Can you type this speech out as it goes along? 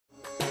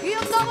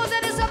znovu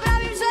tedy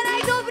zapravím, že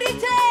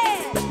najdobríte.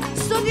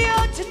 Studio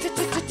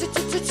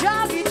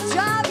Cavit,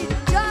 Cavit,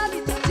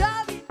 Cavit,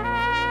 Cavit.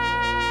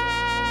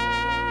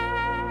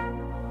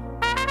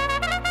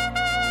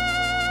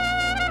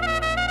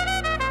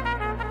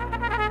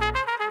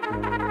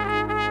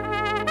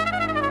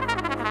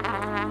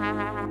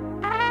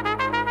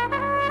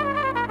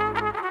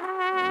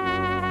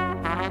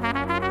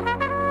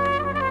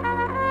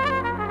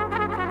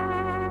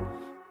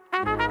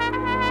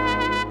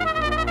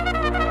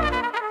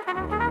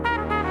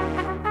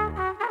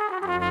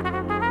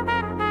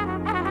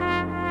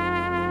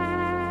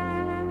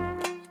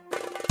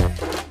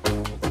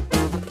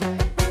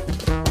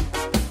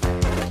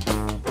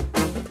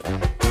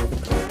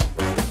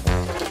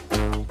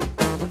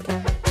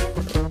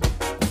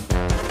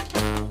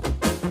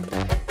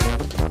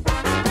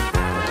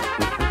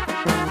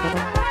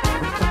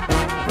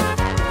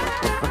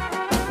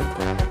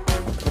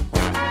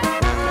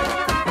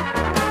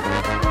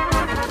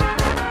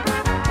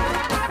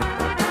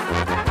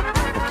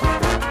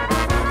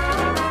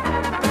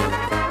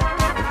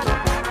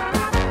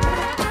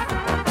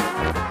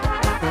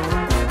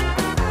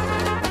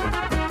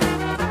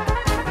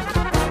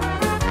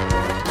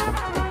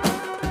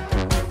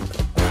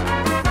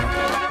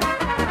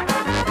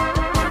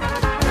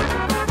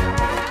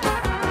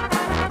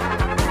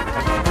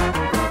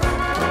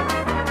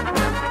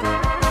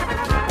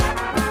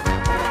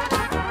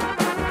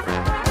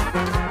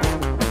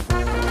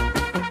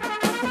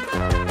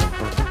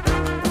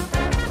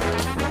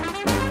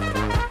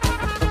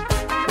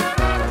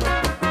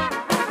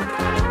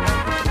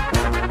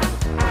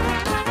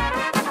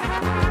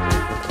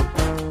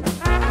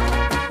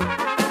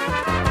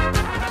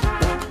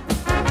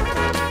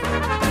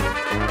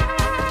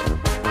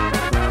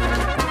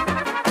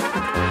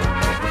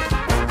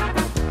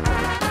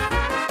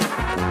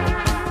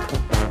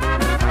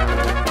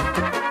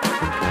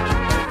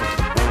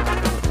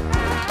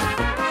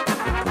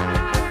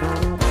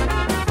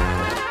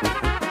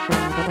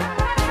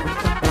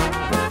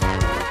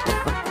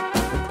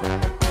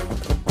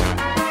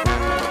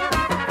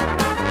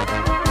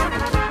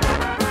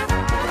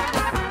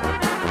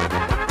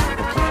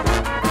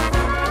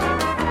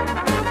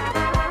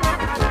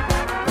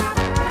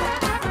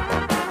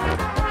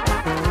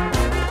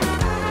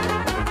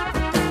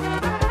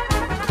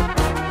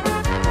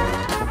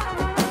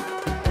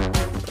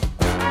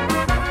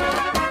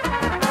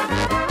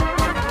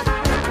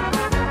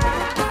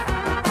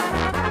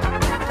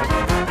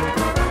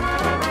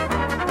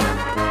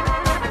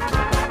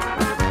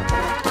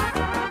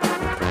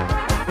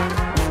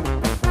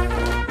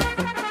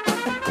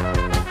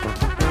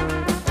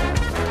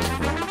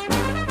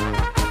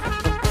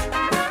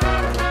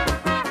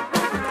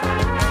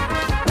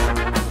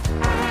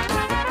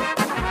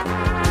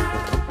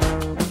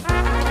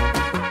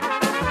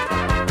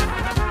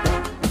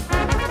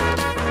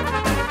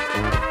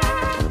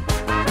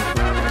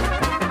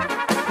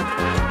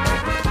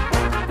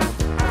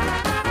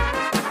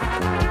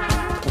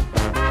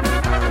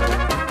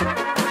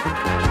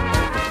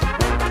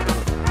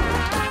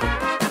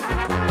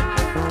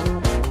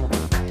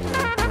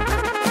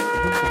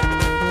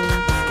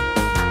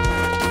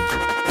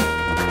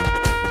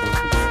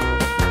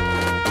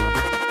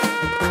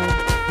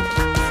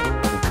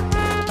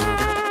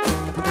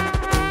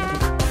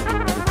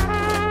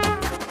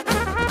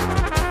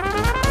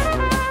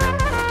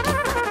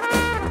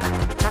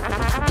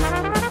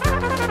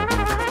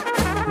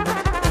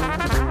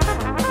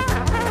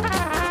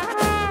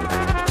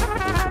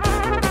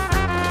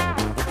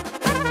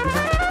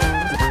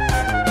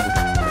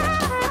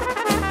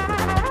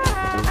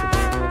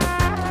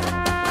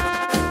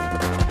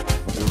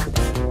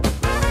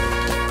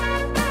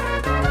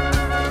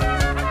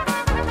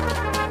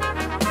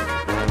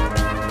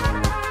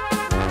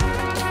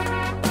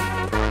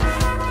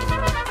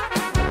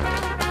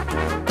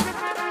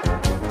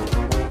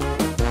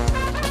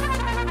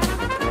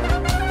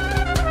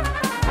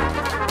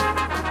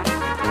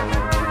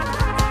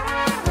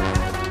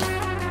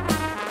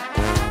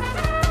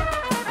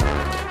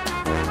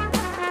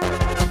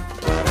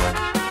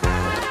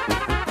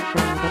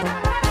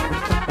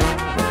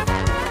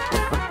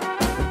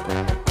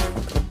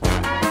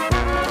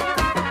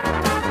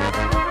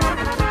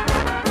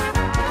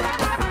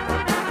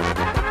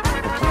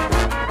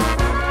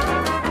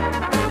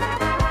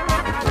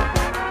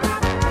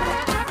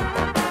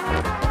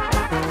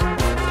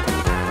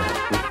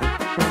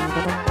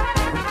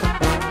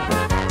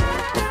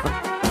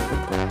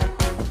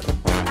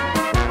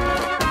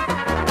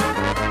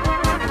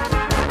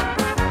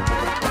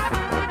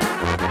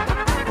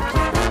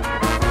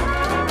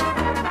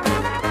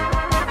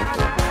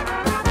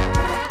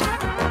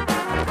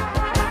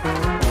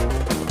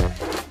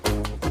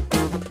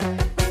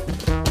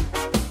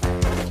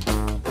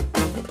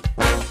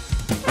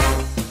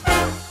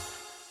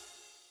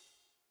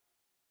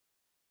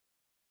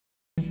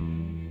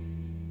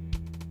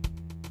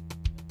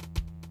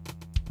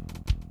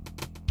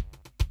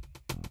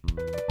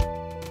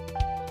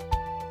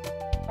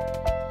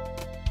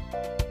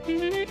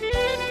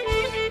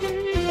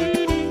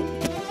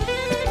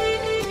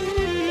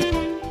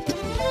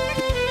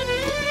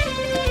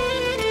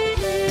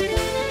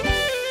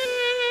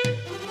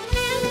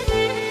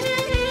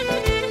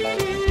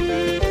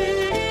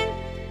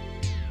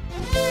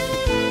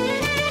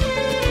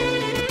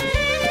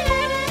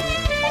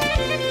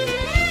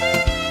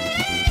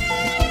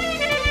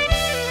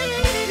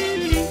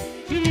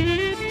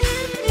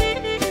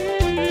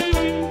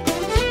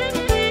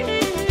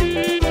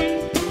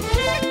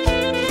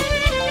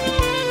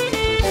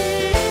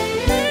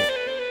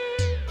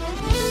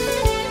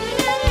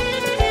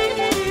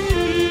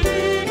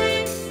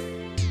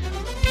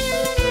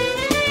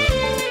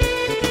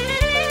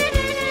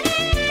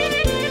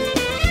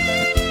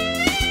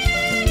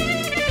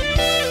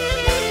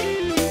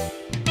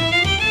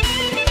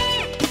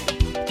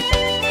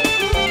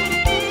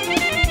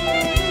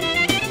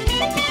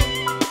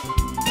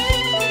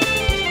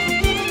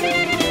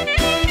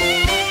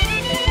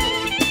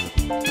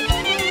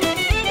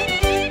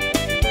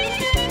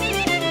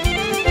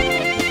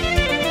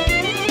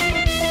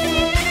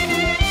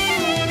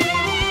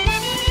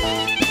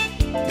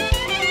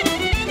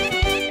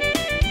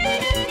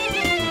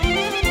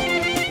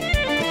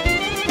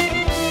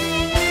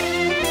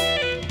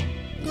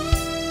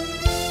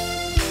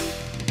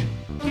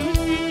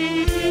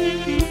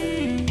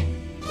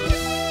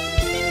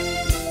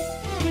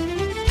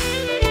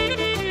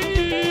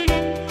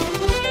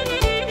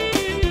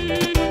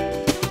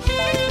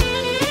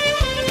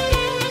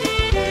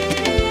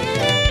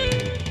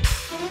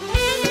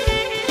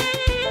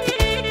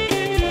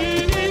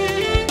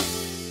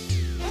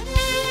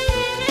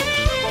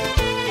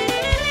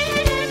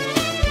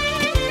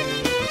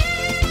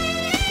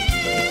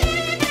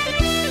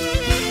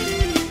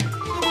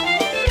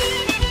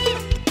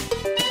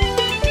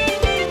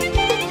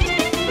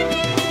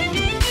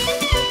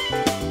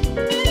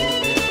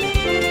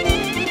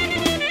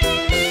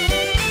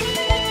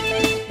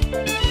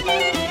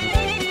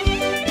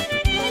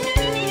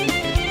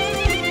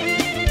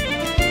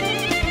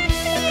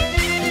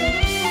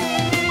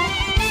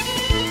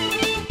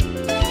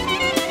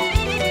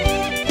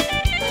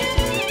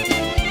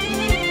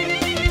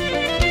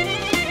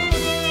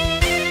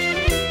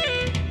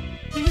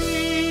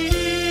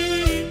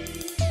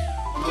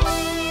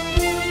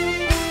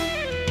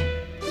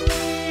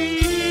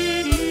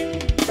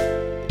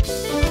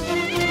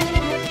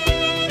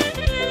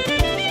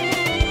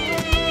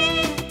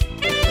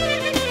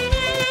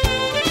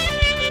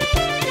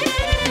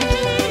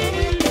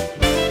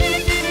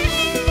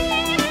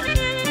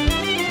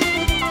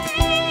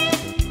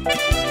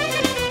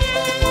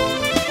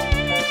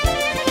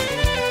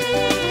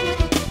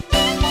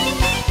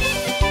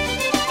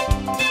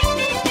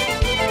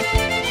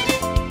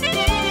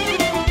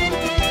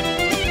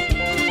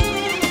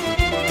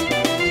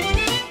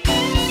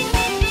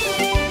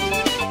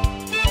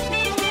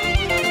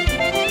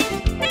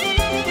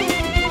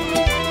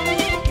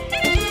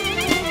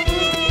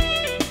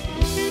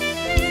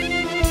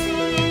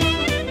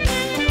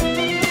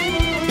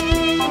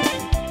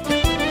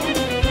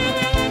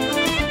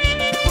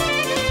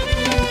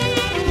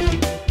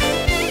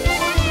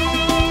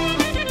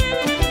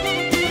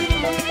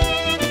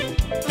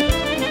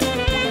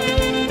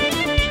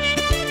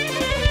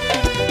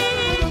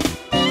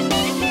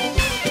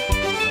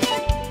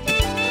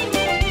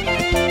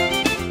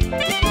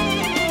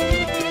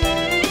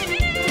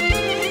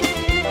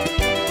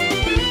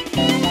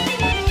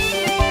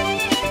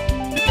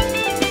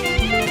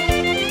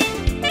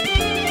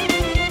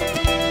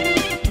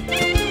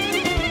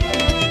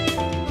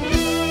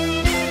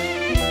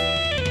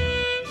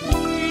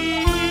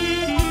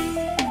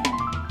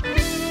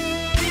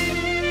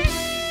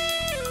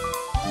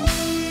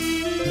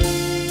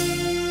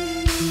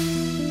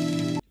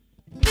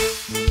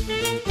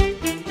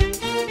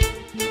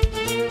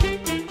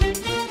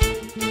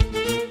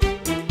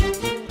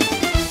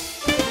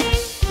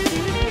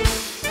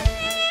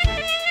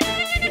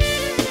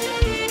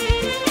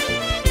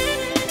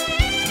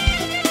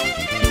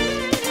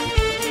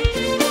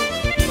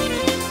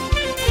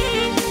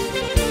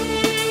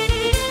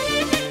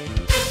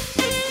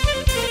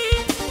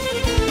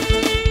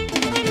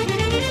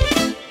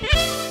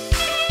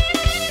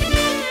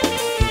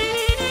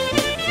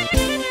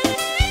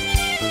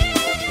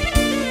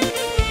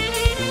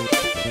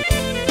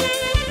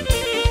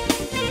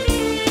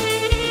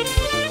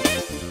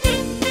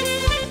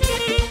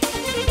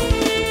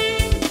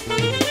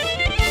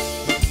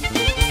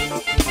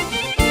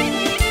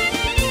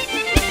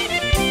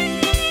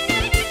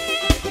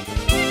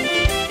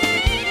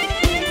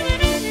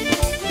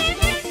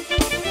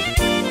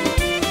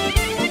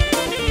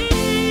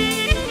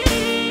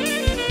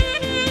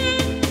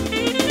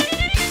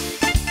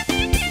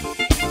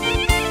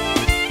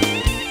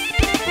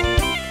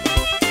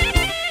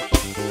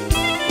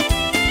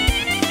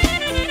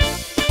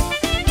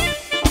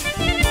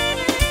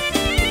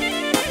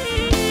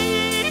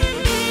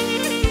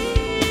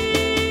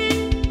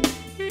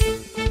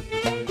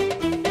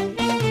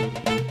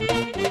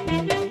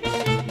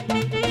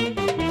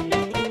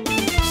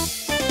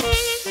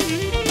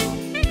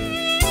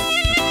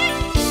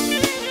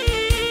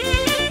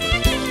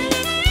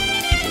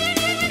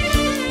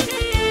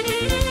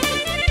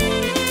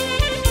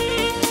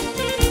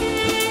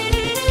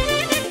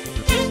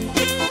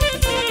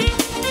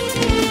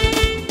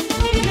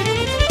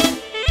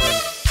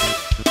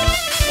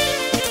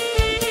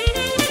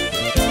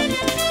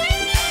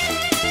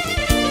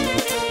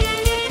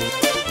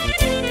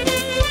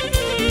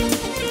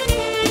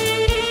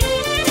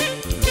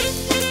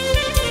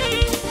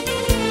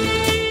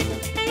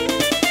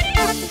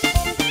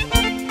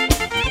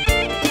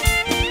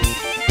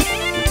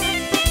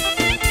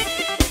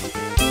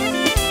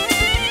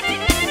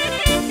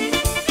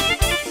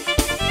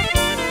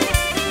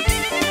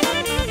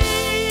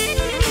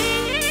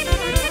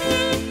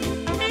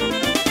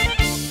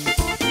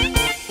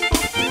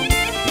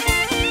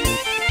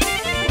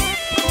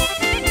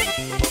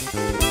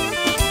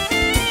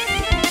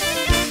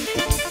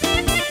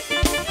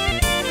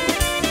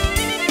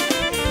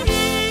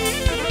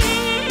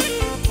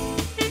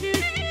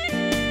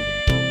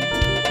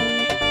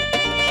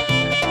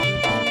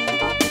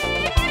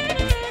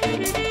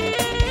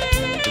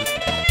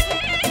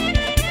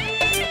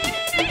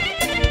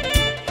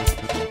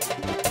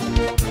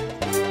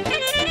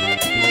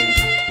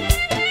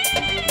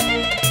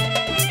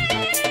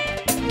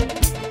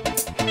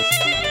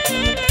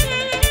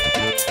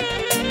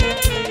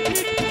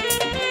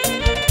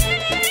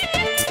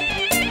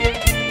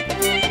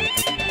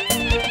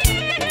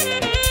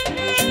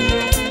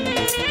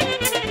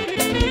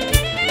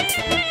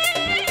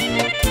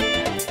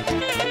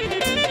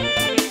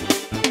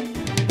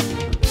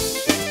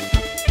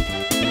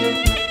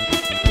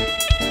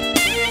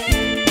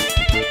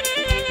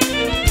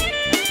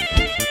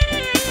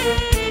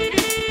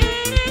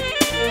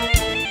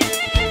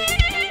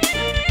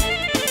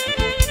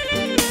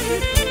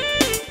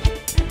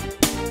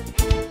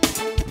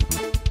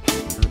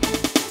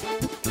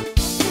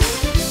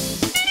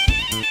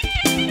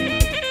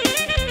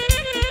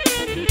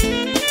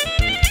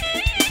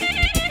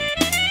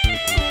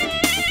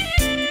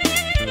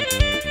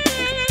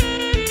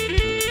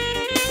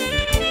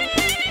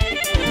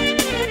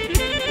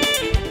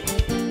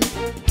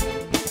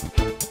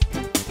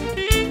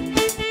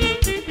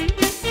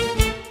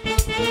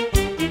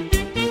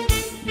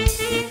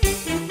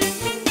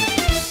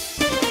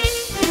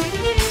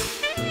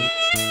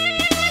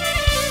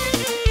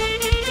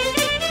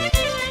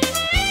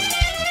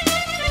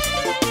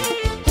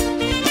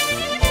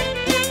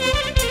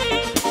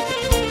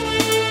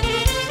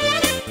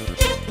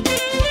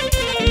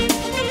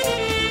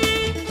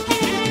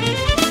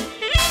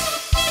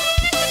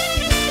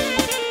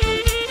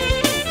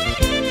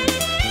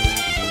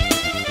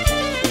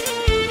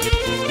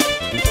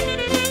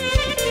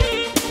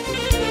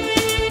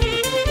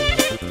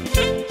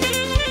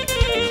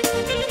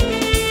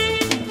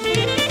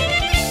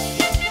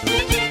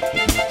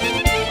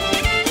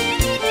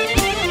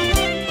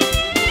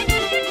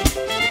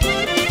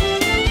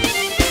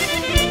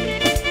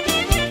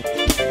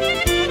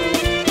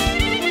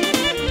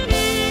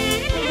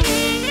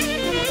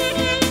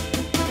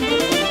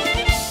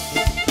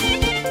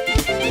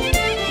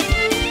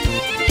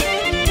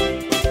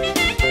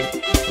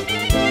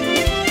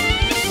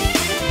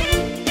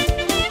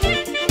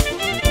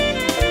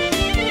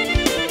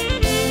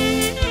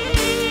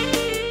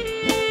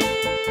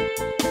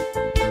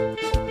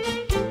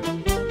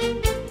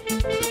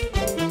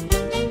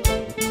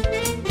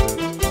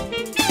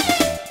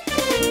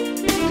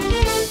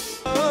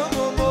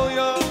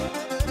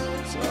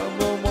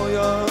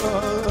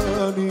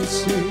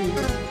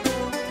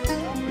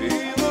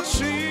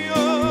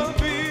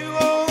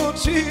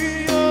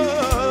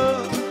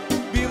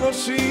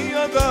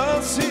 lošija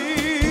da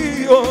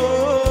si,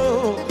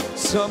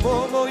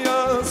 samo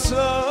moja,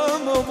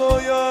 samo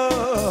moja,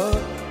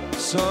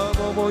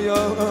 samo moja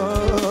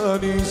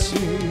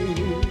nisi.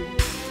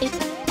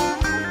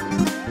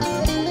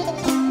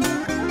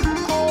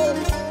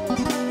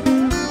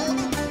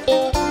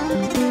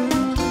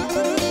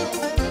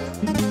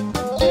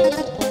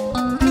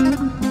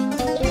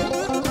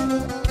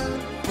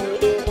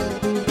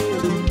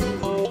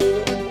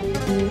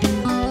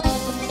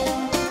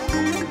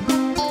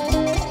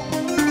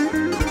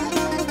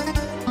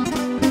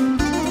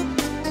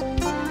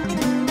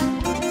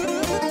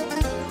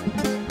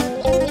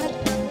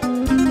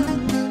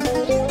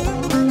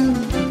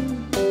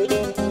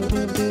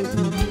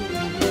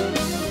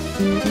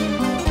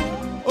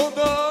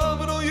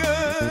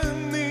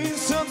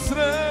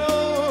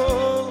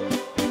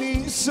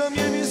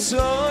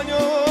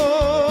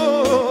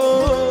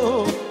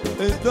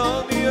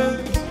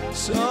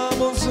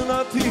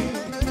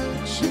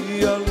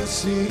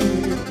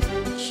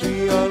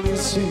 Čija li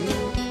si,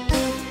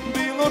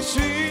 bilo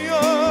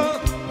čija,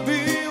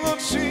 bilo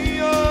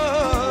čija,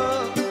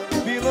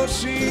 bilo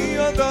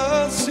čija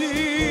da si,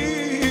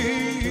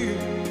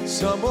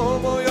 samo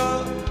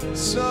moja,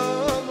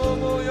 samo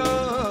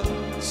moja,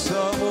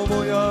 samo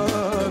moja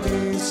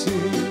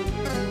nisi,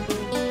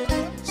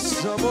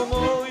 samo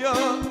moja,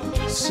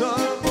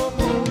 samo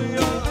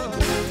moja,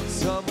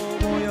 samo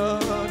moja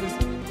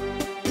nisi.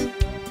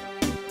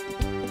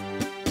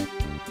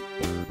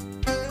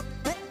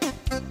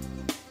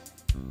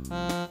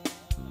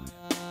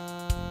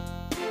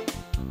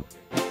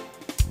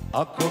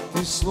 Ako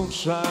ti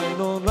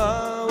slučajno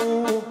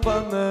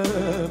naupadnem,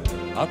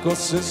 ako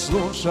se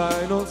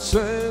slučajno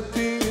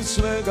seti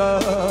svega,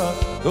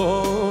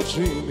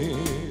 dođi mi,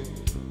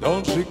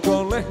 dođi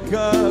ko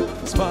lekar,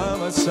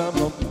 spavaj sa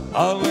mnom,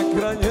 al ne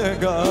kraj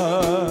njega.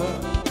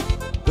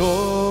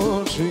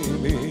 Dođi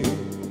mi,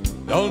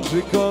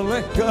 dođi ko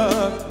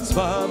lekar,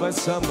 spavaj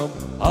sa mnom,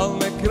 al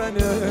ne kraj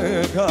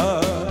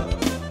njega.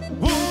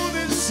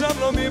 Budi sa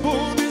mnom i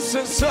budi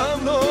se sa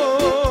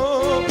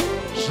mnom,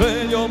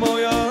 željo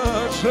moja,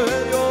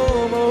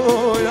 željo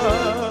moja,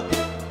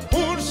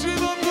 u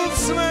životu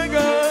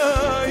svega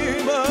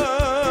ima,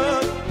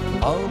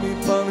 al mi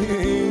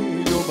fali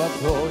ljubav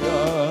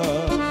tvoja.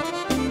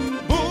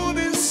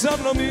 Budi sa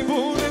mnom i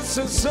budi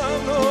se sa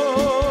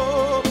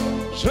mnom,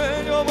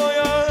 željo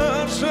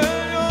moja,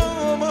 željo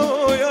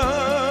moja,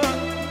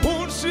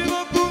 u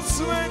životu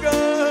svega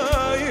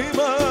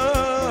ima,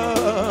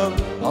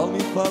 al mi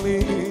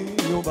fali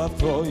ljubav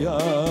tvoja.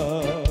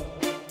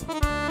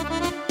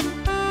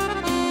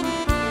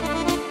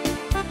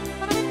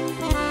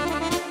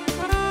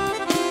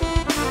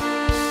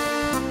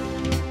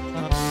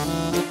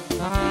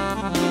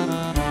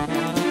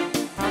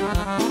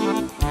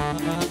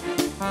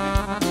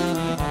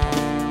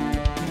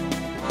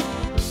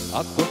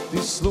 Ako ti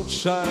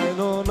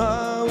slučajno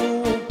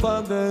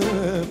naupadnem,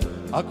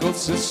 ako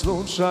se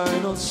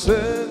slučajno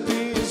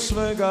seti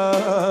svega,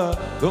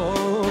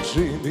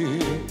 dođi mi,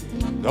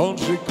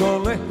 dođi ko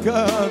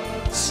lekar,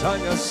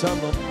 sanja sa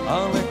mnom,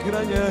 al ne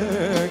kraj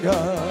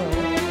njega.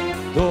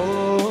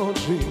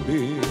 Dođi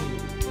mi,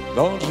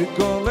 dođi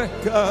ko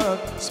lekar,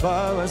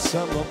 spavaj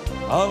sa mnom,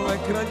 al ne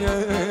kraj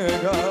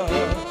njega.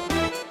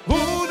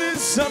 Budi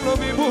sa mnom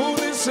i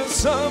budi se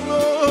sa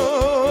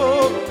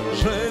mnom,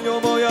 željo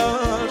moja,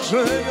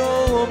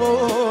 željo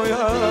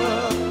moja,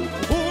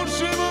 u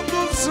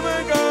životu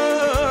svega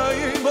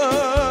ima,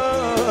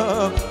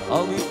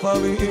 al mi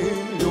fali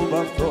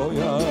ljubav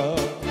tvoja.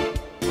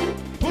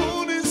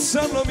 Budi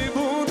sa mnom i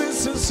budi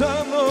se sa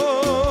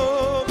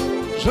mnom,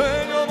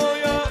 željo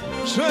moja,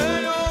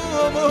 željo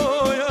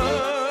moja,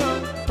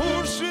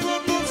 u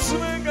životu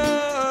svega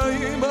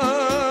ima,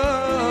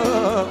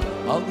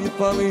 al mi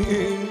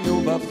fali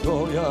ljubav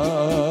tvoja.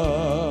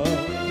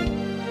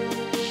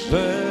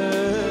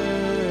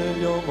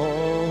 Željo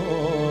moja.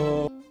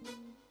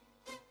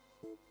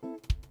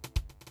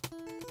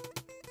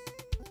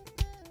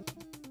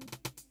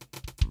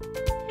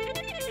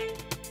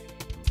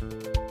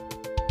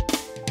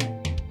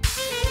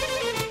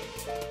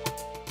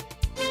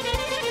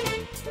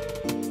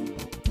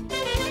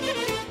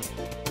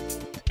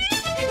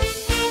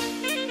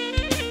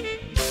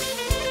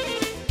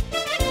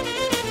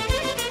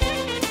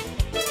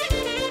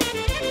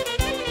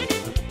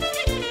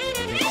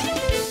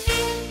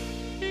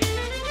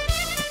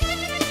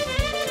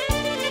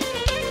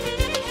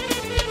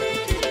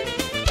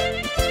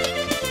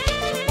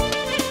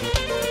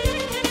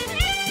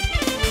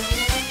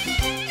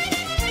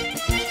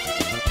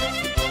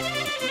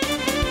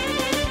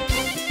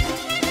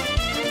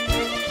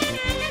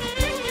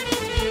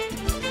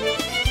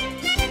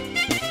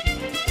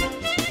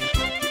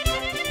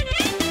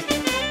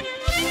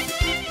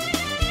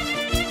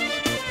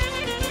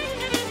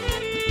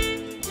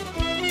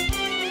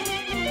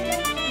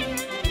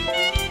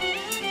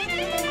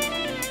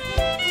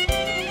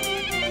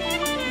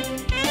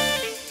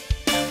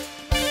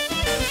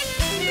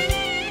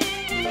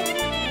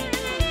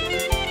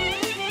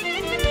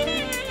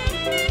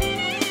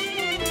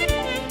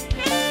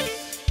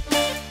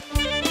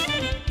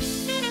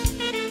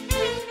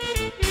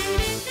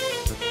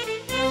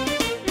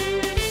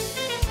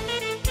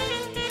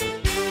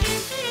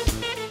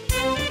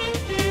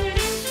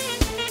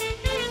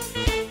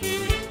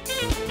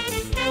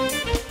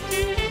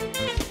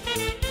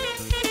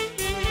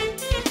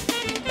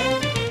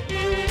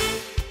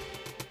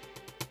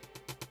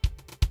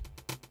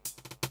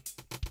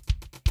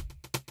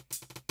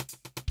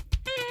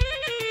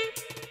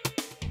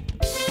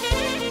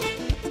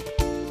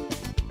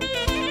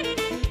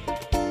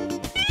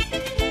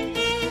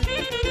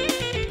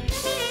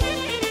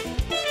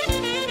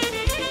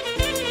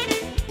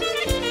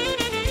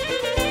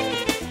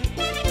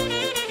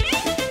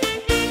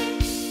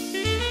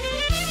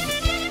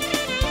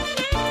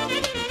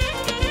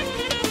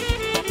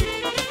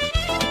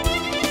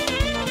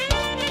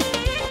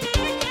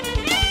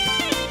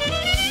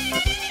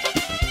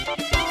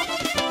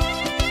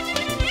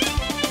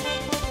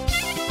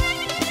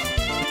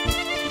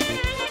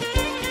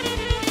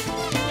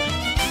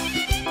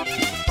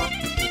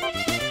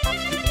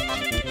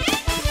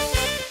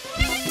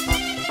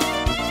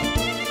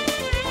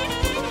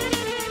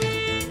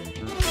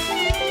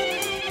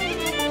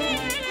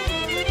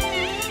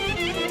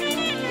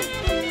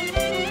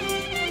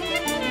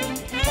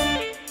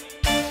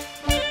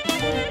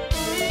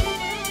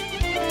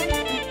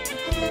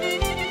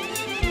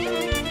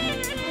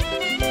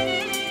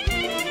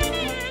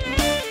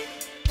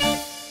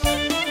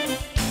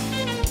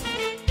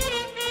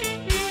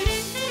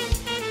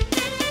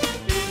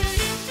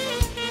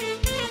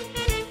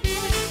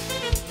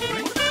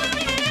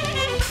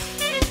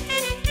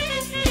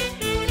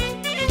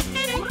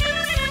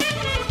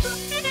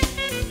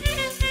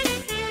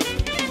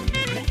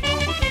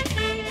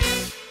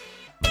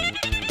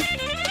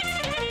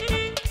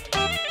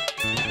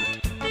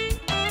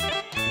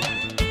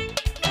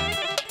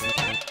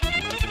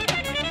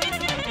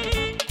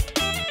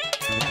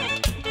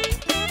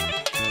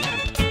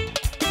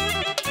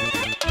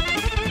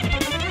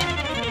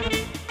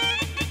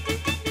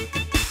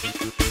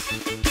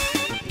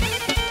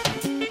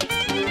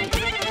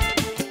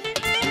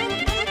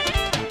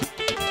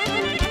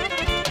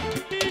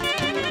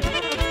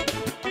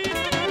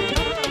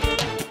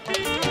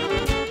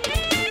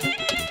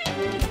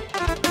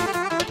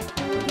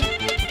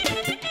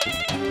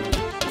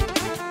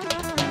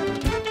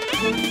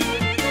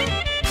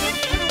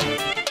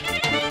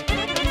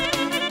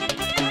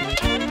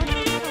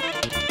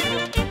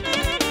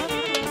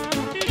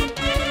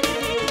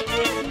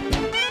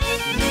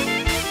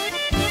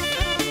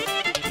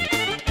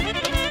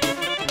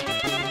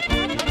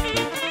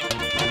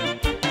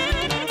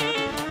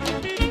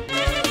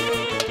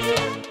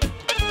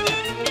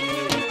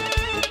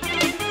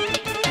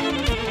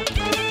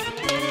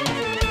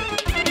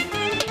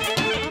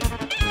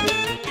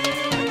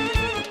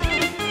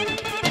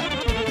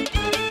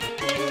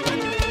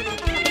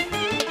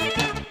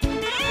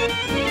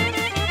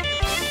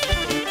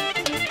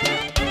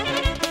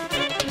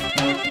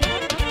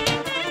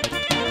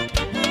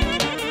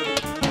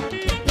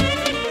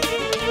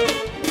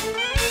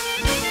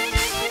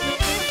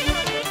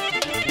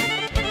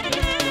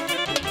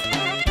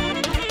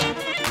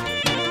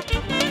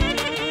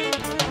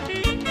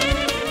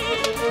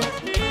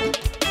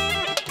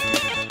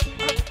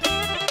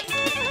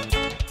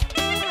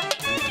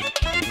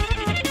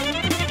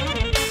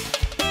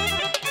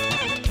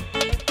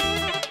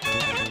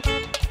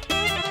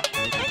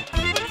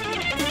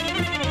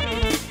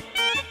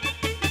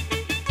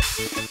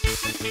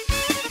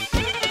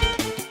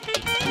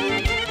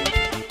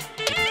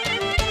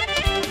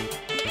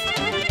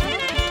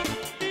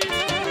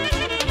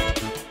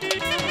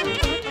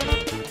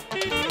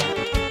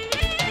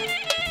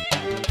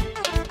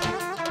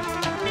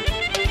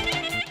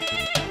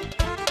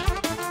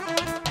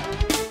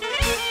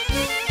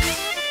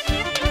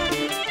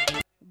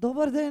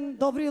 Добар ден,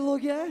 добри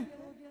луѓе.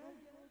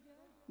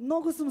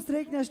 Многу сум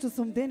среќна што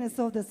сум денес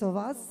овде со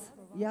вас.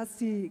 Јас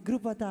и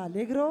групата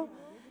ALLEGRO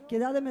ќе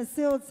дадеме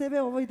се од себе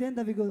овој ден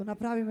да ви го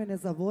направиме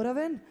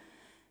незаборавен.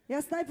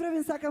 Јас најпрвен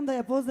сакам да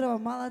ја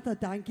поздравам малата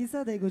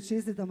Танкица, да ја го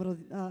честитам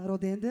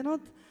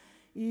роденденот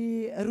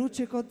и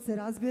ручекот се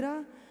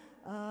разбира.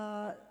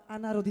 А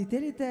на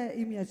родителите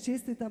им ја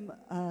честитам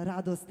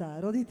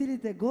радоста.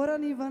 Родителите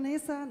Горан и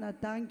Ванеса на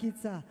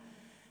Танкица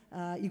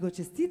и го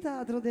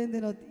честитаат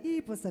роденденот и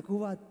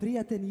посакуваат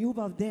пријатен и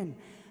убав ден.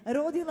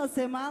 Родила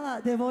се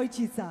мала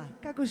девојчица,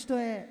 како што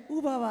е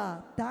убава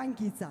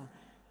Танкица.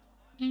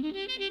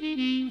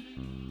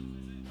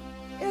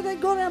 Еден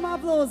голем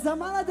аплауз за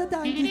малата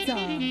Танкица.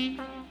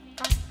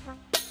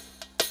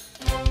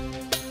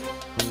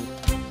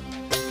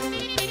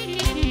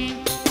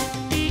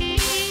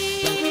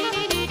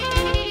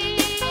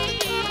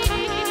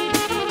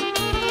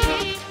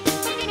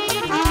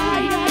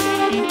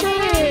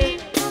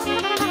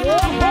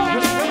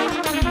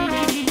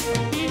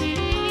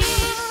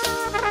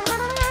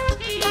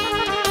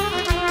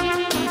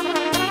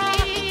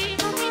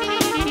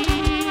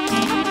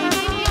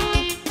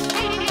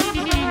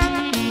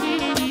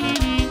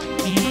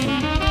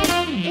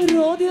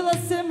 Родила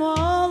се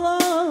мала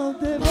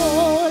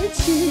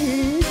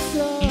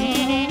девојчица,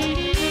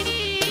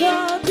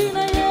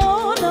 татина е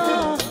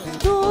она,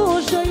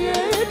 дужа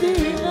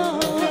едина,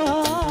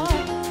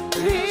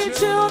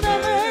 виче она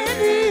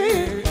мени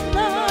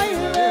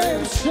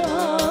најлепша,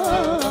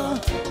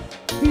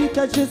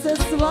 питаće се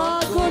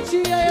свако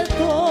чија е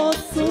то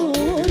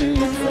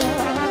цурица,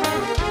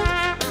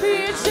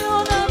 виче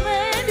она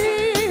мeni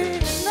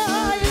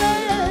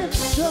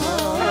најлепша,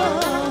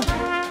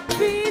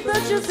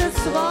 pitaće se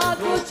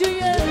svako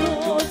čije to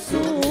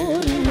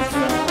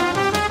curica.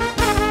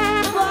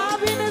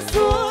 Babine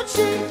su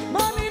oči,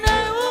 mamine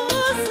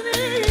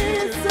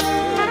usnice,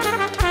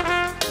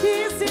 ti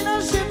si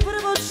naše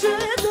prvo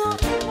čedo,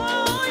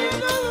 moje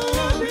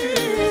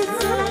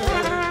golubice.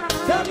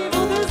 Da mi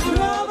bude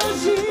zdrava,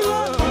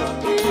 živa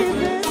i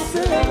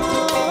vesela,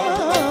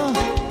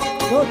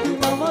 to ti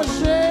mama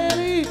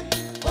želi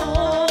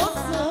od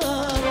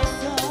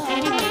srca.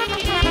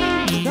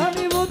 Da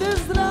mi bude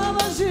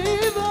zdrava,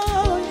 živa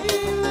i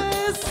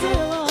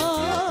vesela,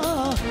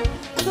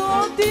 to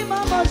ti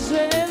mama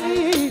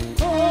želi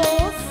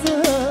od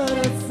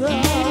srca.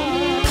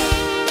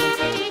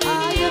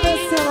 Ajde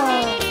vesela.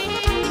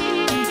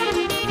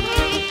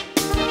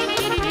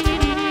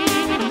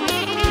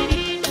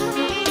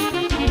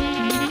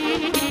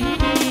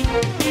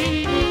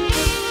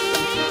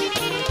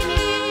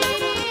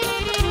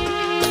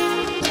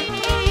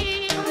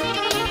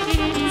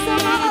 Za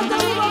malata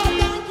ubava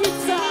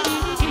Tankica.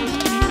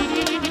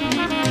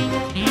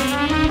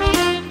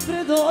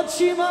 Pred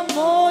očima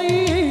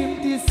mojim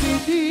ti si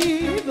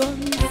divan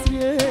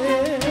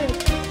svijet,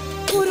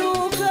 u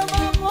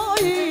rukama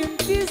mojim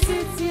ti si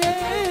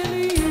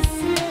cijeli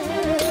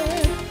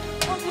svijet,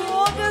 od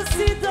Boga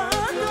si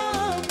dana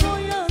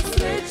moja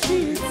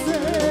srećice,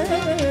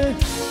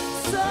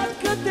 sad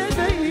kad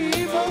tebe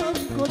imam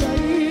ko da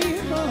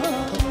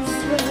imam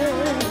sve,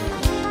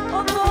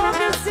 od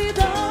Boga si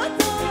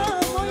dana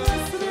moja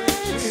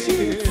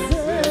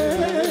srećice,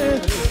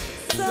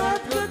 sad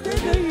kad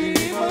tebe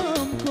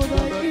imam ko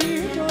da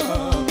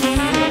imam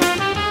sve.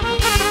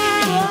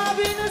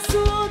 Babine su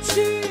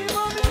oči,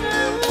 mamine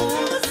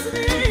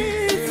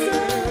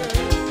usnice,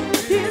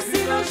 ti si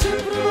naše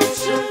prvo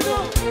čedo,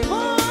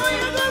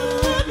 moja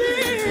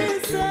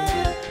golubice.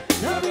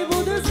 Da mi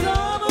bude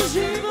zdrava,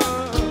 živa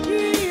i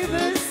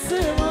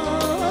vesela,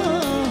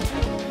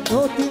 to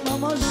ti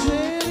mama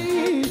želi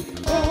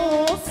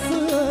od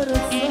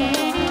srca.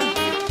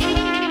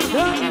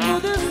 Da mi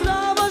bude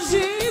zdrava,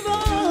 živa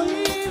i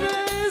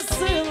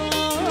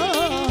vesela,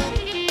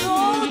 to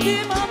ti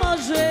mama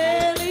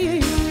želi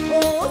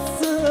od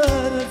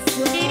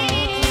srca.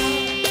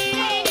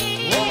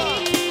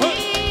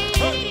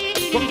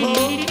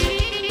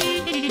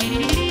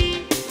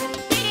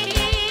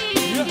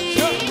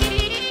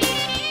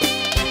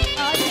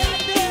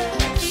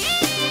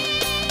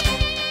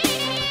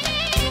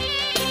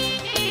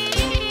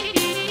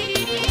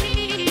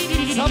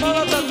 Za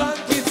malata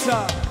Tankica.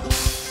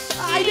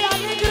 Ajde,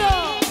 ALLEGRO!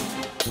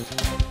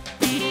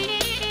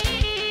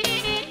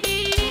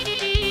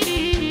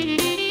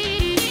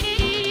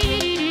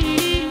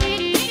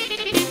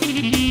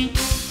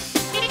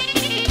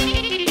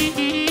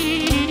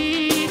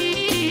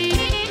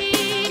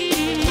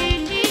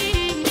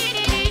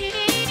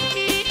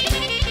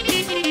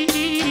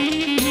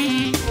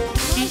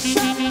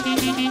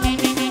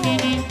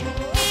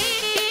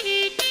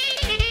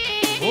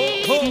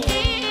 Oh, oh.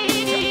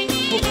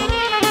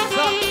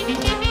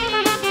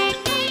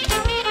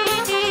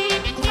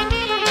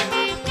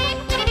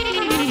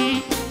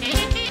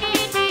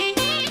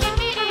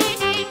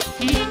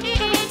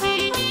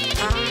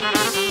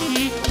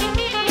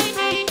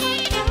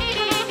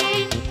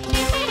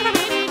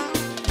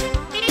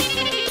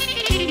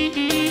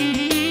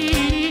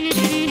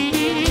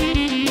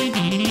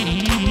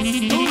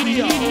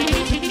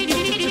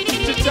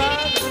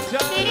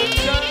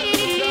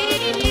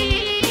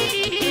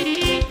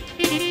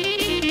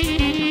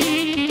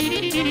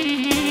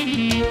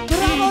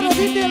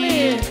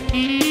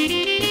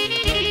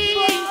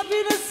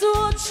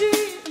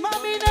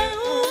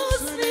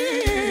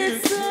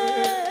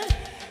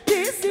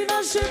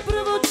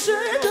 prvo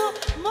čedo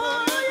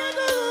moje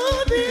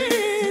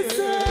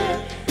golubice,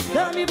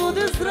 da mi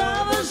bude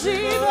zdrava,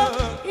 živa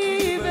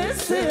i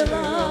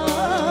vesela.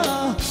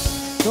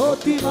 To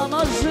ti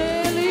mama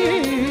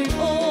želi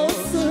od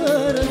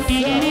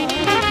srca,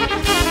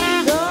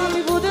 da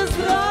mi bude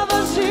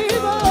zdrava,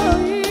 živa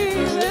i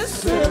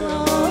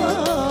vesela.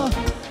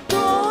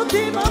 To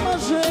ti mama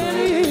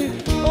želi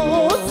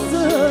od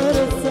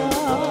srca.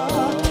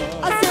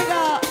 A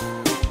сега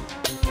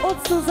od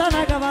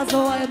Suzana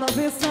Gavazova jedna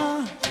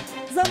pesma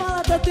za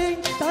malata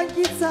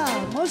Tankica.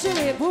 Može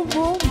li? Bum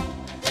bum.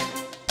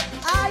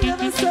 Ajde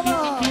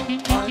veselo.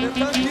 Ajde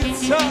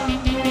Tankica.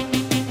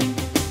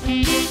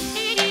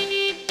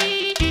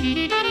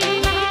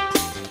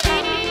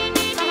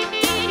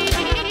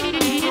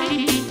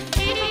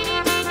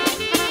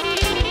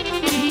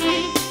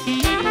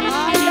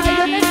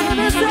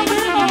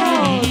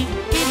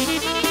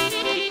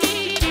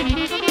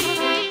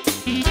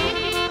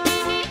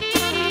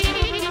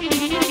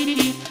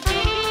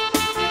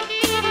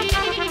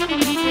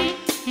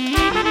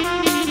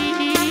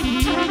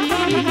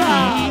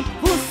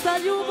 Pusta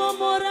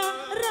ljubomora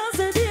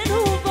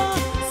razjedinova,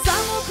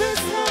 samo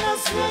pesma na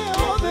sve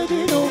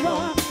objedinova.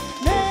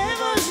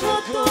 Nevažno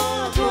to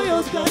ako i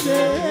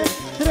odkade,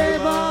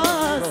 treba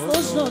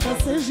složno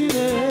da se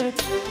žive.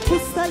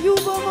 Pusta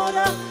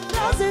ljubomora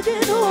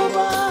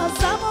razjedinova,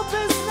 samo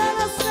pesma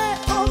na sve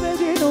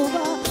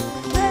objedinova.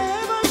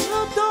 Nevažno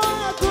to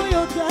ako i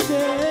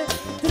odkade,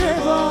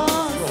 treba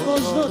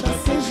složno da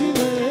se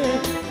žive.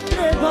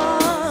 Treba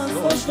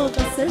složno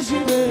da se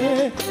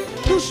žive.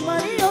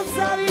 Dušmanijom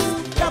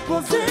zavist da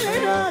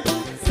pozelena,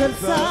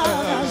 srca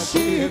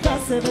naši da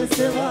se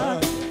vesela.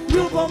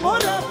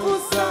 Ljubomora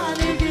pusta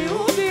nigdje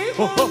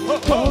ubiva,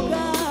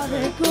 koga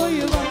neko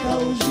i vaka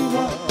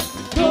uživa.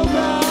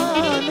 Koga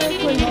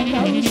neko i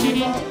vaka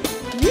uživa.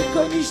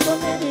 Niko ništa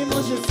meni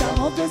može,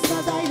 samo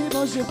pesma daj mi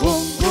može.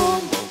 Bum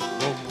bum,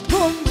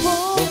 bum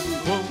bum.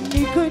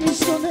 Niko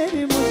ništa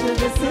meni može,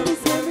 veseli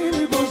sve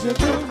mili Bože.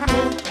 Bum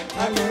bum,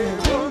 ale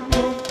bum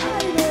bum.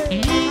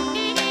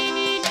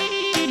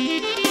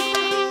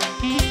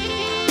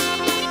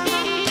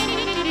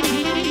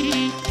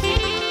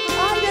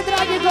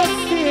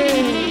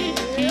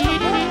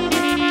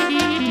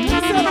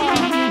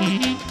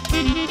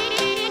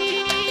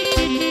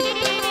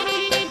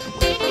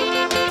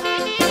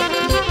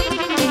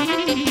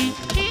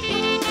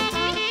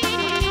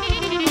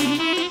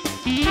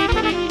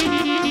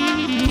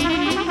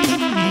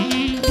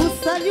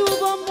 Pusta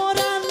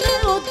ljubomora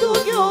ne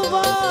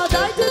otugjova,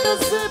 dajte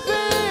da se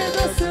pe,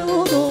 da se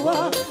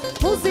ludova.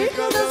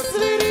 Muzika da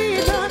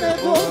sviri, da ne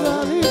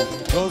bogavi,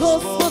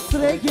 Gospod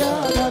sreća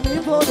da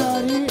mi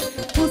podari.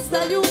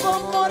 Pusta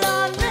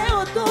ljubomora ne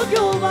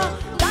otugjova,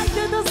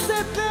 dajte da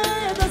se pe,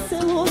 da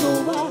se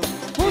ludova.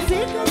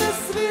 Muzika da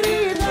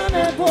sviri, da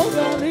ne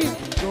bogavi,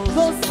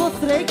 Gospod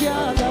sreća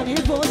da mi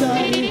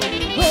podari.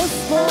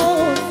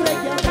 Gospod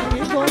sreća da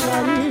mi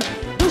podari.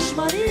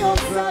 Dušmanijom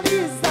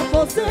zavist da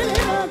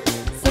pozelena,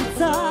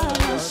 srca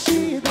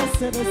naši da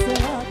se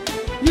vesela.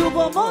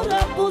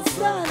 Ljubomora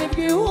pusta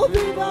negdje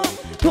ubiva,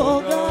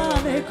 koga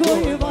neko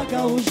i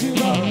vaka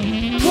uživa.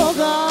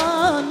 Koga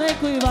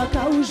neko i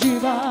vaka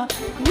uživa.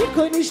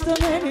 Niko ništa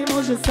meni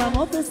može,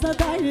 samo pesma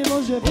daj mi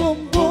može. Bum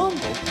bum,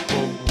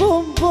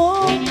 bum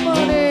bum.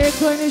 A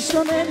neko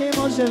ništa meni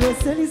može,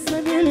 veseli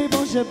sve mili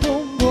Bože.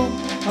 Bum bum,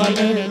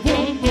 ale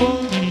bum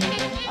bum.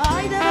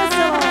 Ajde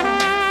veselo.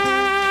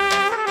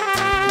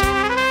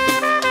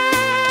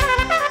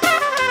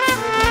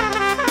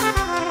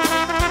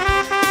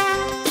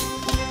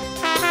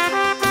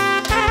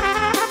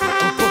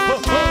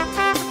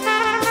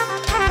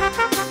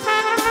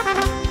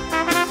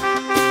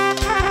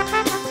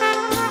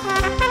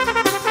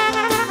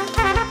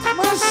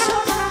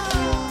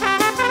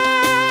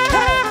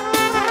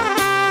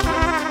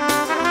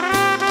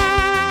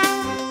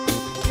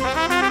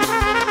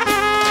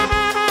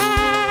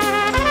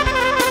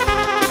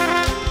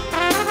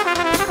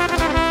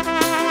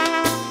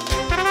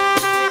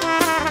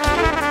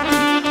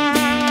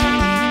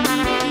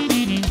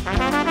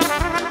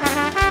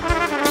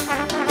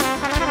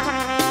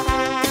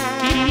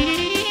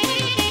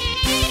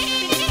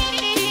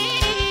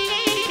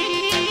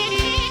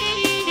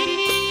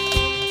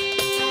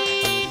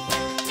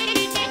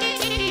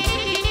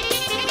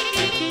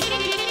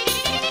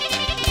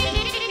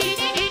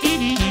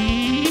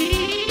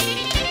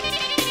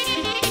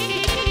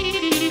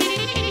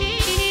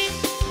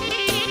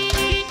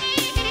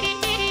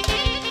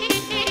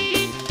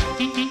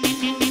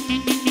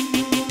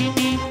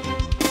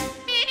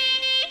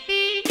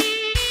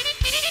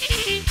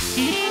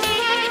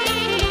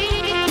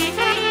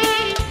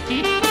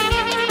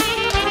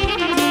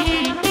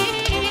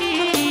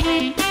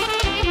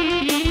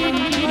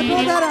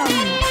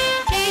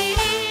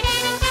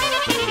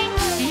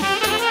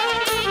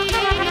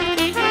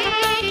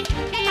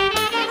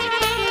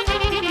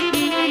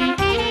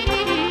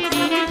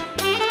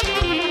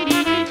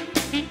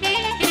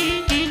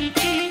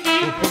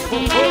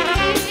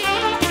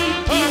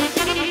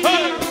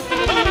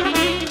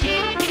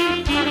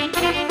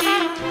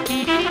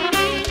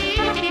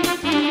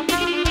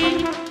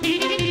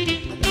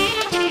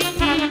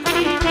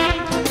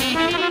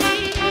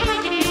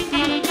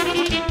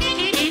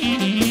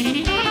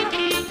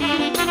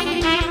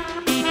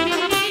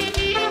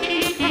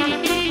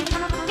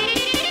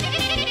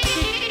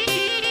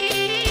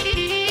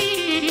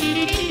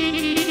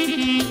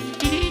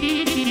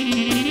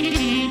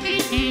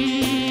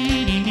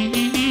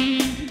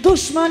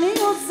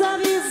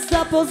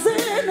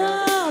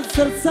 pozena,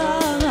 srca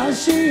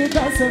naši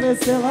da se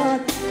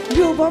veselat.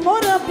 Ljubav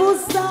mora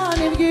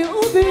postanem gi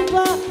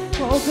ubiva,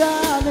 koga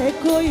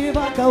neko i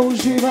vaka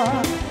uživa,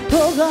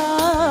 koga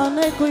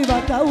neko i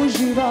vaka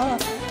uživa.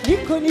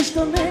 Niko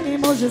ništo meni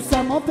može,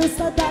 samo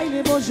pesna daj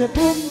mi Bože,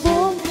 bum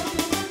bum,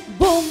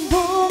 bum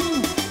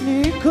bum.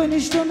 Niko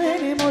ništo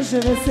meni može,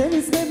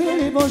 veseli sme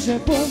bili Bože,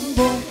 bum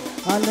bum,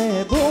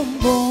 ale bum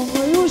bum.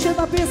 I još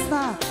jedna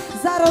pjesna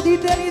za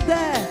roditelite,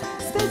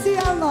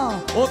 specijalno.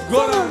 Od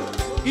Goran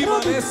i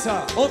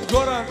Vanesa, od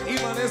Goran i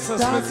Vanesa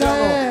specijalno. Tako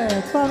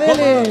je, pa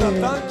veli.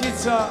 Komandanta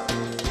Tankica,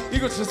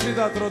 Igor će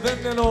svidat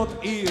rodendenot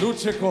i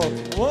ručekot.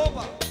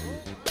 Oba!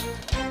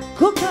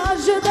 Ko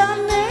kaže da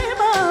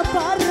nema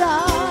para,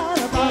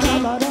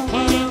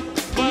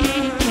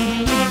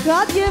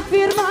 kad je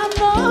firma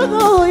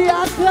mnogo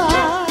jaka,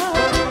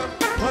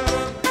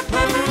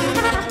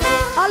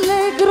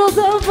 Allegro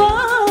za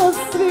vas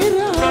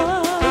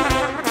svira,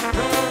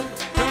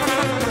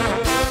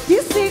 ti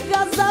si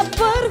ga za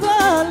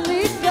prva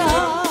lika.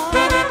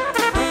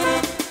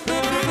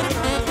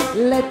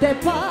 Lete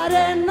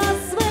pare na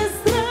sve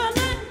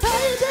strane,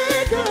 hajde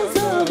ga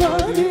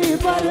zavadi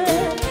pare.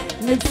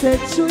 Nek se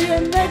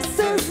čuje, nek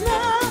se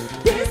zna,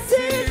 ti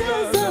si ga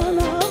za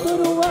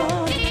number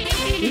one.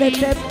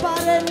 Lete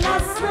pare na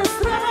sve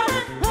strane,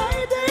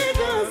 hajde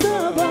ga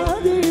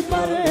zavadi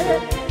pare.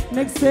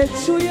 Nek se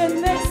čuje,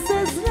 nek se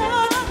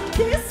zna,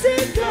 ti si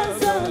ga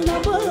za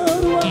number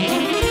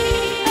one.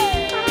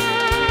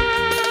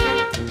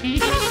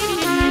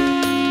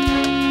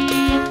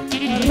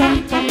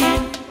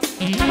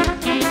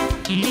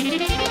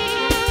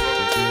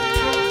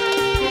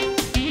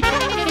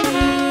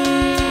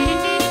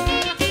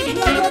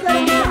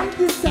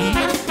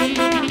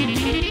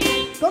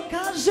 Ko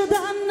kaže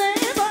da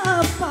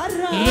nema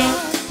para,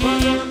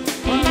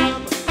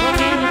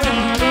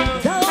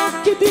 da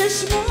okitiš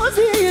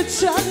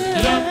muzičare,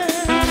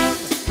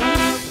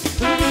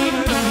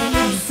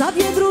 sad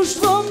je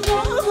društvo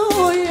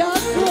mnogo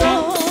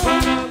jako,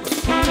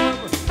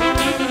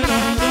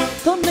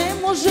 to ne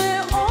može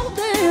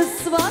ovde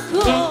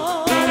svako.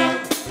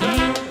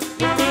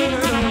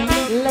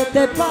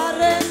 Lete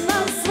pare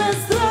na sve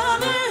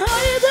strane,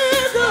 hajde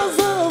da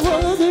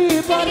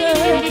zavodi pare.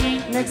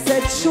 Nek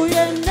se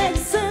čuje, nek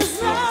se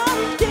zna,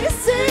 ti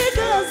si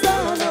ga za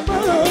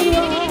number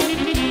one.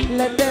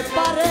 Lete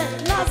pare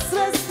na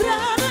sve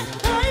strane,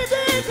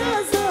 hajde ga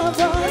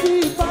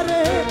zavodi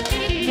pare.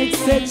 Nek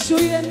se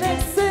čuje, nek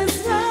se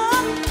zna,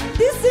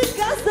 ti si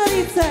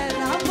gazdarice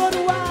number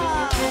one.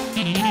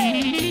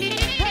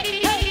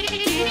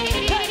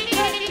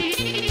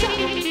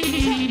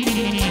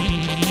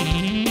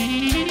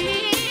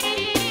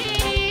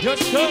 Još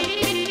što?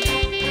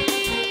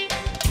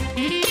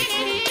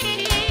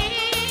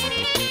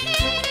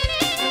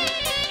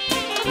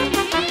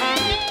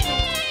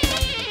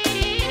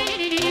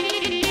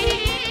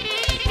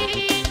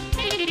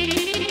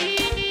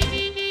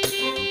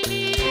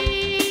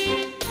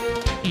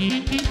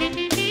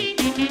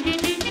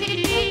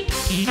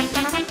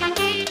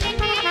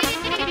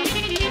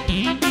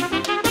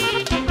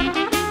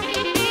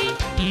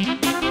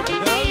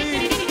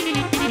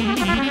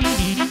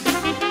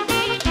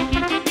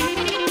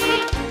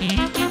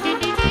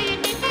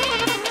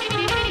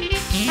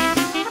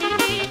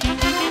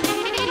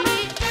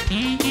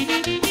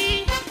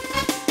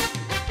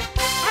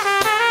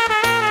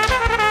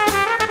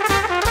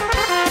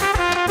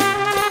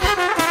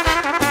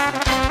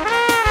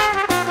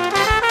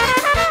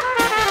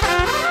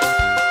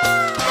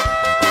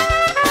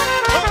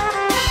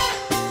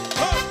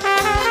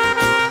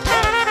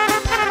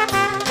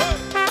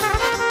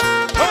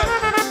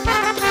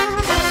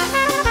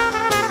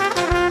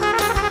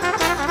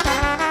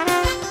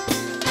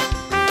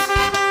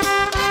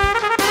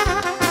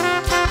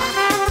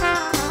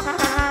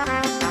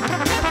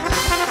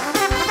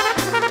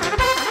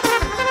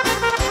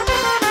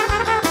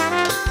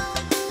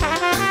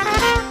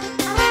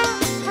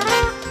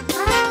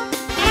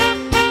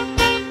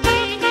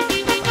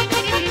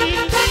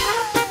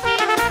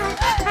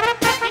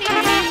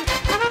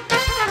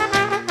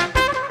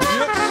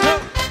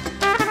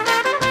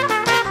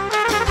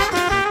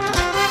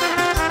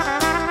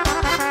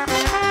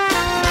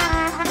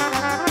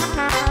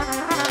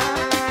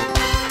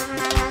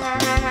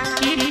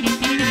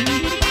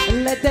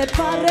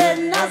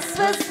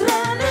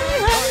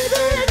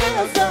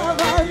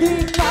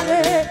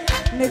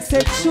 Nek se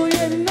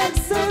čuje, nek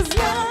se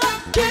zna,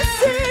 ti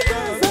si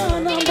ga za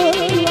number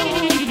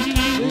one.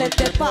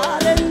 Lete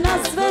pare na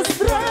sve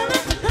strane,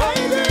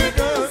 hajde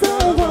ga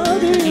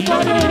zavadi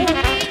pare.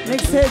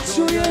 Nek se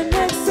čuje,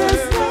 nek se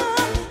zna,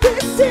 ti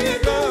si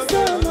ga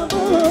za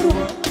number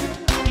one.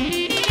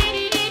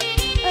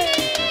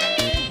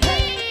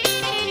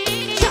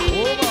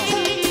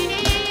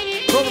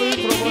 Dobro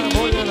jutro, moja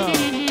voljena.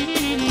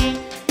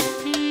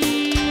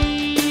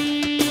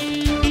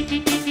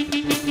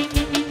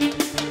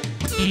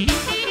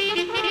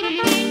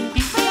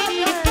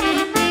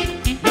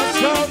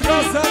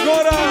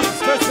 Goran,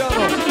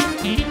 specijalno,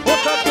 od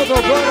tako do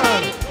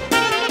Goran.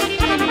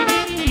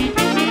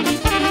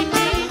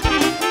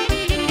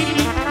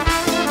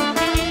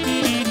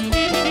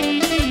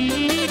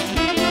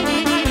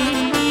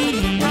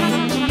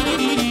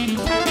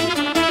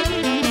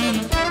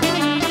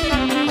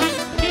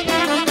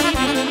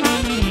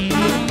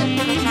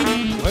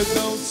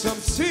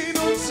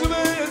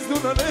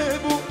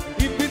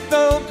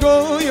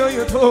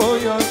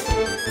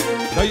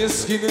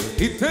 skinem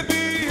i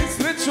tebi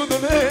sreću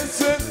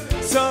donesem,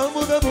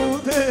 samo da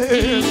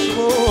budeš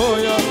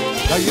moja.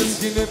 Da je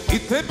skinem i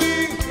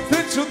tebi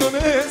sreću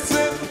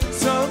donesem,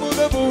 samo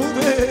da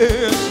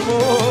budeš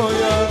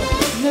moja.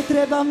 Ne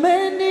treba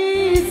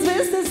meni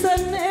zvezde sa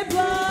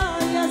neba,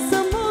 ja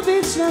sam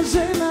obična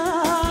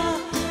žena.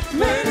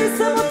 Meni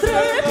samo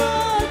treba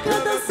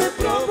kada se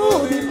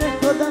probudim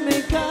neko da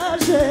mi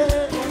kaže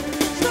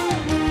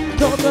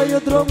dobro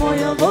jutro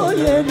moja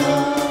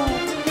voljena,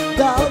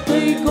 da li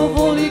te iko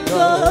voli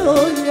kao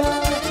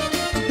ja?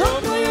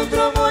 Dobro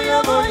jutro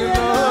moja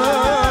voljena,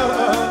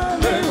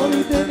 ne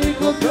voli te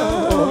niko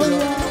kao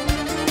ja.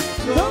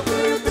 Dobro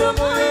jutro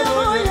moja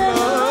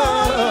voljena,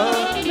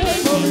 ne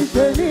voli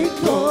te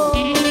niko.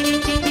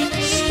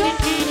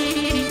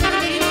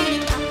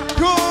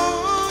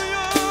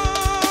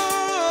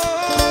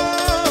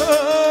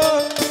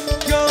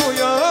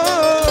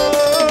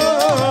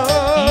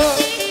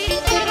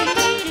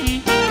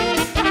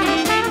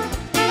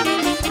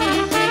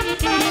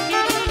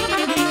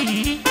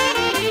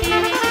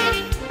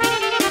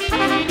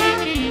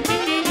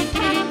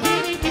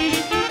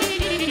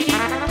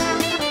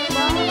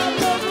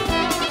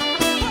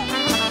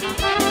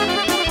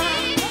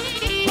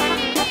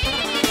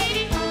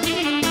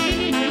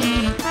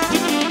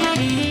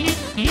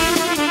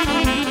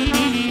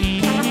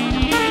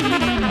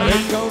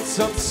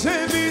 Sam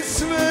sebi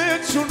sve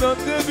ću na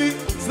tebi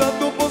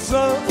zlato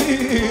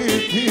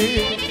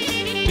posaditi.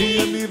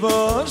 Nije mi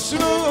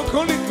važno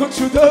koliko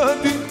ću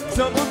dati,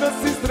 samo da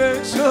si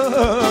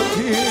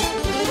srećati.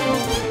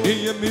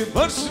 Nije mi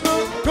važno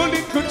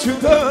koliko ću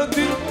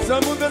dati,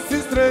 samo da si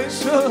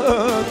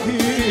srećati.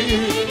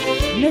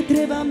 Ne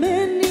treba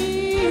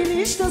meni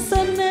ništa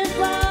sa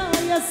neba,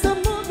 ja sam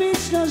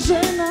obična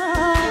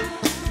žena.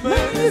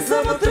 Meni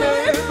samo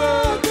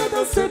treba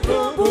kada se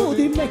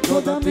probudim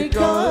neko da mi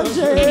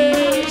kaže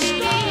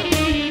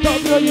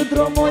dobro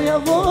jutro moja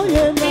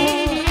voljena,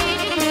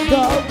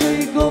 da li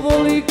te iko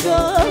voli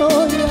kao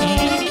ja?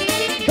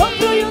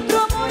 Dobro jutro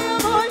moja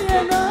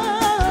voljena,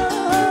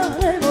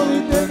 ne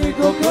voli te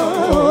niko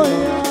kao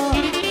ja.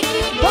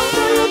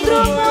 Dobro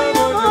jutro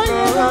moja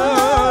voljena,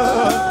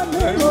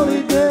 ne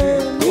voli te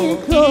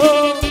niko.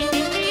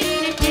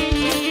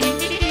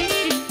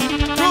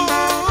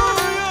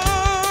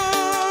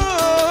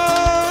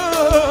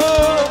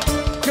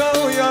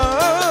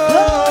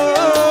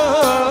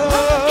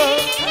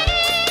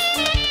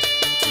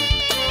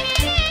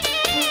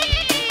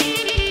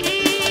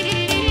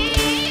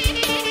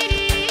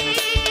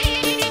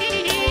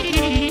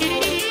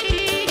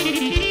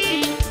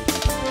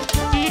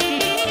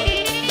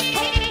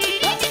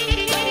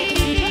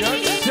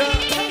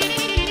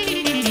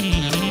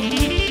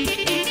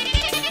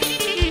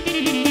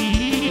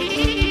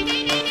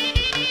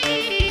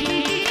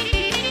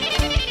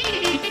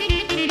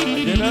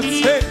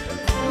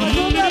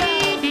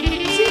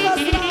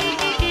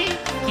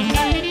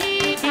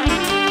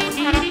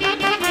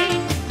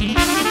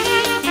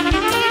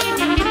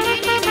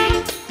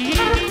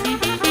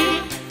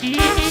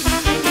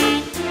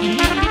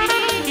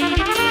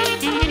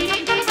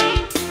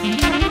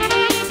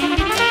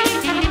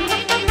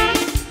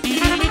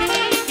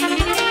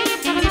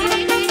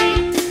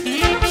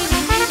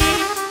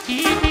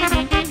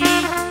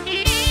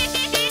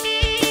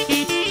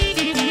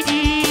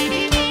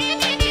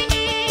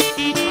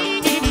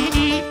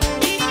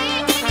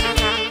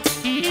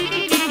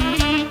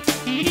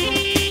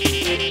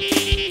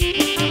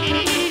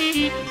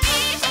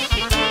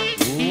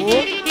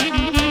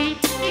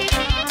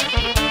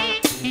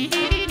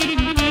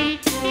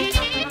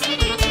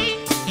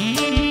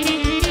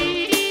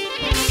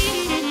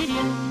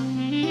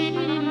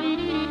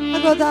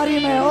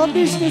 Благодариме,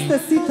 одлични сте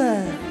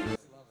сите.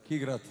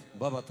 Играт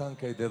баба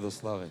Танка и дедо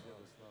Славе.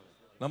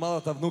 На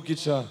малата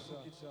внукича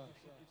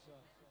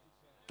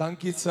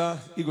Танкица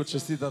и го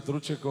честитат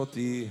ручекот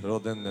и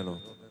роденденот.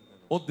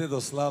 Од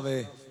дедо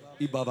Славе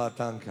и баба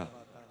Танка.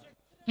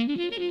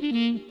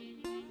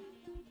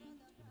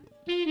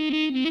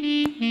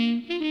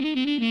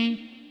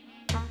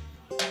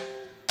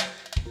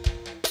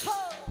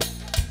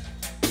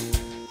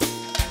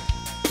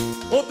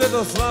 Од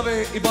дедо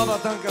Славе и баба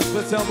Танка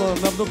специјално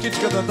на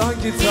внукичката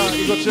Танкица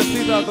и го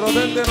честитаат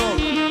роденденот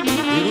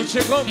и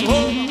ручекот.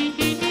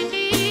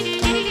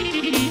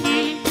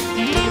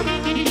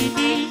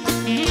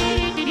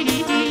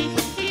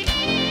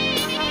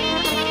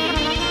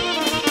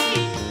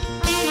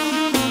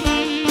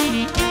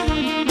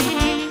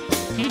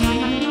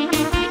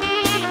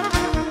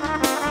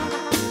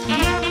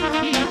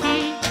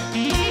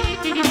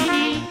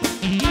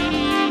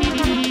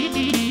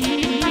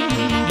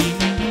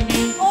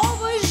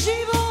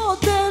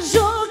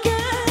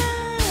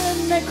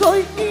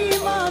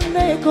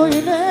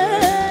 Некој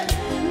не,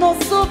 но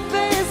со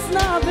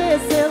песна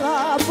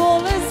весела,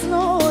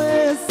 болесно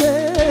е се.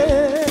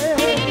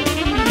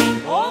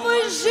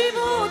 Овој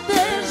живот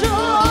е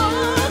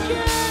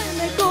жоке,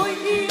 некој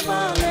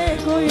има,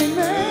 некој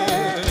не,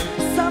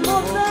 само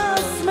да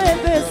сме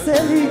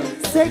весели,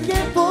 се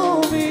ќе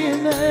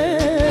помине.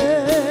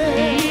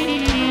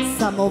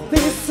 Само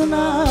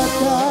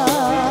песната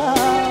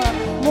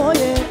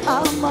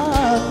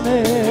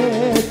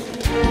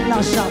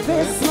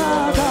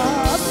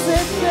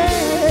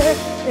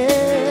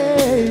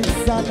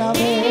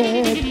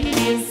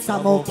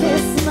Samo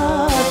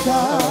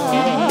pesnata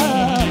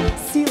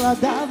sila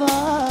da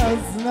vas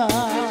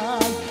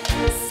znam,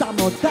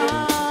 samo da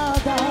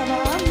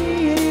vam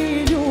mir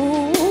i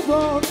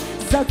ljubav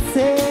za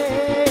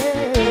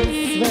cel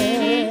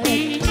svet.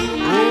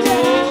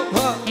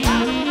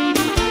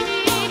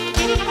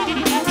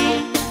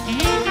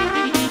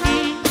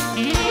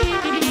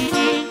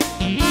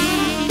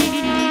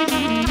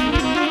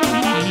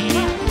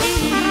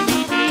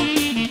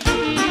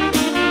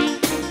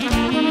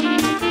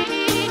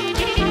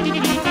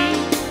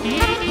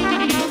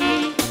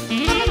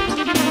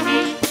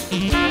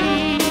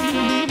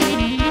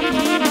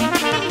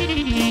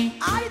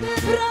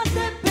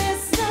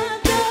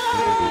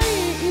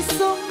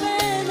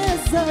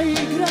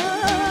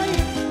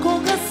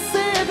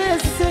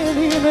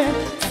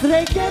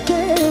 Sreke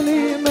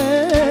deli me.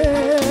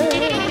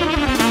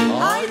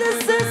 Ajde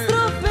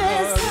sestro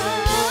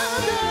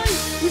pesnadaj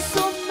i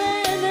so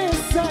mene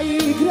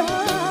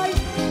zaigraj,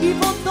 i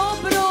vo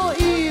dobro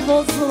i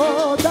vo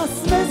zlo da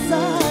sme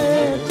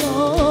zajedno.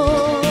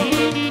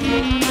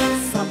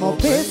 Samo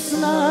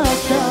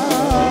pesnata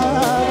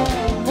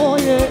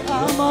moje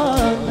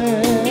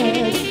amane,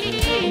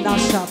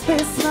 naša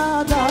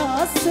pesna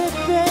da se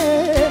pe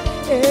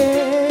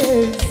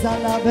za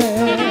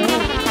nave.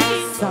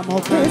 Samo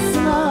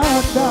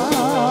pesnata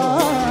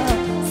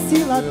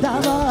sila da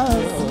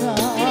vas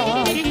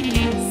znam,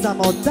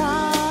 samo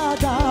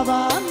da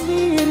vam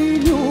mir i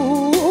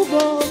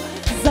ljubav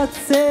za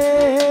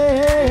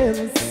cel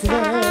svet.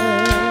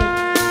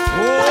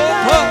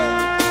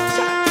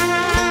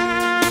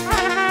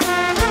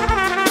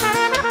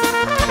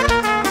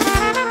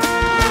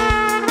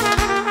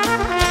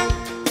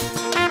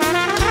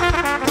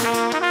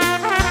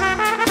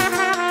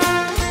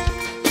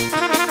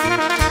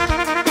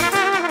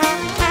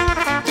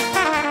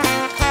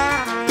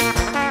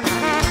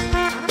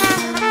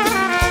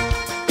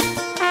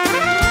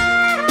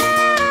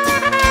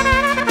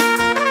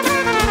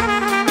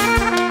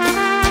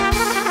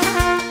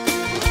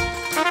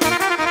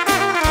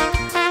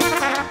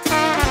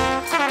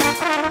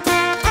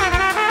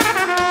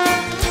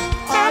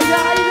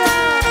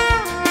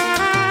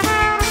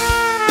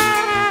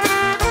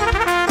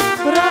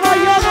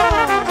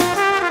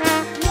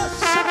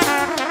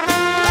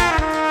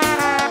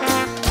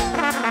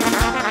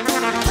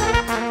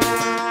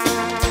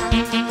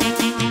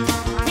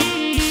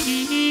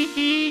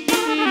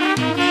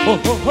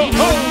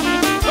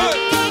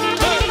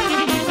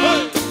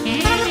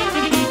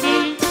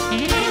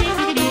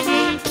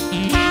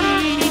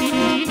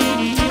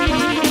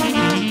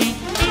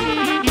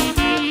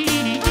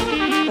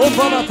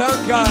 Vama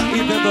Tanka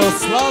ide do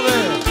slave,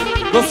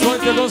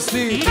 dosvojite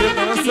gosti,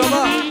 prijetna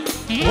vesela,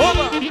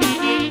 oba!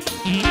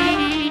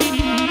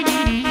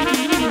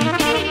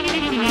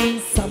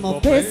 Samo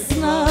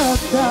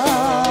pesnata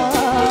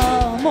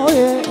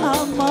moje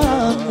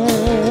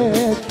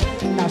amanet,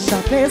 naša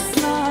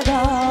pesna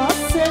da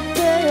se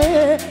te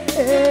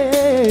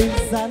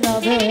za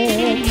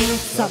navek.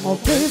 Samo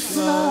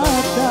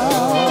pesnata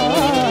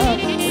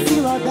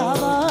sila da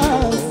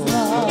vas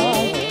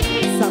znam,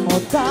 samo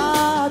da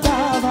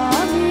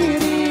vam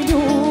mir i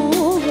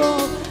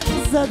ljubav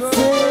za cel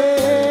svet.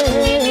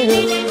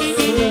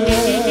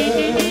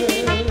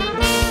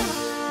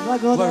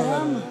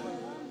 Благодарам.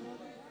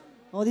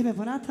 Одиме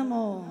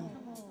понатамо.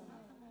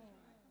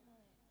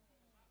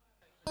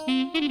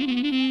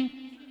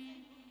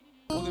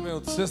 Одиме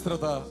од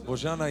сестрата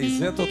Божана и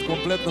зетот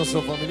комплетно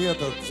со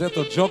фамилијата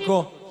зетот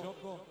Джоко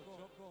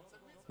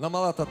на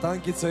малата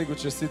Танкица и го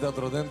честитат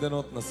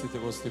роденденот на сите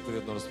гости,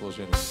 пријатно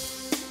расположение.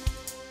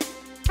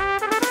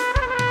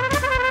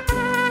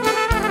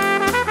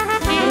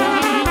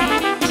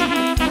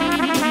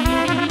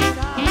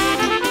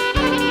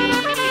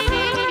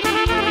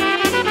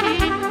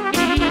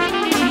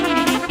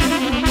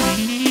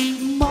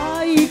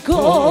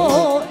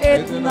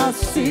 Една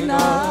си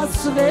на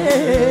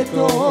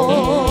свето,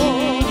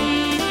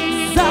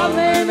 за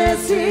мене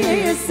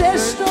си се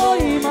што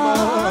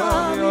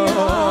имам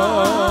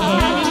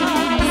јас.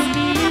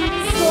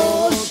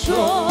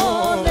 Зошто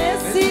не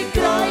си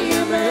крај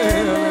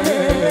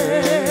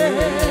мене,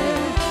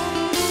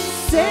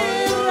 се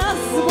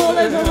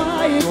разболев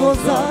мајко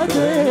за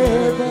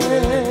тебе.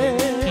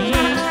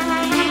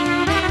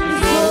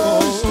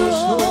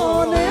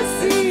 Зошто не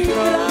си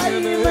крај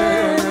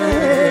мене,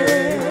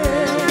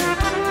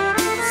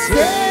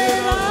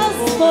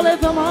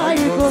 voleva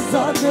majko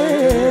za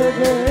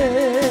tebe.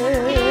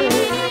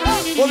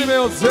 Одиме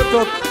од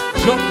зетот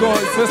Джоко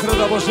и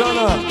сестрата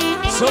Божана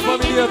со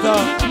фамилијата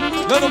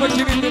на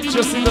домаќините им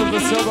честитат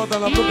веселбата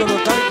на внуката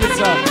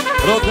Танкица,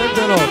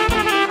 роденденот.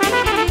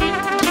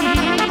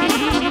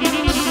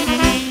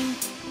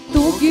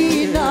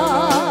 Тугина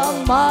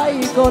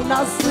мајко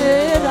нас не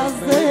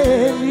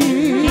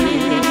раздели,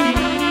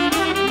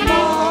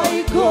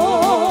 мајко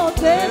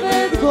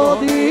 9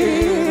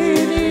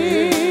 години,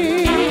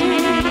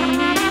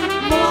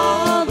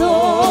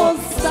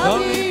 младоста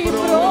ми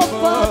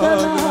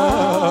пропадна,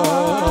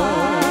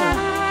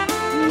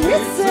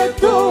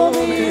 лицето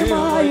ми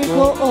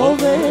мајко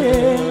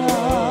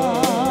овена.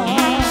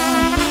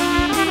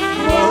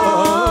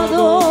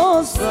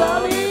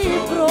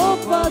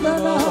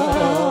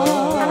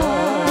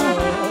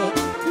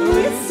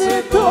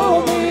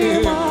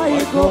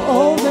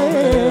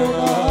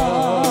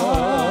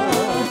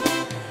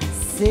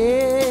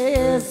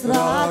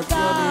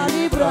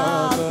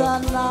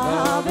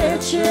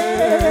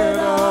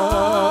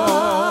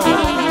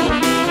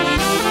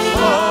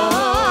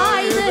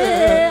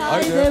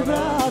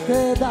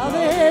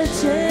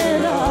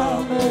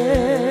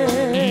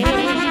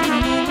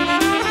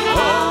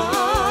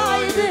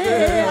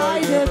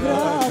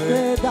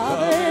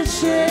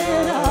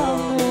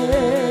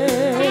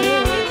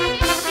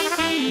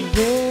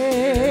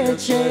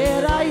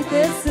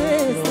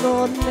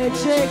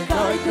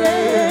 čekajte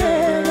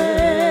me.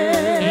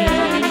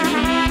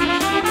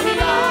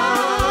 Ja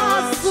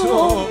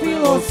sam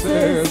bilo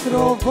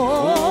sestro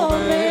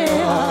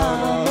volea,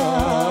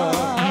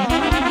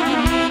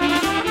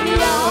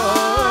 ja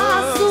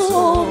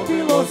sam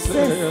bilo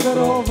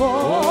sestro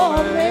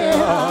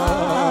volea.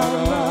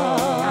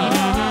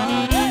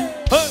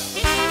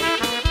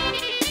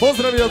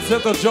 Pozdravi od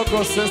Zeta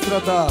Đoko,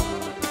 sestrata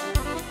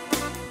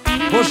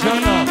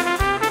Božana,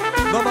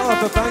 do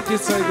malata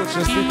Tankica i do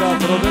čestita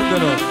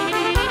Rodendeno.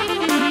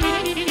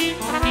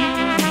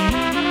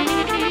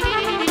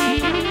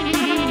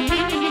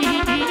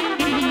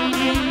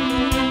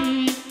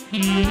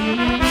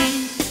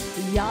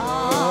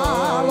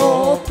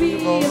 Jalo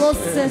pilo,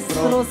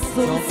 sestro,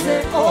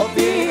 sunce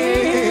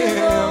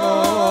opilo,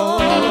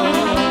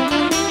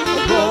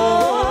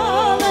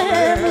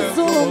 golem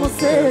zulum,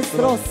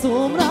 sestro,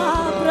 sum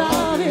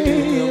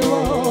napravilo.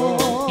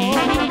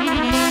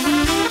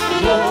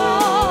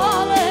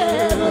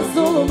 Golem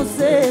zulum,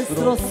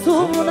 sestro,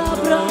 sum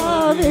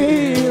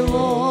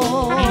napravilo.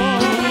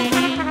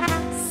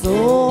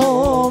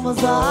 Sum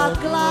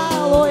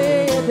zaklalo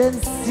jeden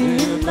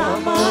sin na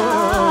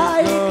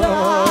majka,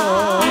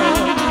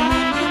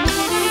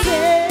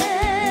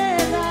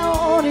 Sena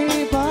oni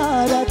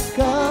barat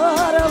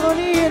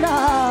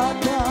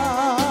karavninata,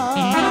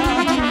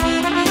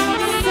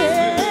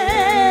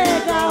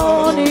 Sena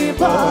oni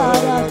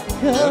barat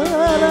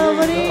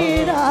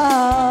karavninata.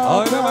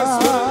 Ajde,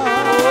 majstor!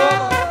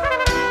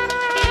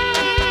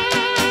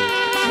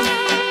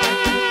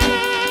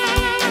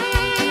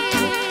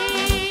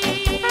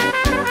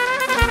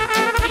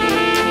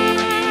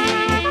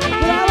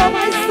 Bravo,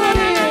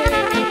 majstori!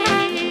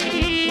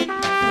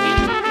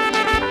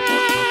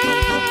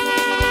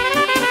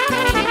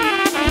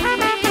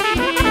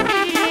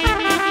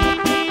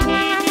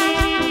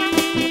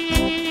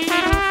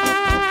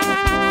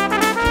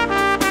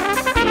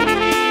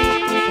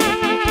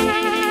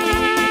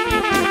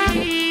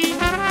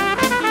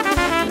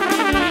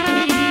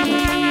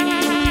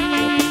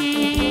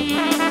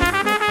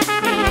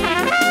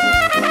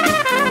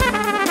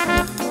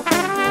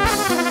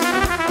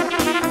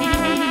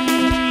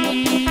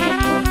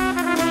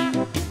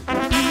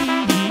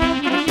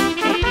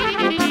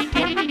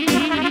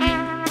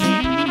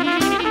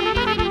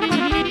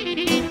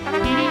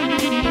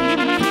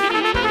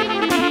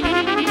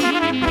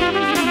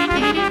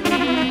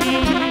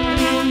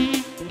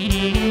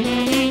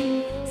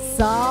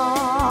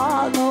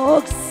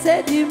 Sanog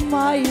sedi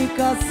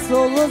majka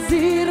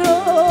solozironi,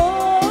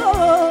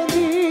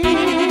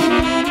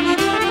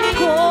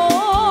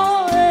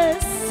 koje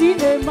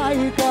sine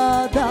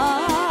majka da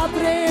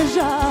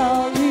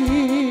prežali,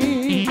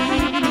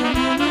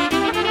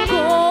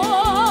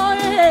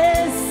 koje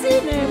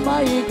sine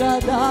majka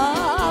da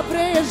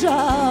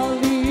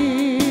prežali.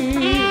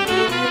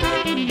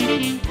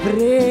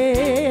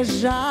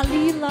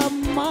 Prežalila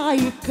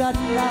majka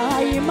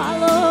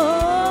najmalo,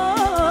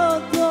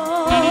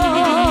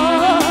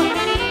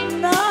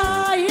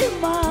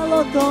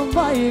 to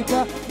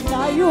majka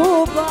na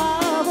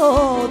ljubavo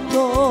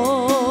to,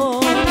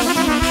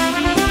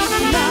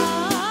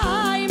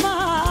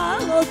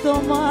 najmalo to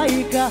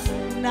majka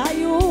na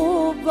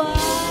ljubavo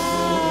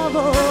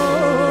to.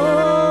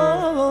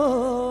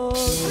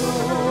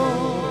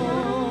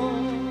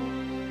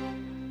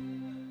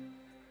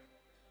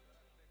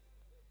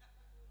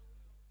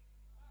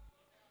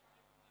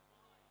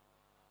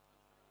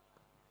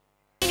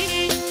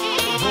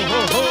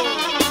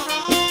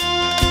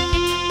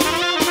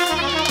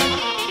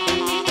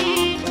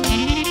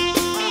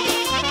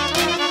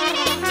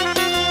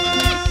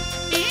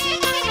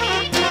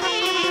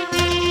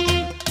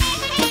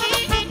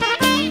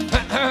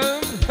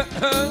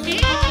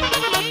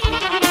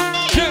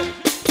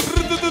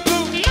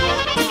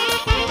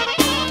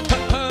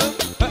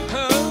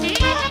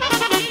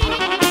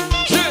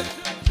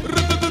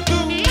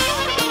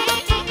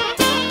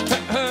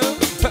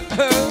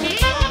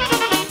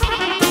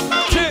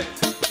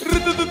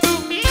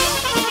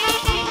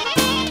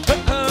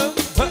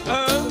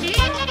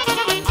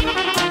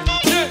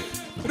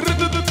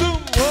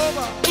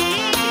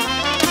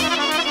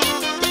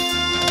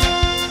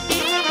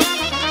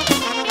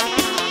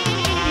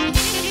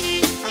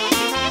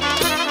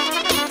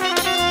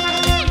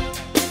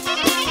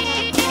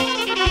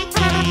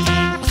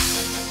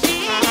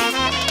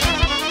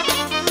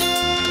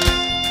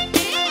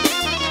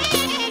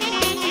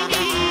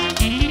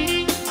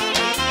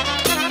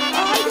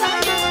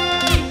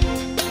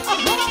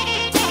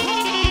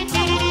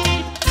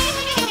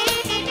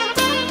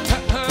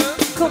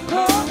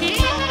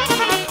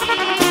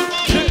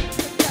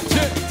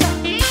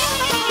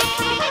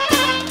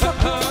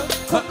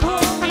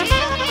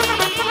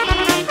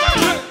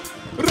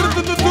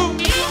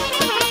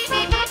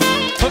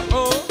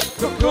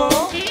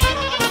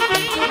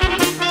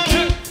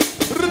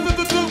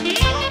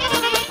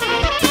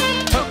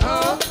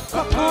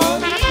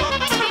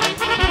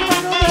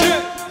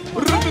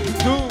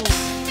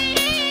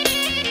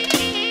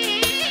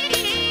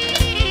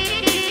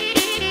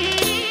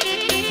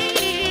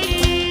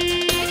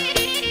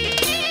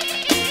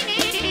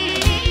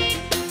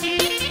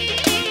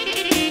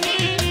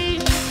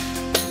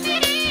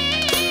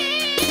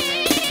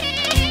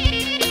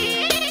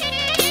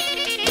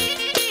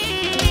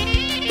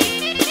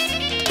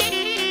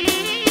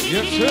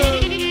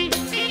 Yaşa.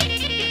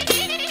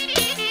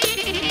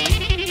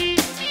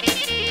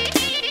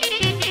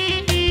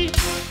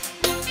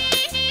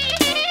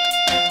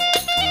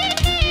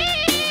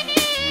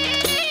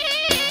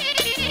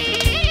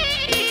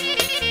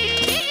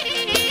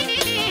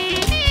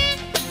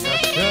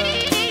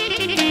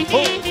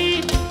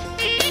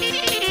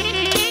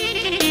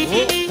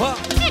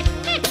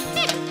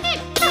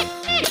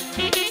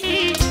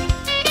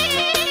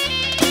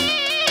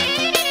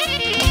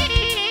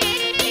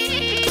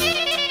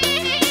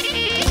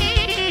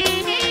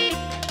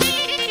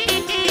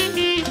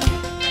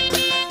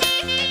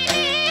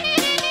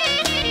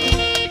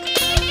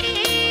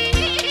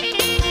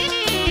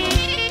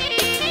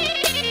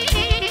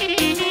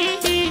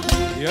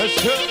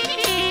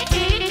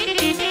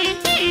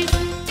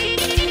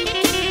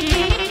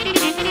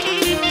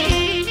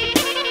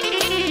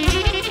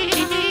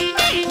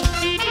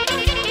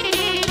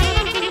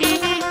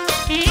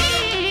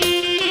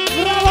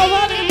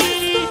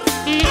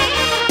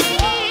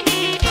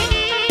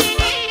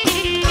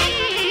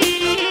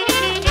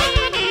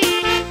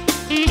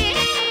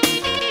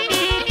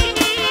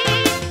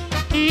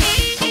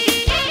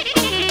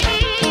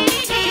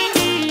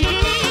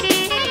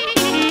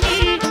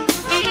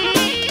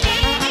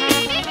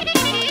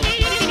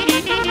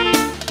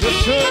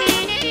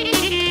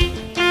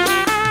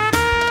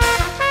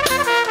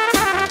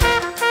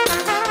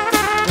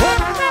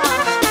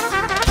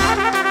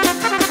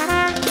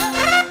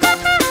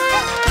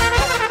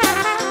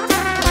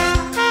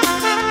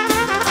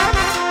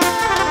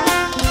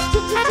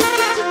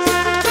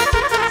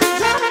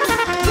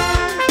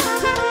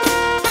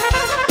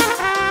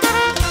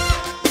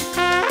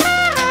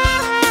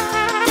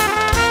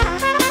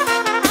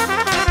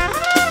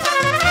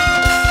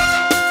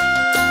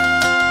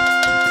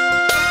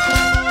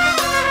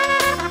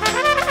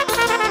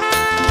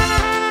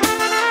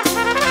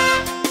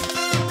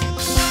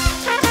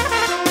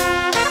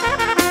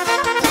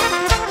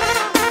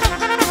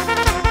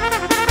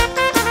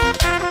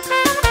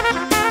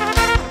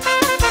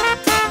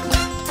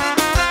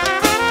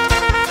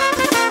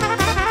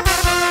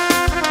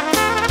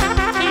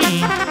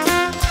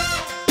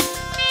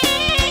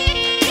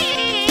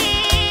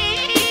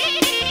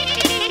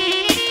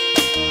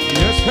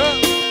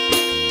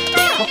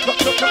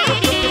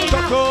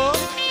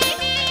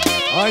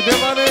 Ajde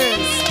mane,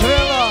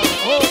 strela,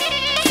 o,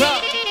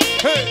 sa,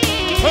 hej,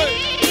 hej,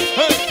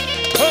 hej,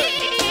 hej,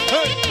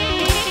 hej.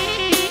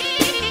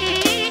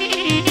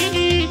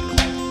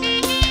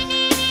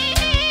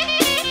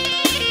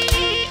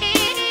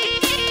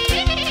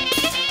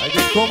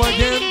 Ajde, come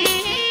again.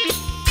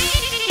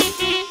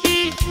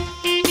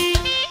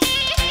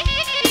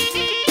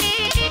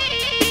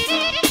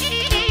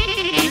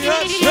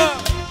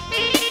 Jaša.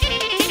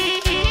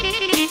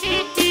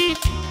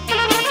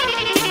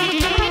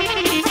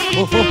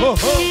 Ho, ho, ho,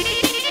 ho.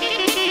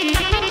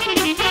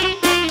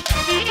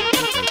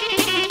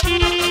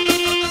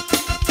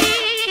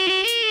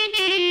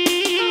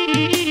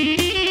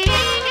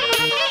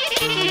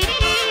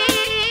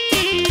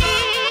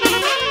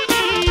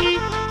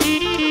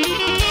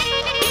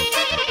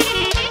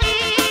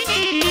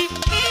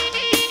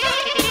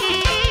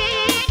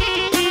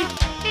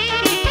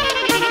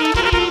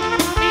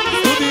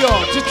 Studio,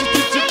 čar,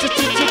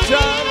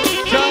 čar,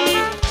 čar,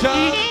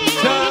 čar,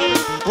 čar,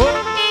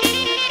 oh.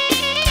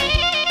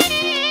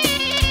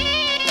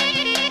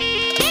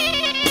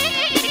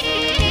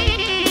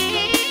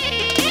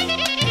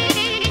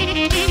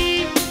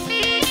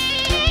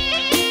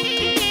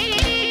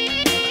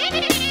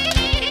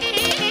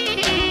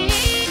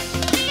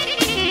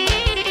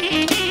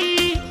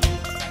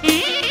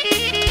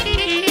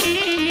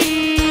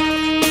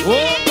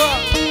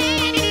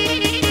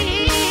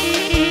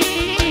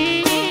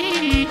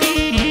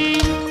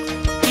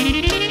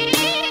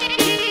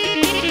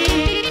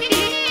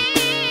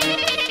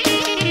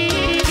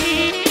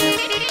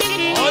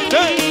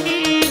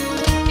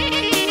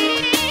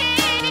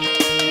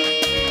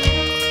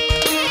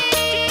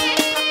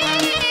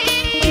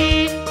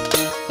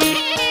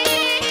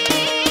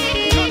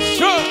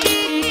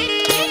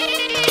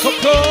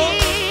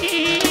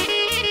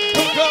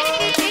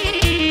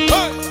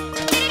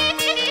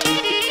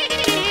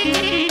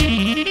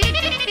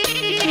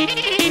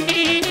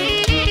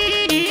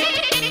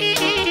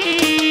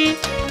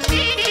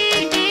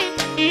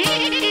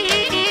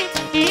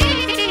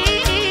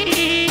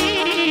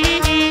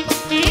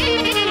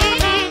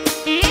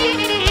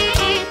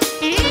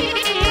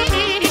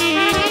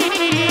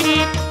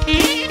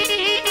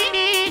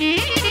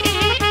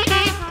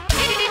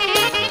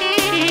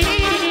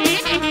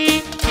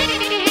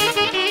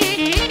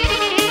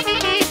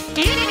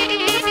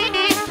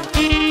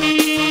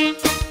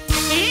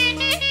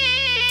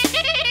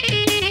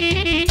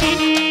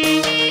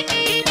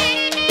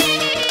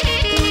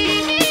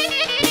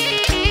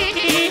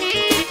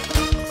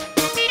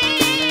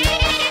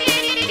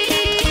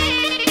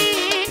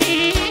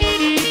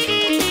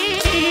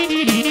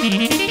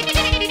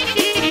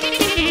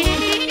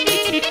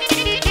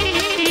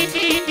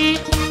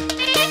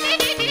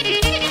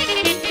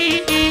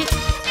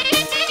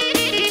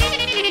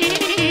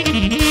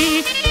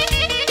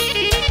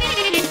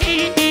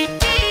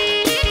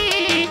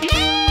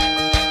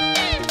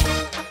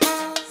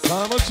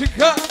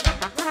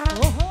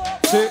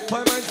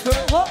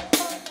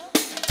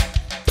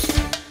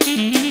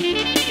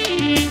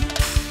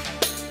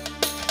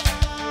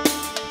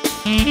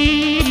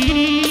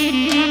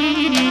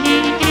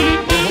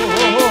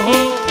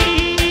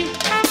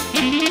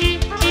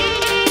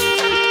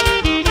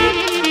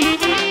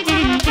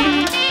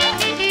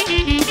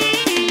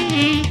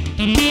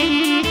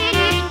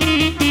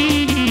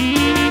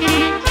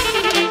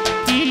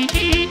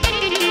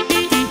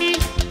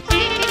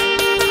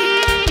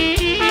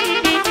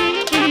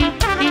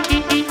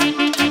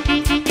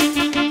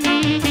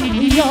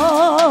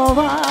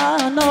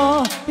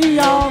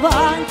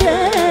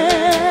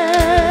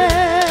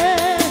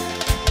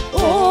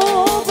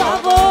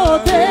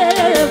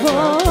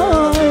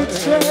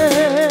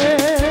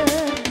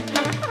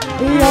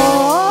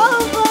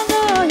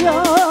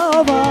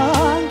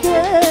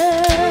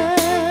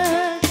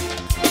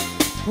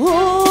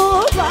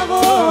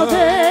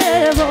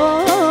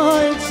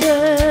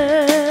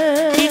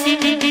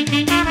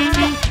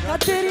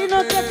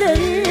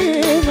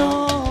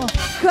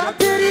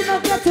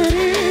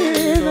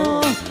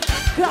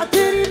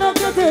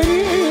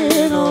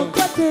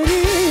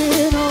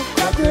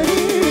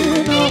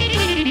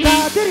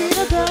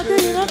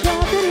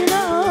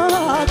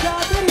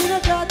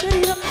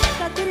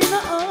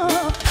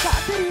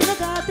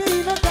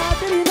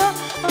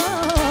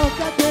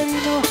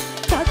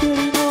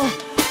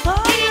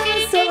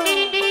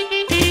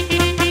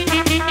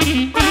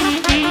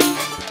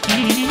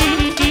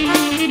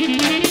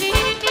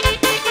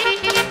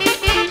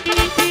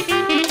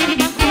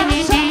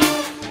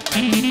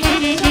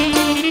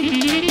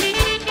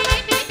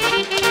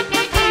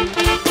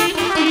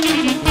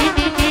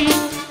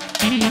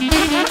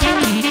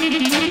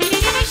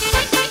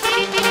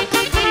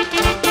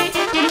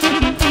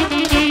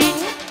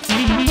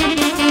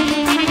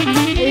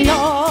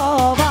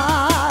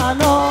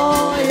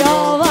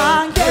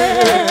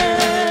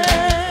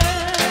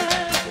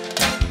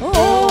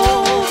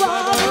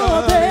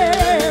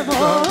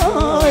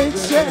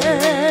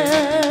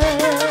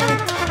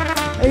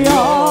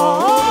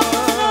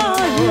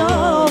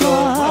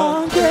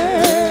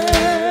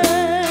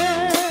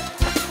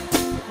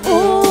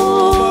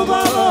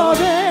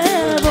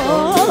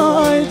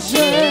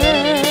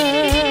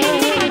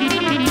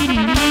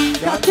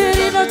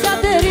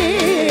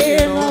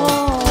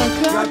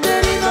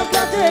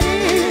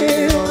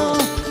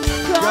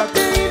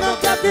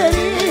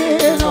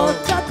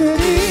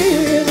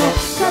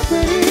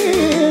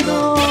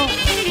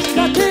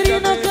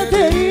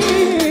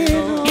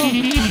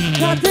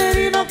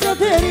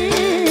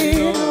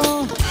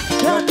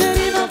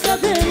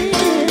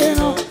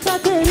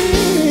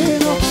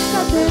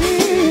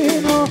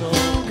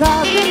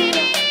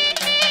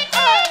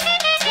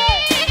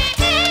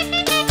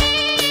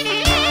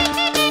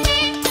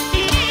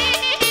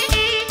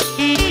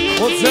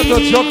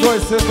 Đoko je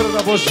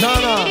sestra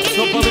Božana,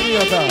 so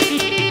familijata.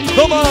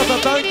 Domalata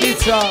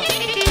Tankica,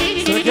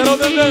 srećan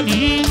rodenden.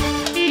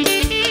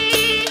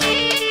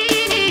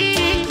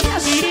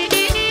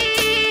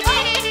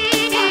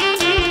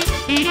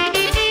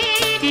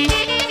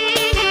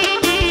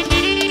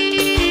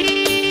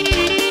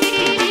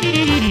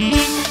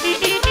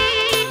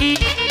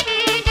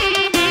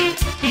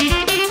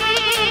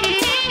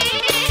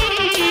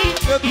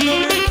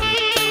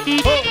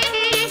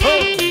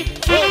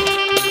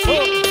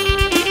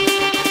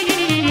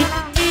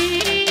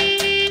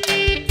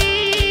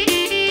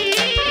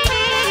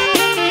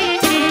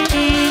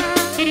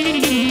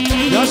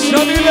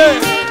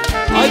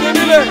 Haydi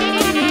Mile.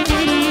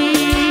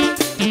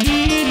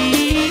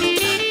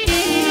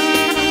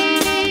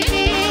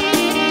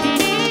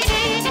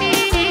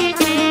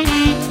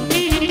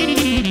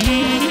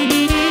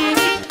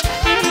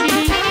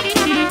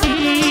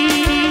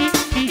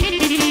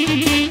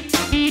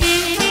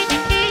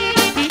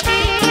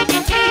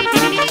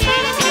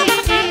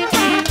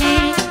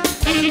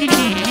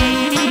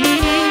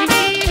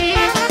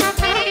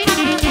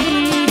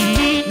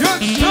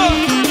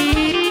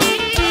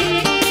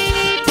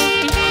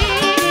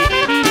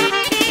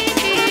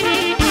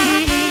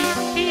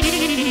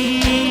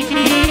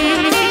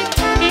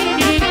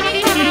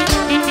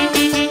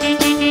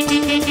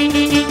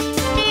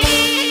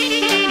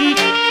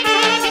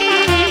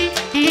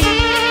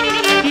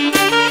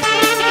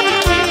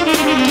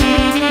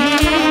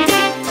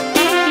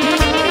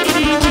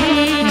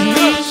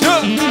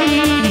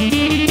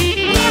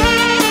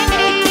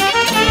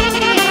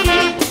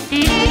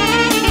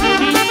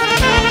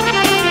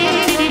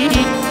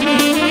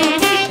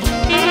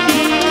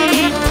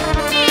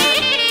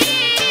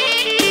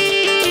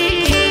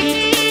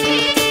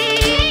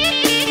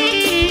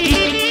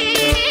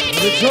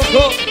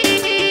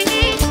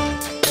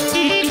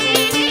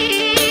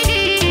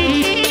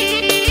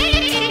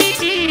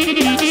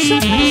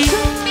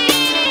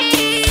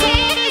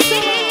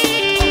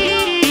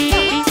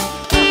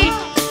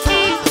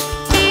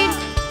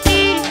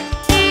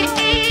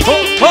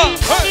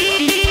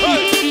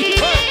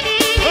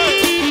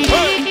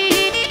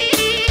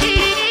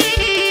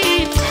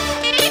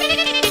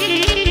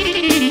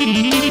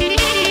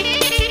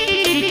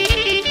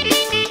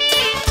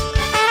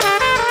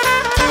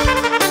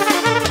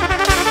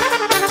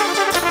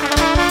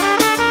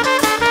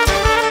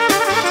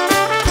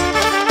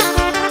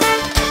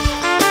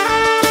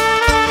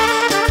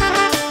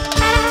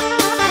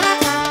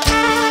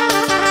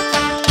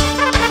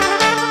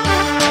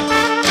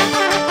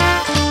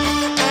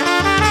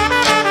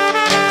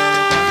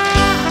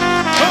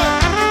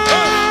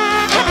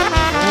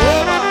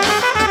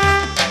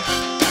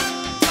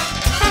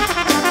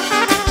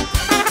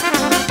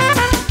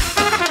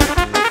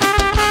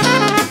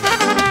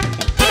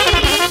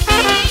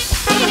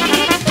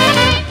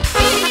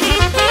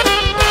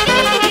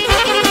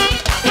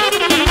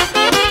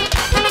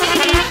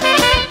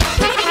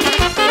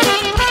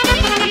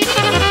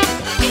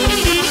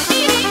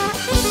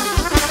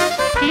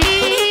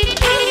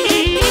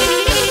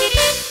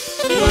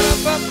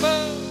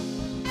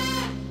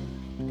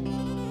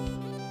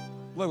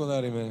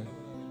 Благодарим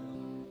je.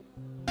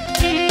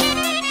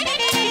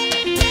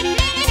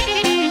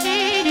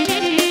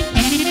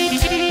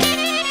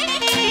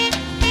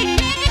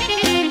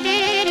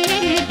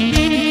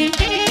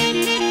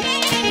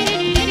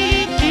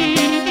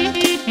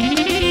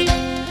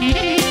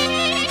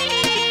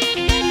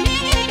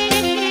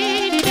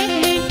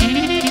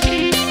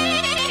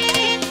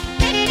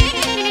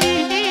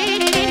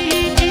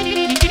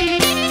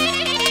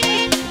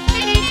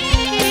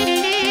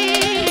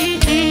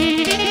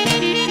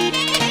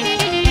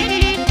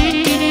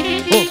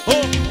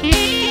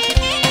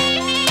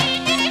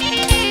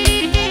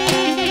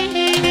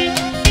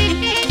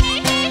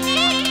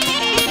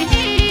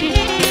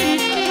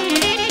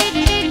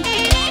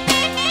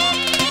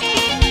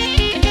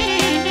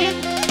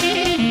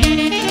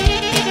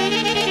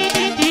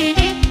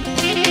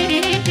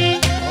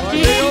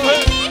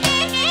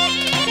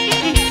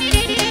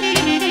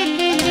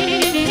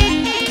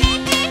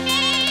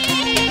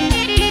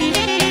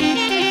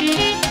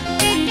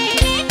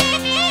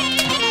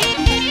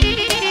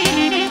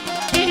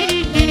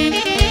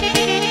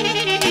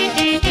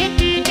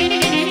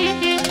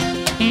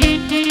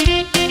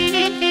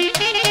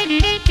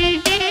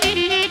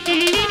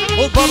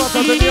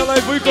 Daniela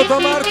i Vujko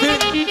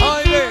Martin,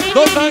 ajde,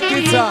 do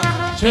Tankica,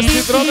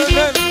 čestit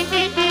rodenden.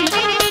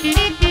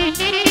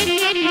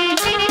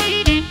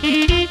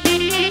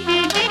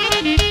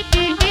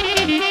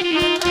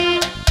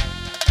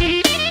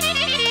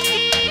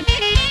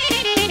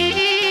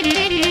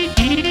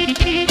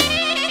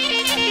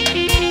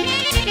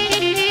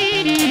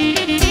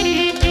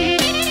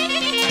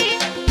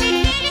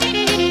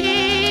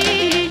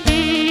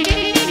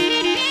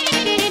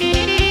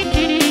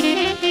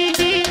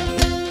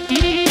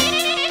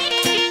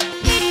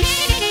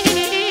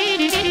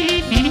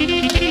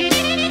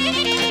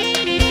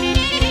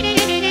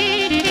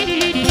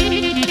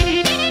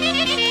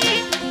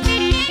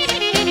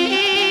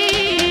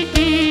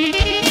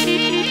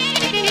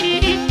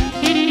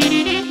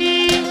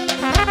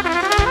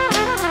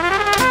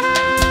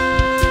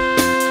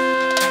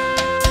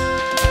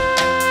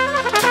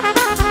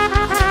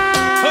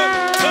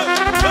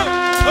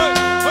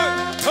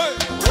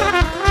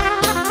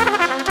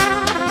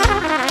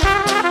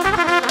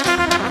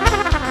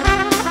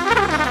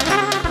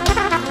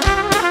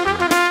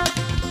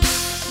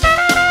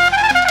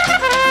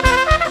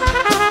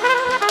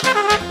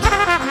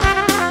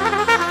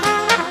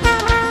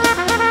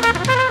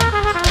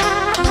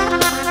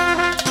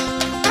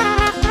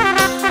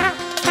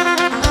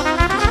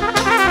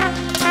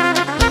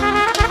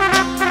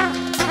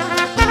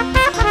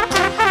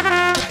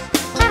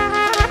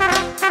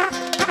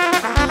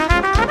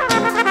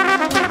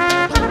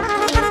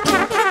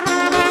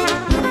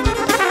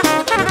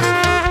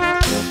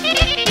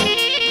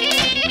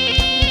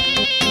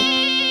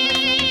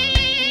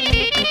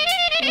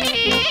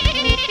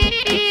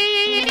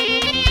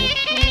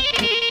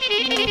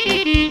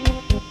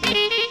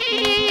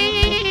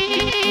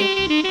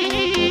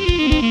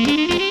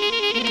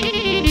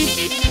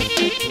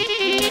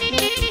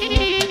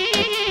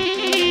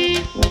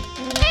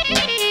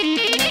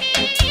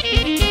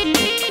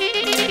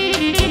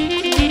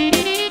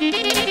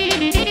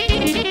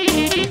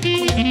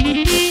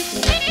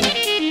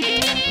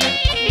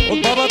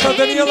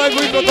 Daniela i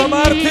Vujko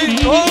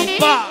Martin,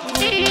 opa!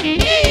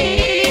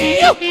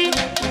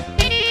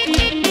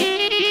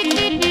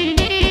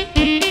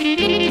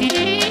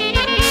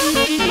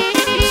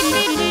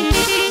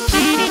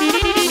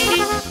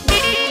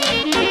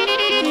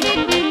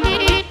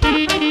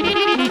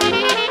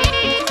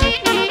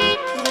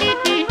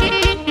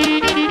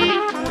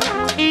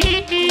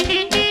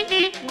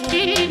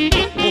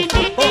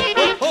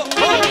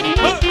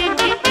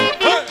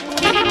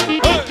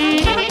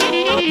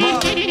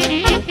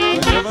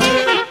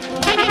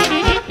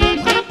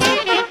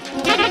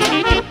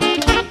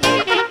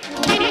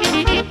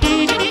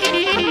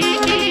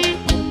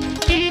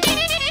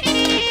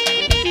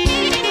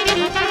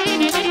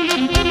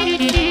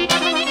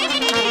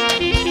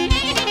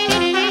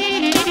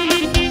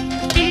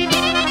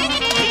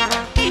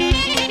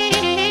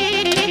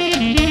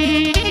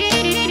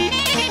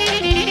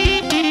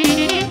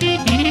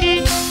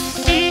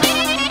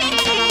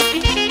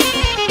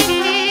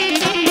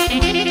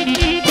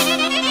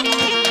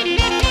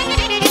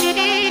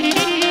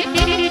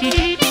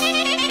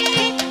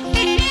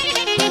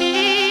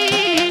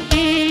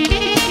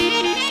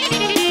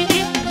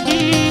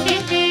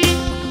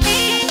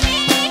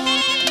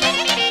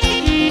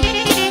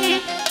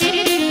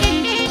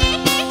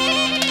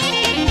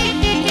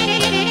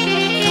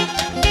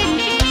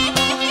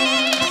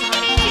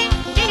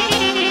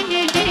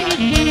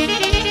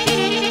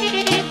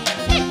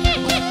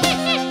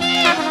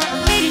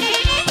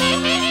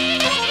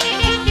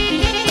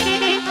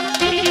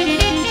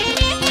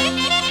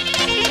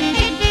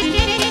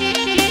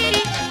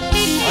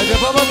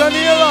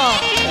 Daniela,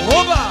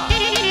 oba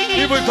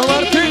i Vujko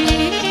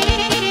Martin.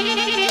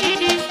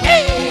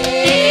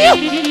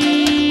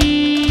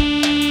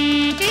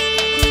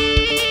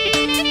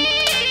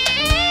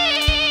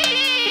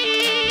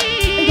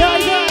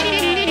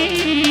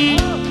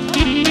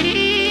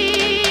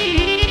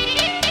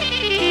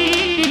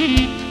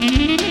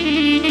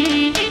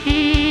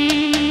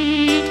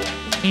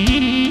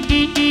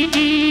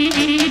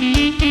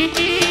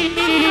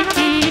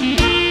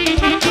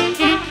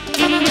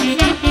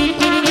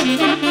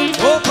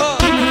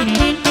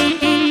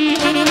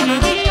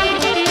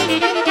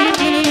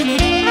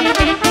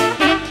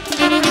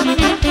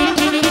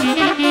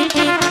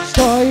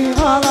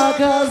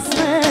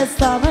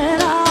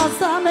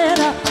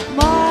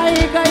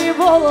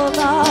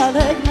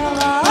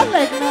 legnala,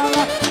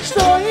 legnala,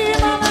 što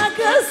imala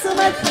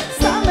kısmet,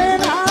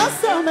 samena,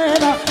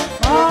 samena,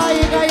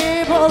 majka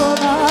i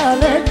bolna,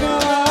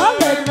 legnala,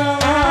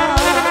 legnala.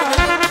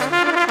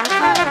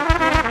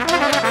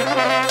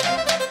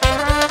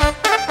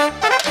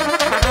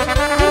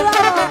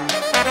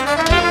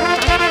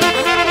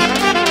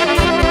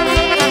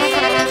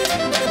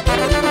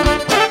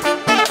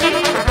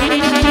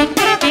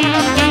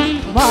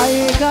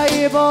 Majka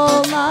i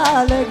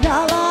bolna,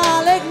 legnala,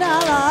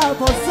 legnala,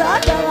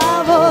 posakala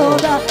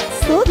voda,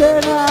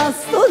 studena,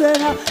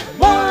 studena.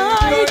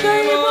 Majka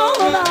i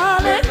bolna,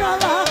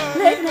 legnala,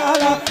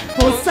 legnala,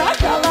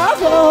 posakala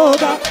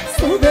voda,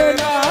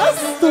 studena,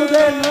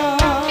 studena.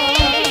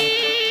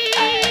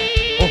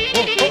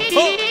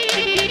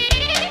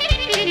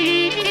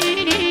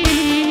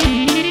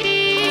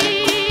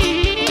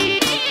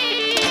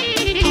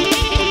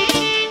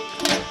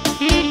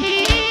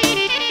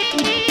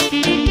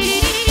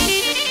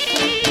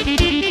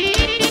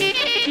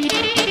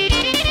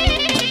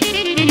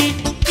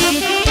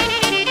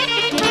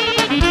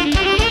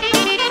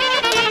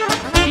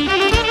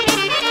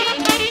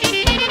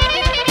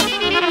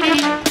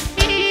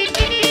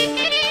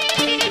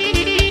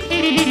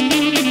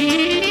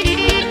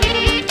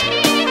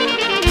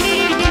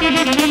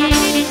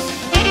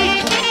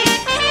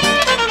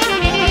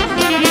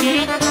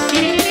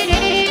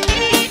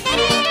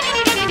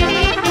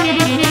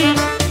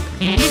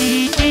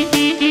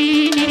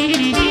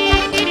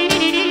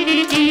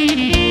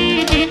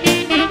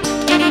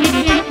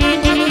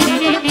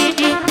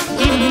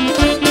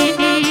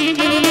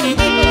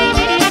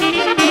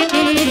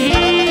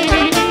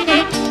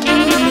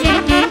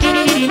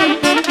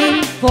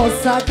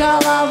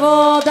 Posakala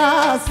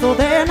voda,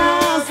 studena,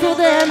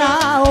 studena,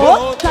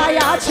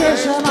 otaja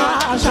čežma,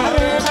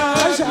 žarena,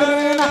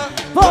 žarena.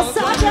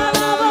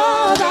 Posakala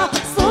voda,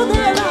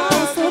 studena,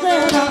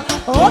 studena,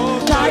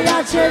 otaja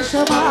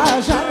čežma,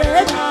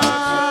 žarena,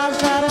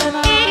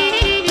 žarena.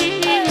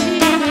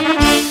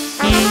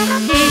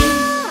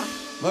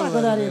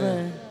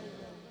 Благодариме.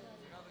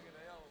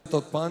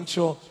 Od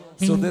Pančo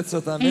su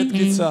dецата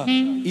Неткица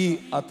и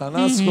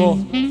Атанаско,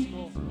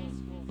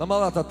 на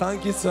малата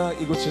Танкица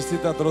и го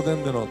честитат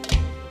роденденот.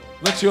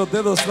 Значи од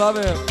дедо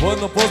Славе,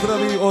 воедно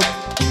поздрави од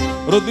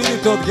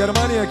роднините од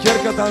Германија,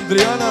 ќерката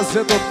Андријана,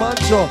 сетот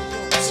Панчо,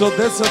 со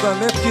децата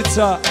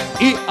Неткица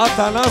и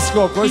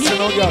Атанаско, кои се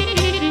наоѓаат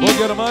во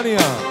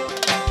Германија.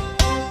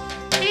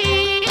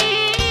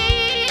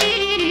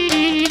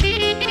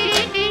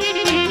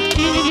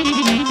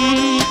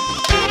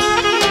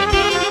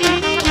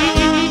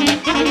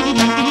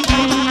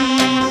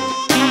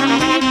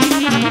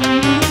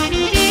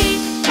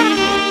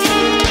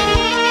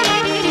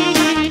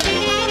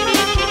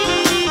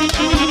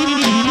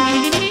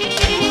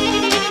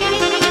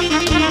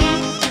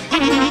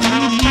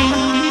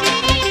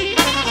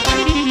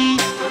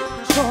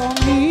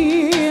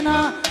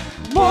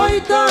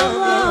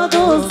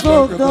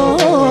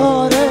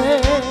 Doktore,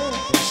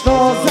 što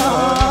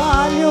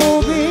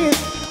zaljubi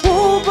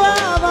u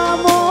baba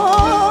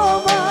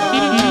moma,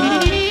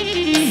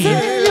 se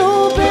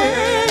ljube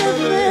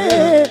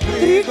dve,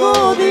 3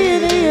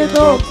 godine,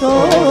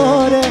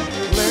 doktore,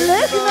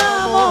 legna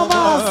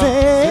moma se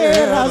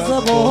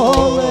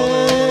razbole.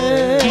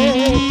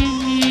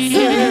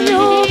 Se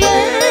ljube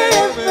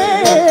dve,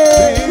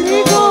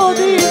 3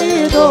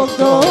 godine,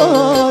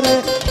 doktore,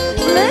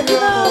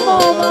 legna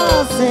moma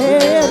se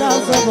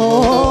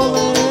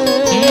razbole.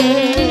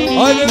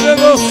 Ajde,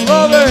 dedo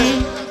Slave!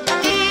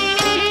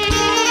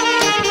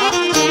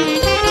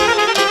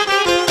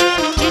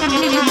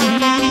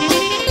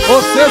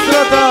 Od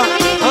sestrata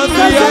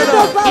Andrijana! Za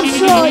Zeto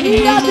Pavšo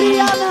i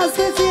Adrijana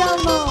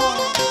specijalno!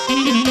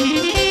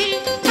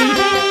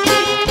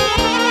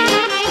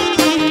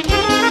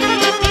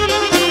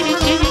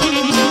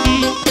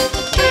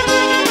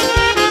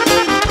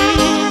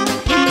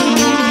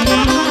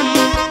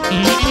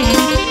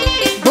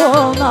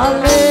 Bolna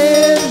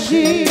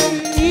leži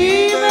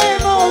i me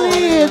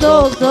moli,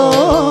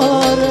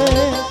 doktore,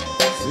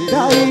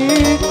 da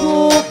i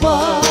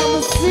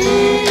kupam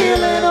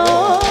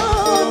sileno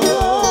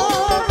dno.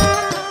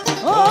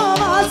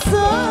 Ova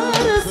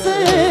srce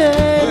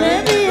ne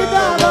mi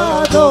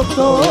dava,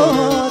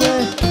 doktore,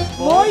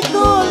 moj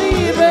to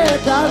libe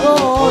da go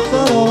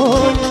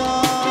otroja.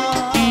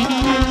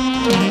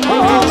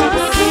 Ova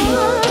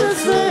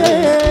srce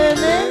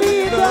ne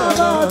mi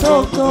dava,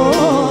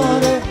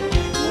 doktore,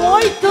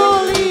 moj to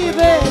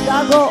libe da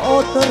go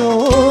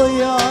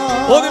otroja.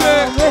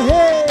 Одиме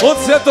од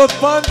сетот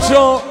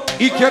Панчо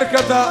и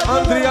ќерката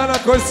Андријана,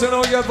 кои се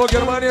наоѓаат во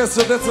Германија,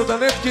 со децата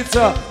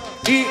Неткица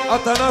и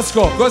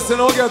Атанаско, кои се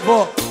наоѓаат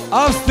во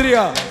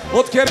Австрија.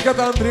 Од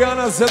ќерката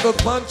Андријана,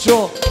 сетот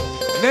Панчо,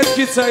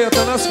 Неткица и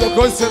Атанаско,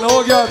 кои се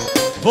наоѓаат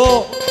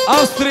во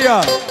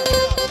Австрија.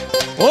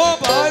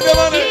 Опа, ајде,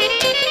 мане!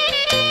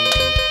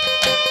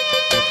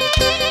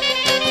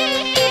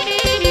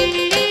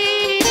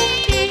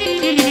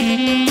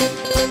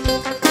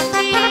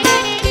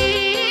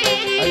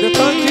 Ајде,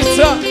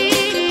 Танкица!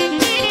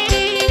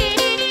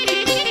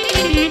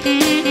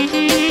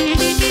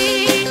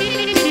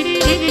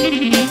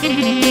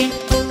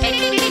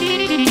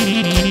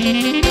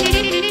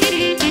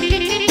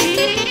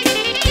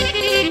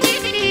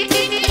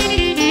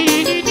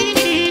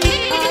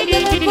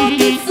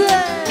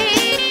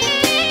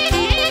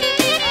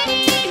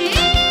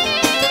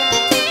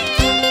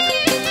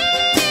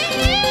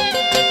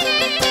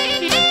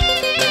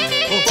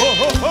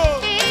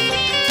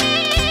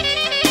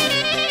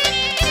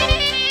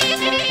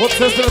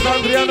 сестрата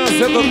Андријана,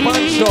 зедот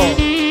Панчо,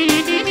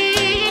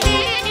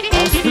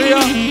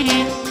 Австрија.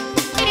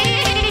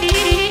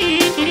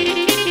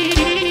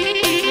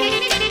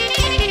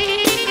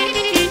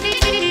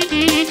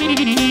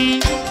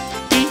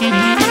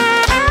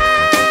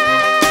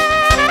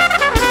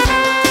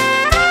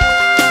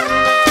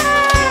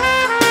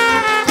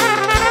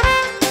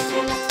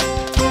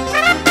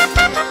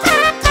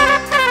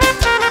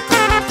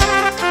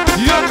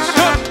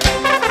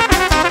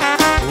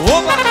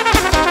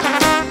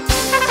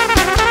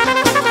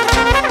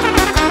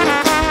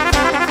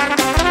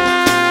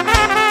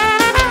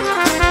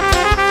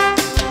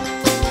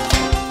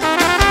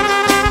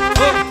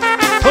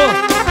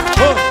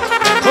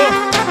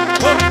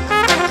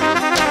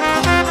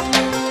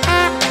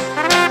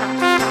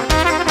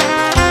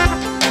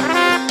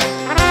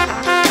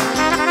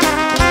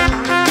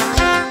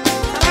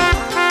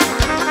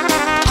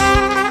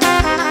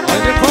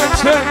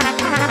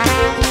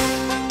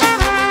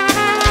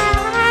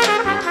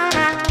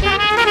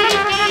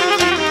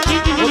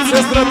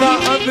 Сестрата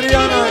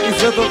Андријана и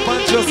зедот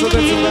Панчо со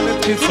децата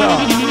Неткица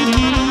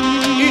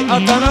и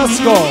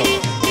Атанаско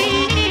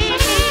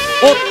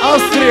од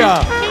Австрија.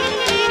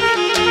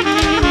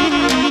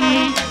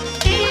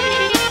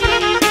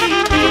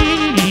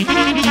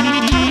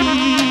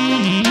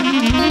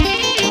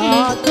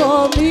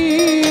 Ако ми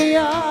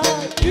ја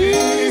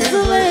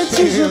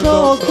излечиш до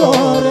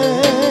горе,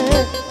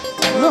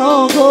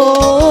 многу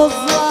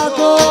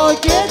злато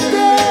ќе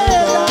те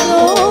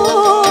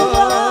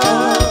дарувам.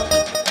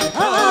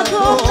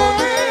 Ако ме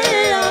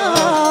ја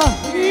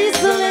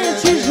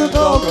излечиш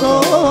до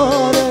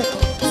горе,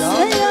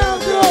 сега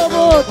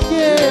гробот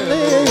ќе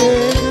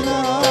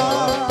легнам.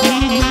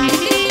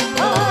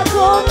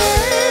 Ако ме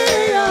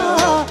ја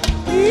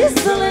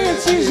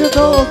излечиш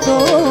до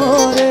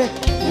горе,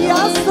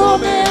 јас до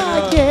неа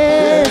ќе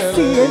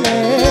си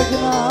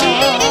легнам.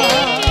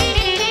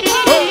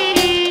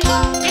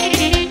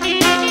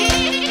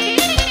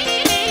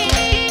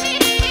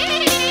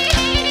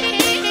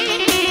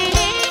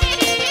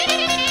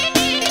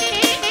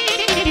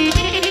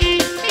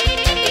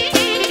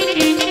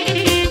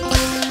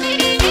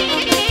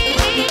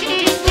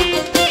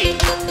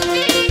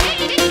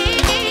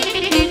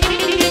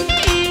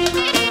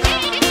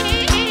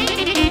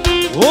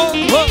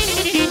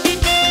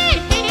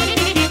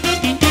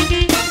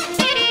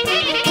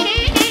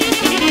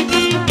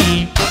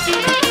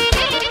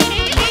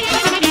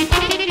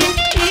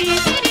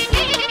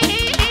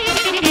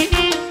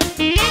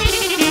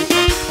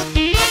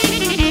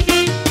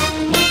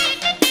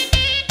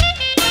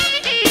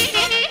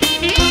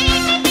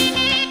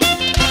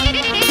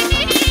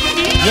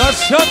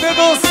 Јашате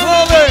до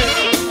славе!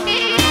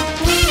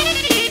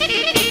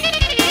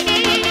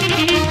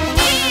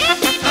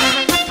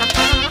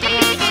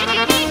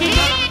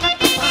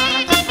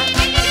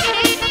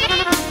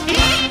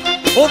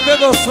 Оде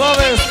до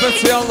славе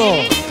специјално!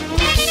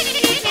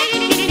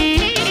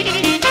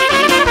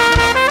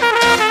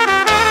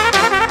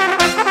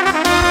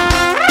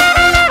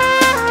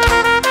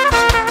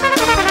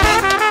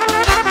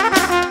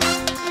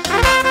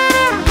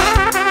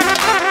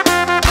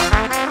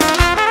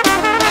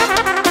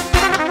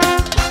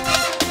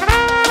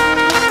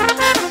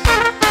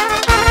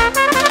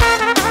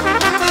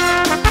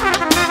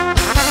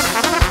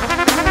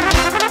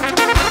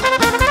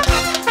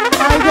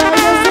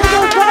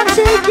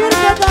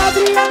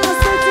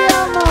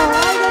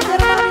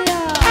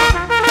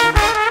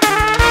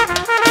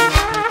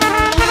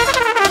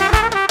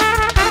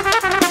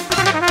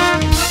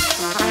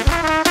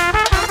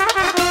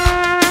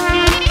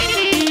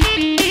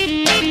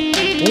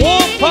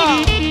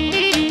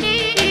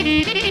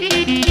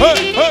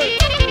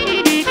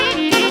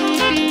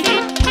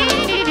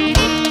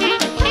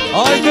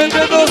 Ajde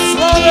do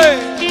slave!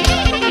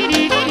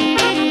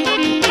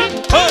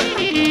 Hej,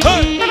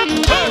 hej,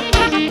 hej,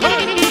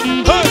 hej,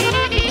 hej!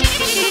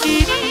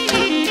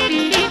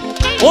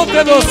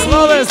 Ode do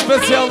slave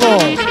specijalno!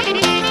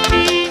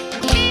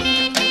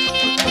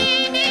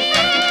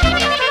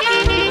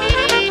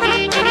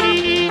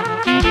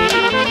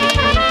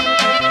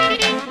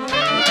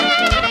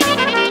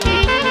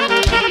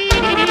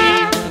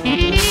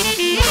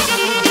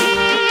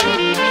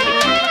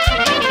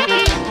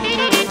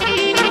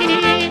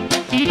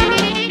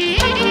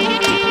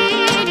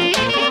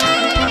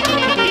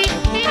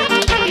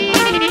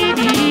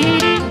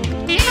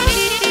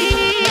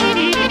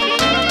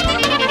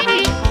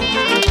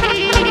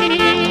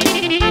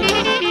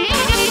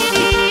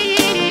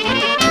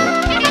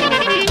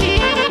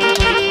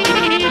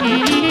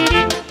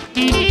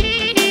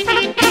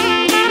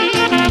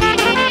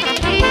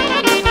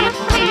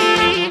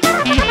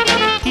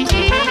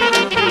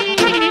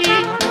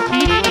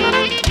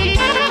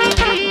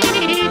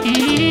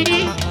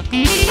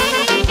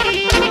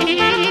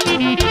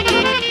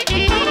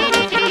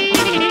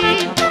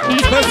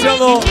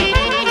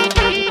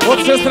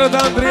 Od sestrata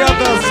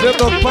Andrijata,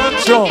 zedot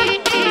Pančo,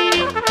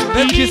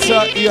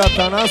 Netkica i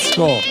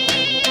Atanasko.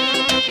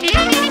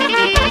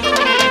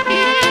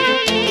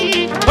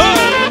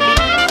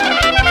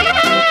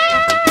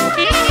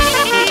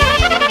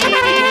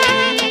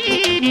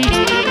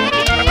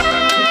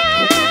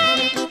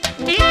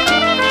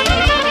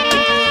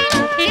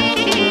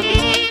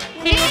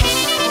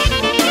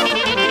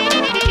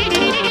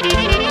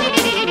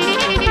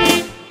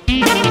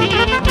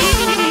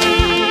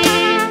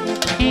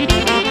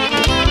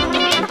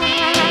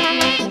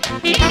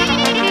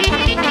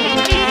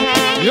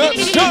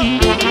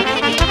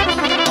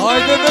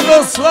 Ajde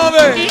do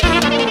slave!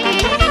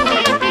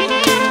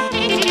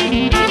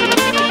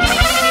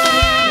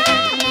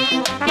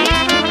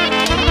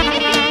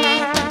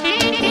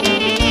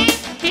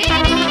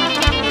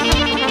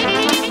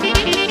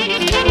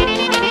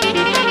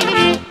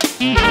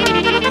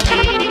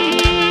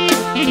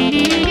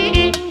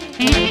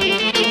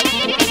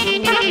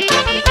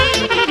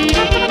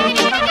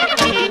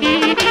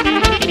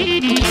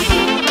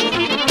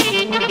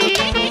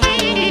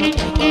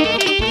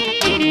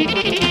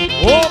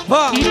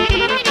 Opa!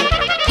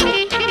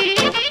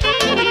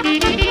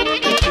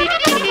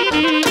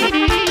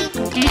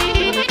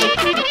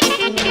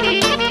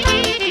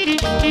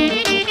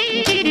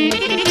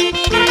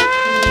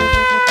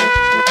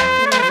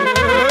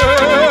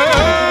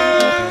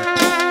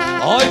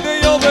 Ajde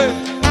Jove!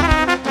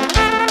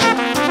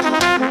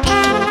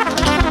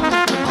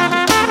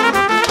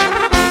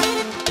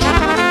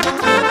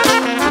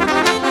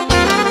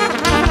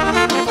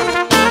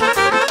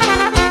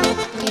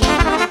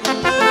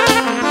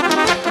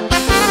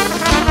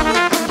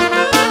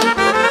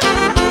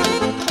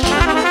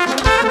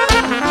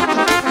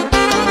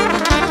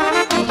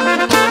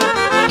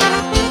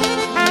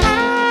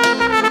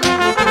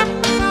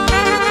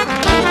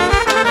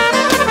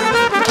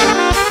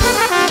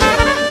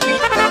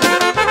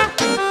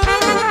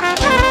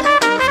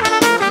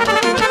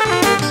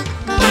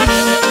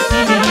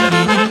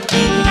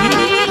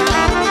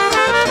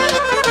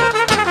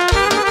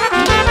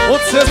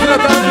 Sestra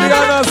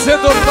Adriana,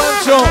 Sedor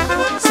Pančo,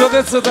 sa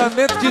dецата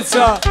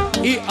Неткица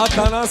и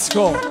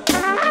Атанаско.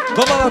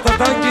 Домалата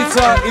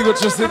Танкица и го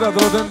честитат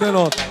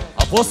роденденот,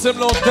 а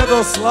посебно од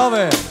дедо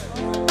Славе.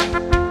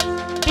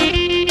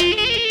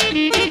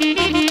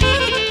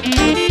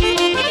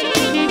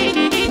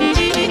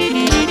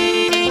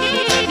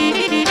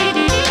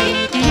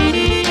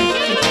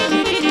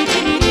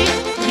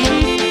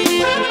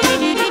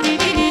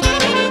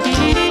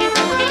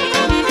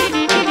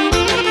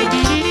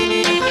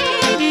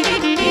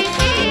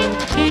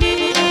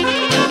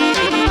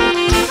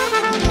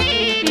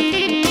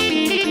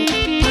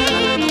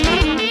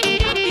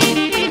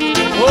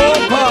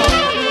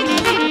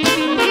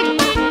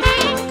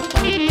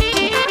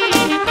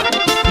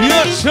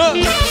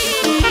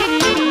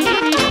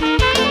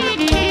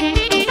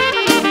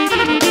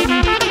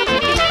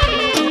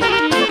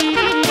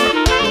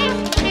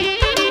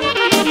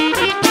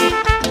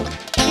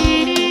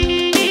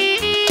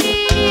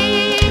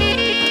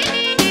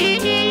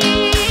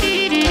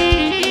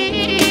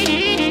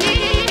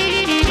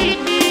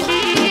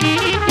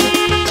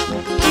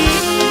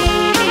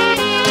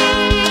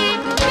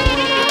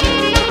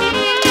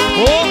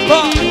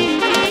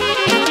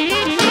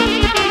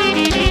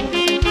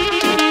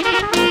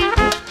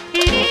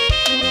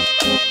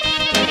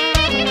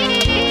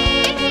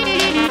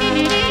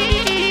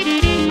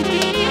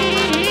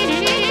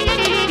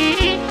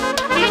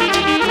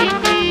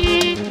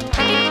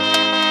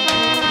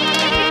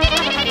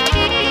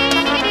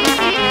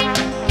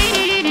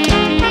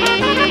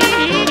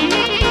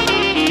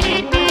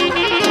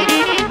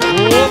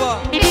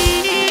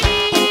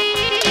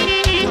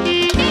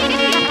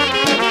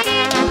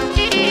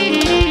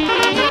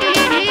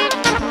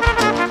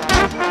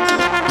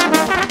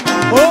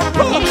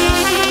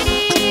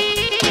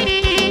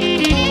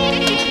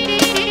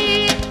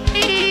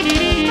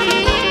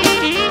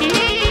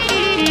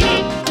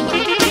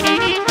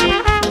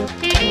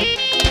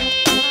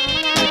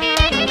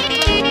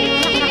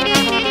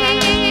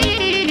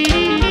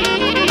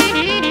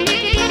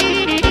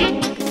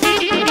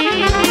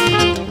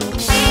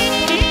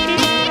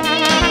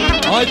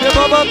 Ajde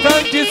baba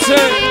Tankice,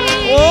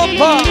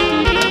 opa!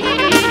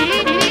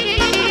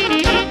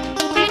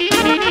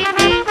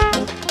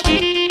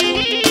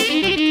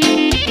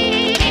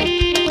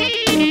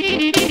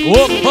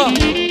 Opa!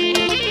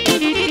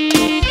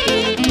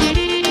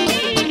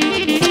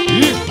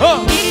 Iha!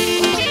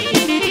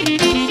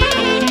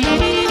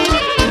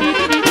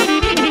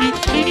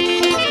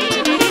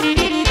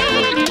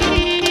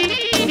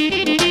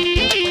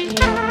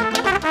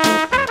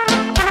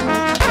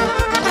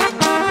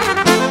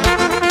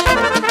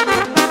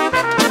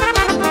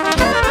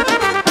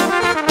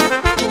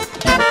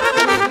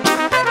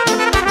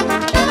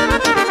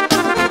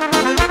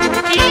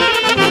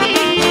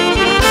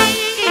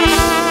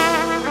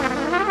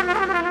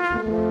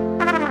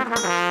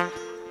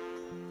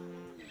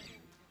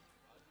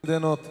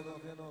 Денот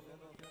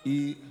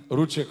и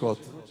ручекот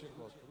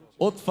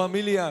од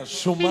фамилија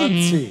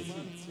Шуманци.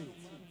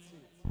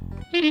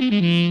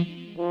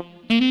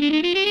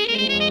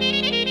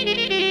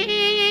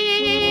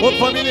 Од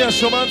фамилија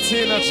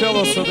Шуманци на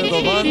чело со дедо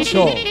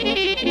Ванчо.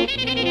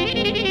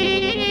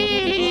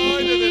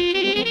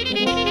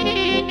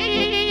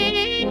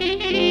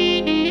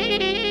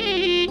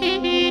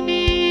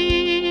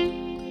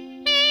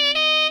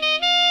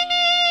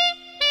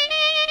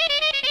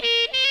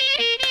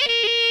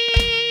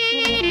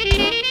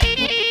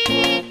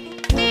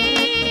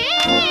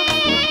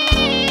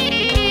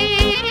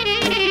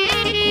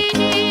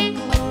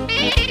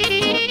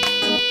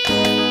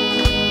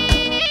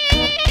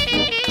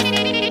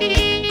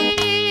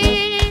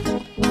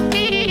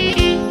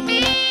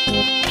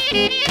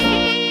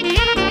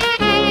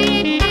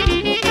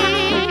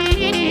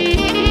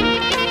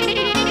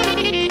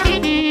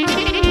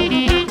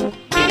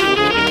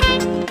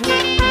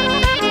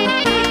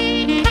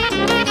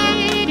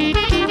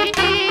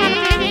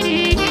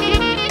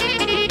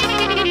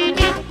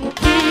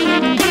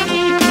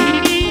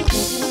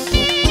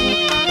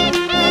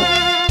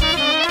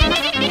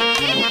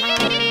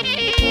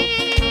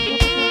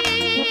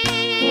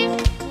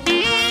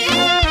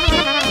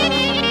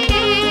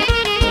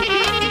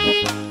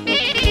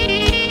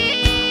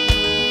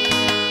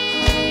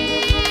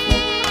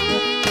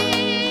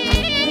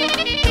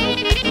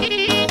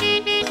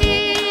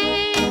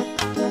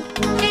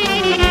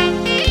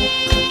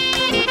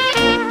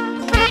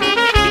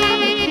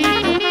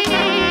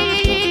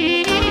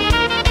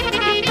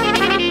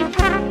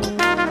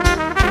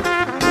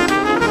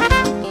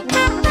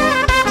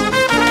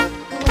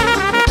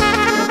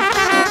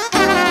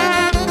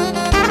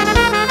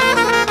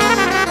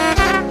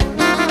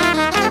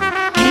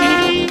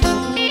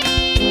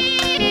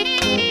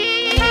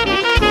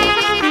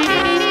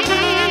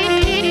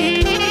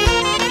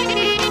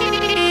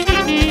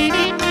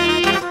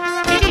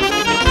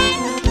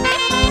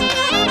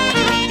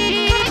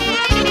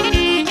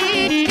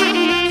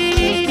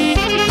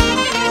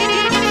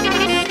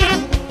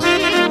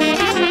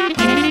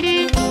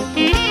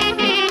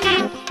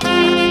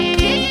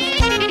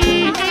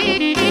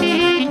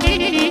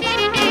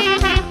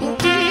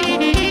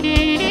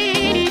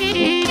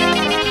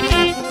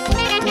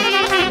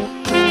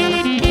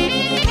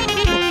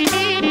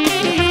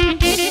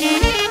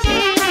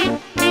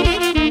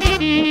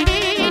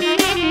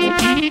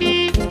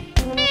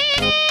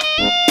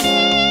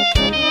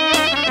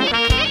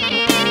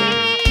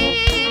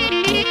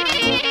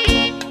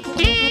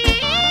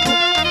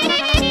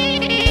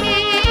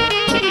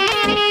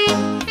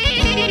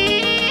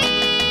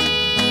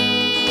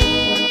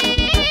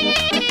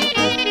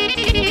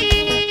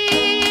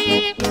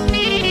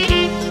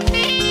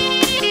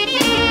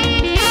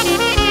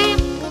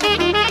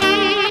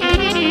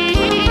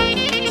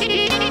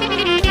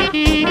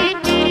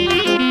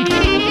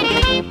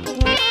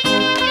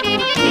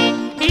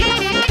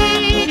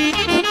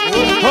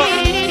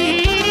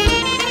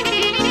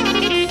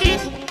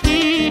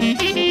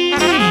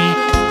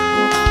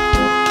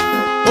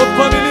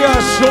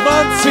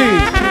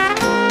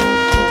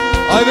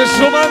 Ajde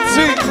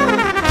šumanci!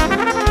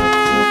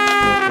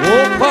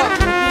 Opa!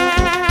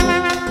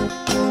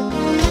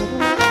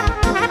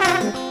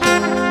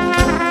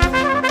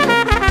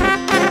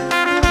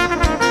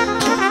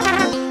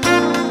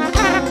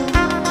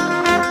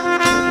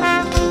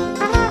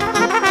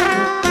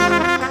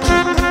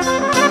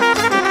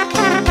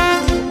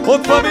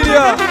 Od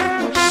familija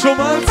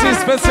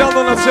Šumanci,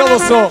 specijalno na čelo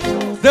so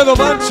Dedo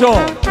Mančo,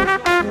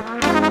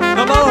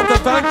 na malata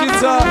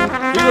Tankica,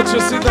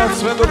 inače si da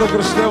sve do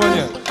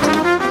dokrštevanje.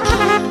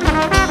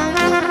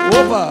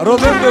 Opa,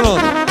 Rodendenon.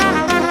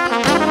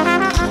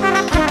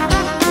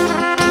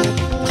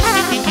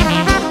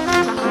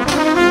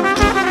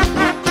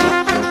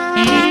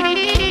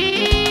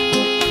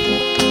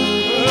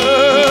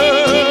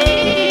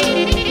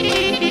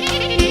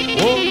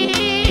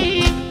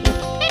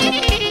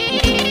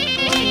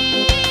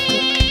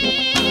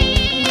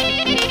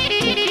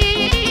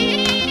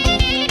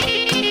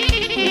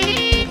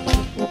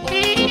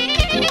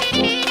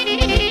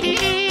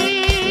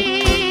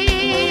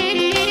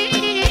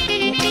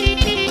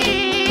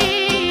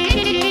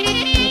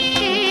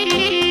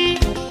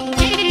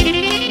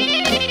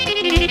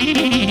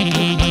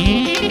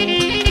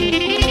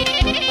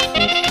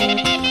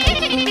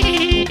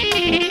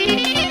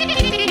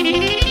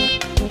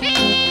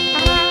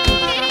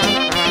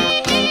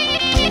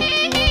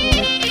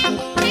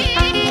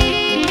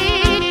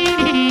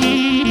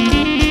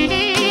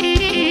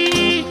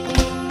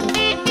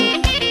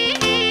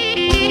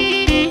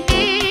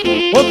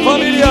 Od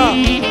familija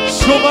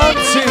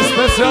Šumanci,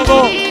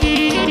 specijalno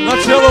na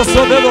čelo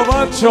sa Dedo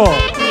Mančo.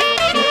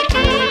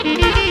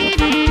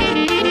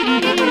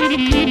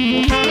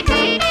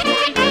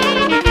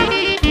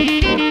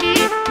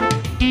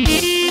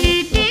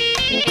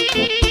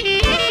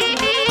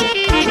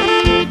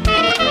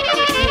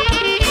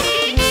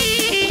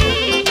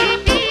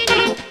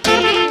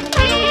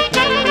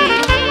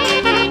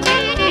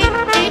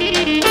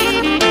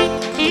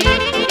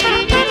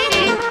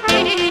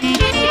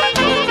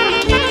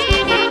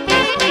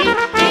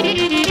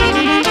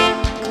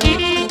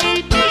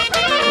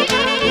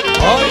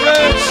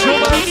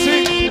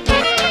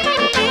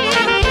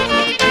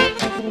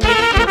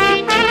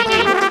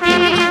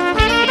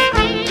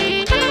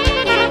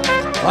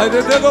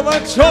 Ajde Dedo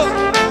Mančo,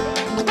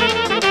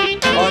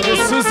 ajde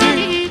Suzi.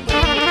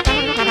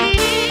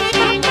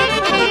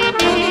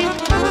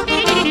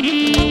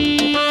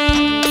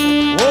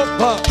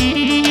 Opa.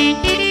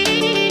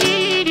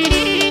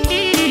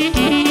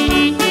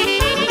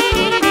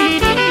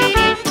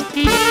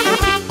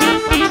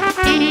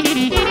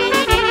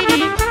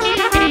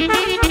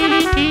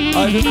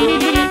 Ajde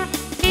tu.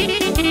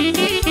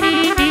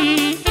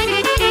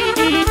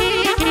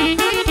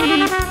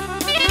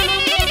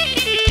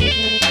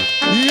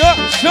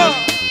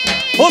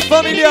 Od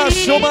familija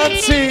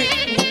Šumanci,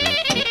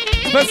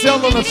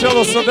 specijalno na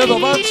čelo sa Dedo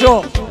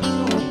Mančo,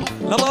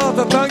 na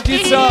malata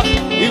Tankica,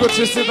 Igor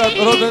čestita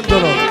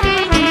Rodendenom.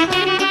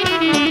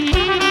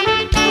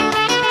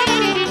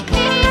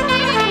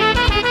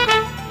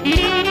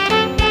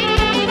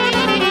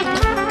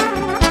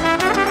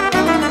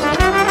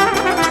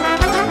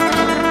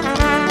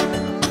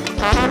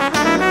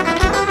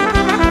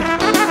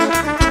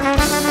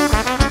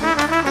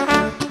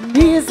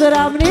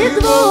 Izravni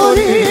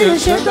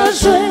dvorište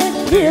naše,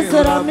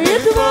 izravni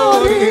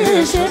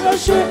dvorište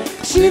naše,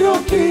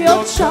 široki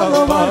od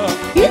šalova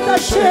i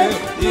naše,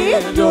 i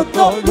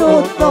ljuto,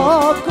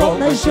 ljuto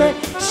koleže,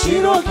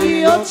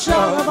 široki od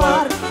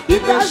šalova i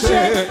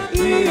naše,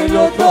 i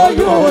ljuto,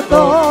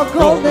 ljuto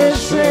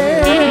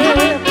koleže.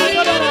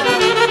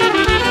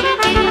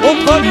 Od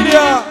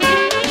familija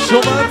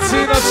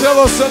Šumanci na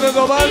čelo sa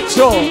Dedo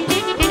Mančo.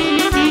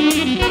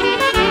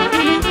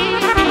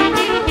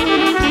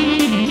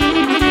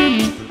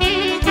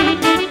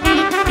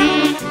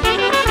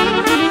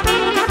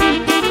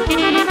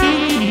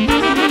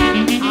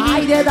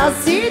 Ajde da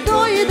si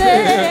dojde,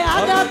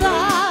 Agata,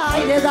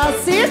 ajde da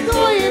si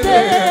dojde,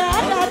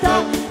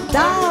 Agata,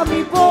 da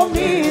mi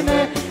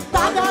pomine,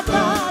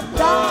 Tagata,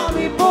 da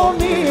mi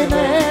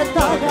pomine,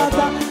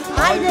 Tagata,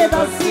 ajde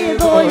da si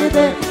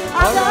dojde,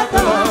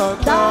 Agata,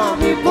 da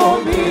mi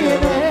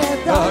pomine,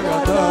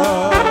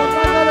 Tagata.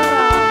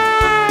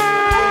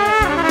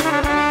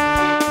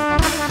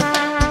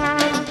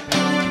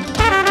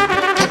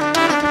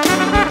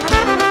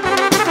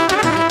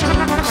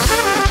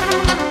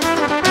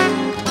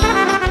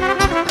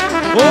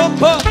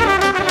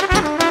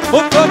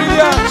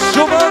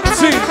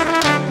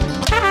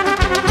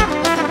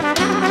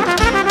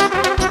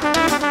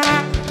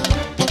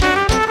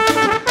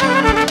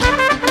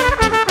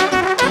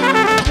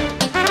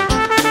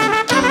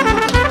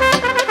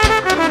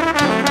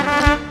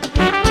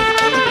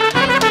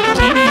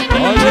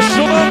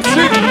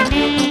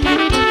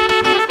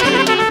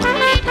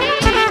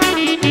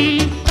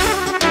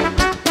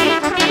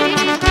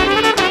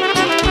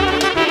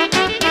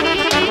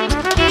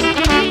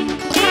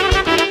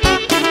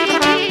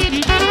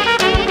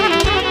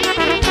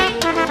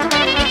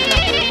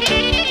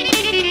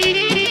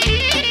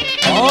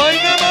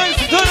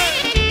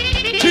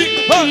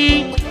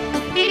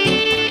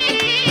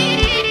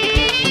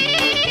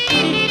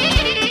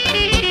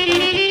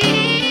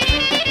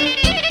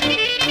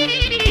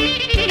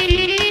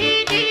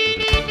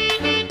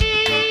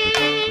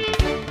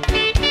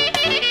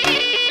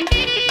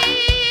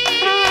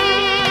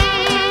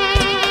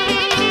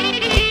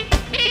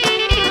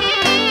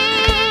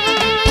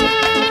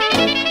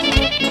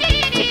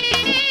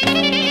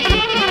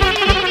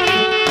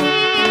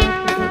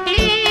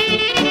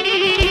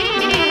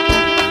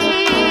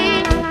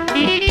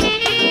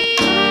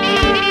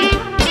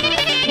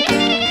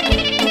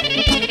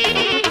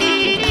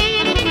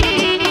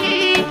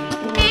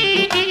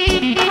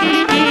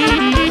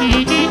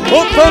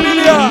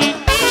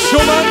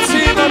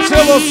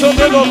 Načelo so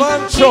dedo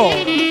Vančo.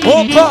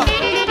 Opa!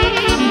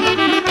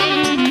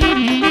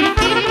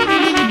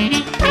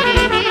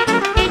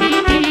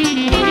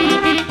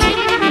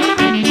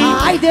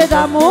 Ajde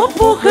da mu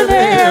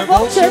puhne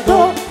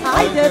volčeto,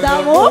 ajde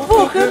da mu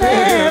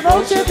puhne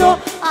volčeto,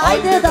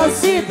 ajde da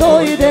si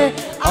dojde,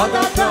 a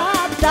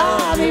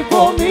da mi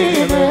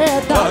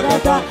pomine,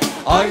 da,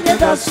 ajde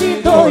da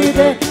si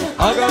dojde,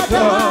 a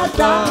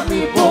da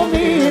mi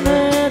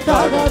pomine,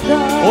 da.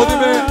 Od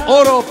ime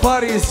Oro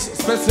Paris,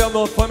 specijalno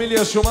od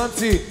familije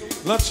Šumanci,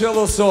 na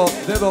čelo so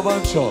dedo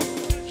Vančo.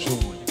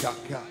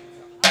 Šumkaka.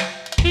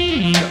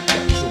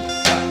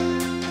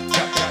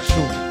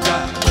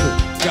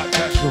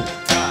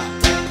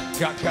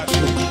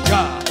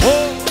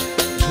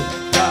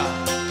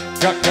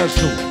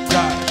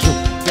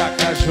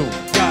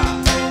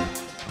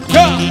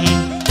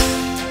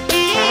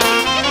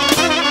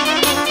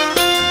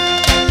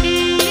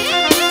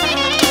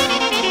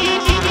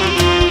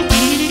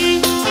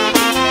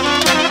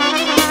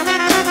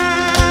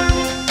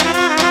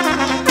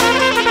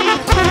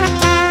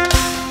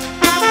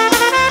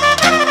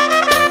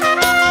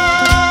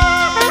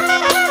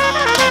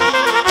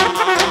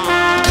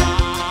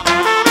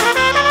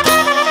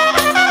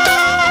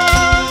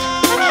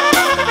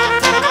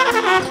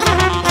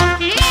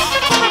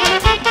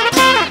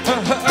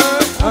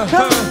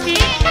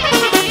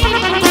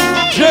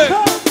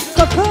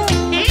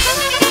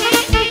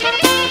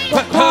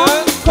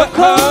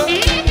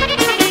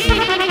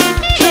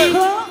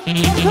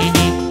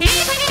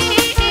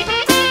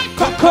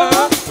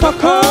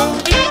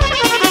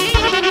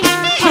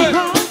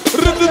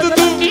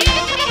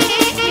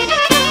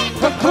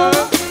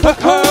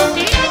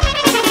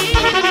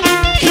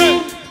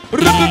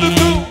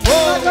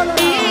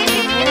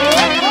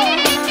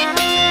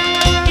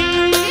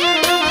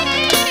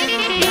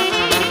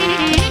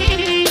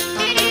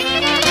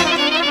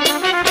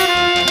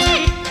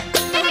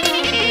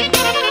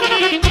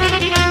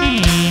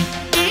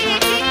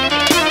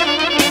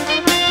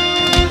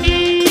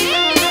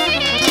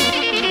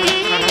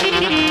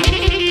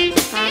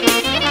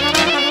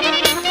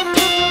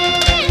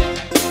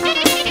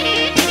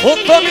 Od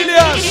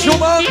familija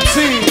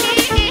Šumanci.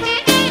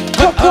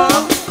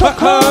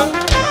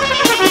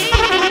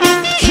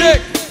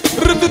 Ček.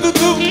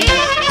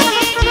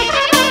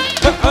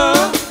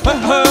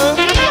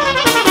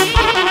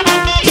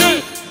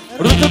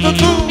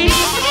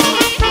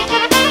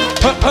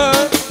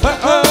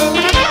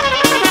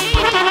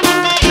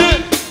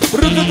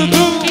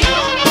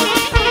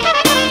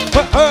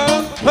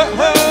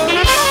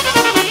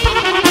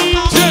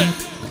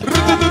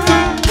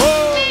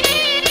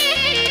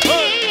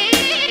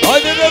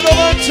 Ajde dedo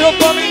Vančo,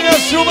 familija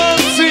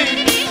Šumanci.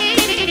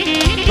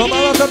 To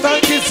malata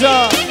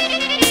tankica.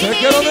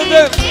 Sreke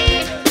rodenden.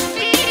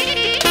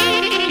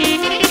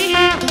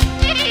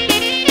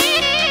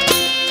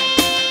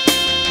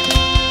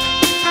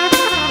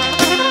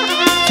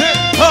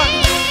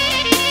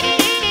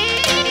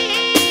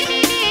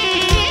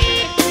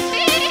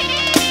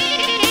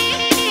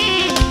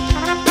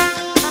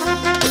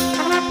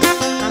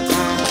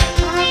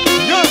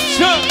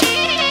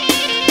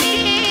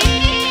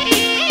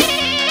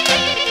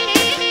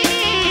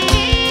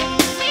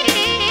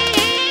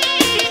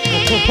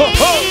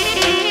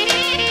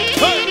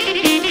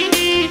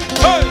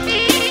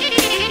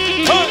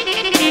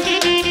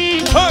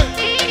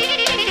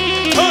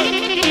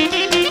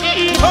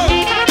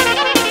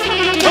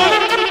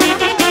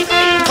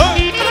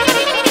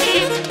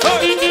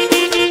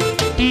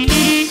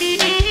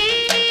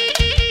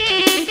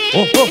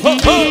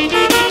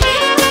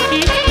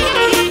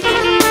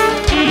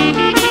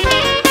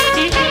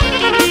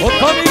 Od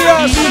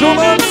familija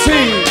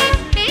Šumanci.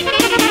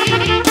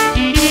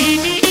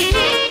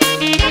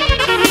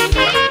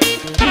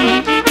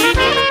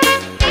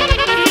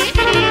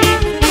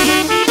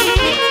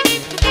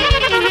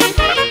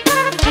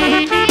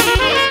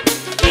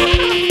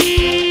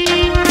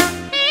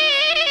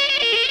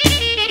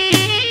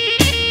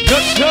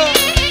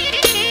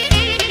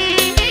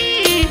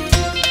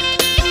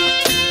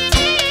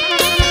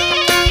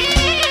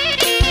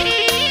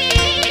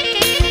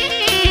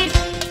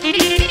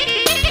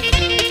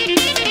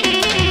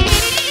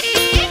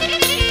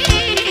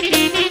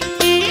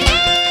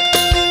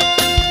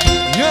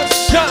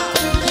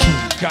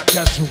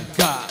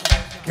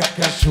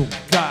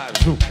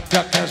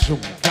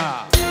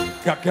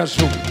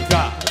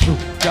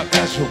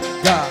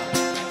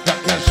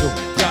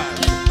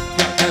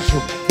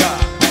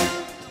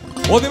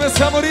 Od ime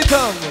samo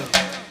ritam.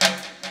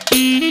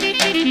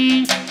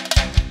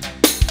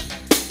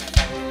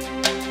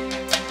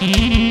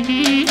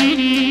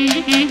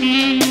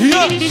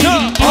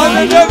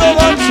 Ajde dedo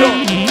Vančo.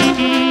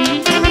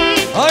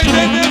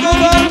 Ajde dedo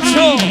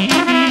Vančo.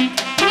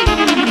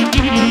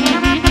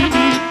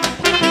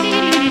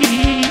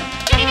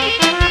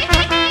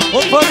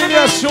 Od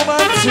familija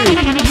Šumanci.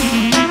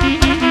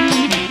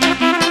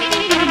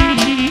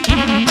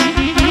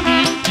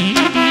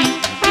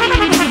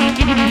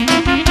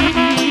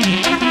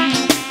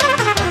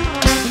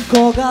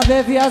 Koga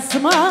bevija s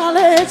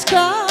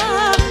malečka,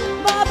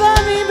 baba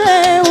mi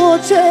me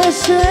uči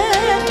idеше,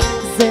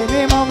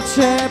 zemi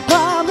momče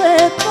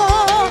pametno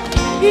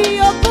i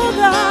od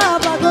Boga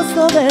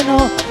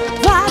blagosloveno,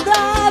 pa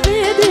da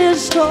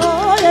vidiš što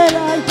je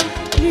raj,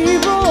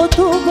 život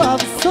ubav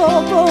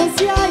sobom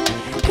sjaj,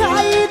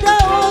 kaj da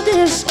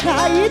odiš,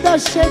 kaj da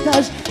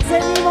šetaš,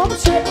 zemi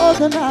momče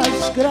od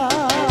naš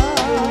kraj.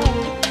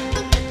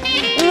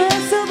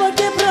 Veselak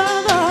je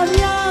pravan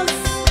jas,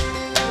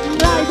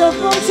 najdov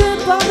momče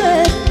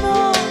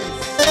pametno,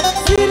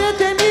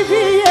 svirete mi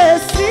vije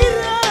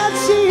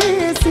svirači,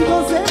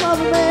 sigo zemav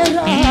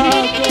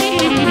merako.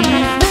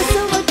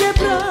 Veselak je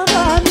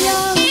pravan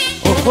jas,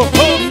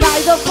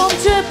 najdov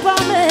momče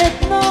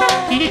pametno,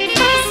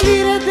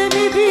 svirete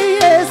mi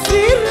vije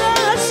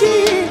svirači,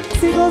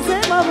 sigo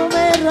zemav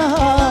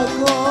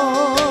merako.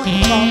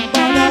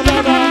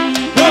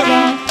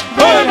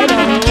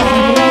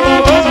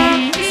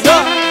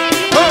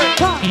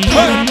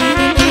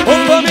 Od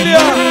familija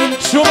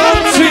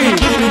Šumanci,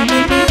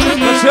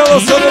 na čelo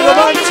sa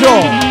Romančo.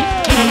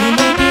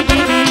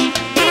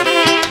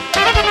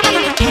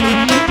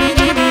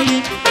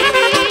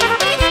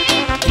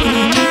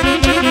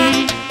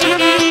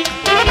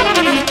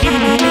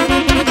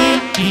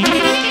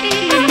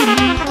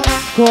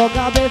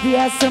 Koga be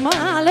bijes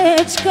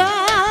malečka,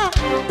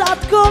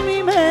 tatko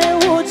mi me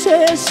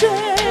učeše,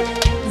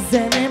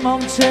 zemi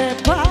momče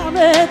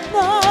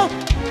pametno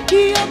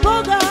i od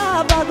Boga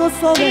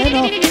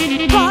blagosloveno,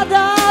 pa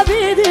da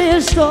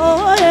vidiš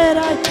što je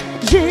raj,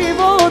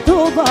 život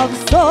ubav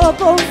s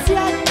tobom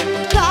sjaj,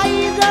 kaj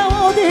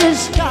da odiš,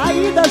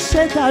 kaj da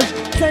šetaš,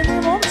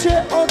 zemi momče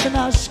od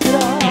naš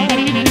kraj.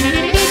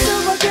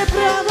 Veselak je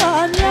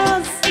pravan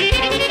jas,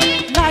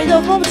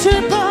 najdov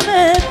momče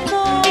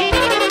pametno,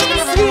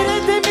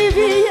 svirajte mi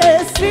vije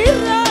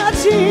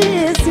svirači,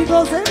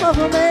 sigo zemav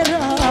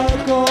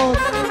merako.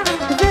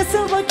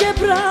 Veselak je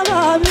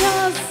pravan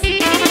jas,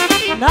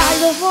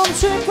 najdov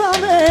momče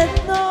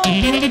pametno,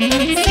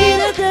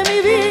 svirajte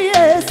mi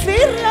vije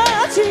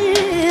svirači,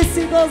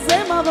 sigo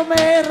zemav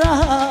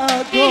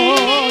merako.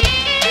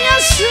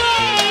 Jaša!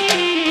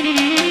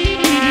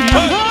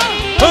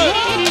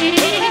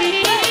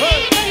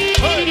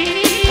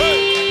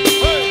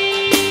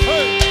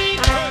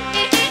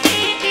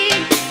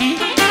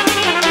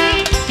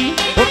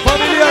 Od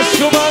familija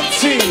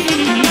Šumanci,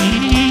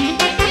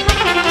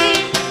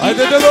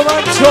 ajde de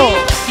Romančo.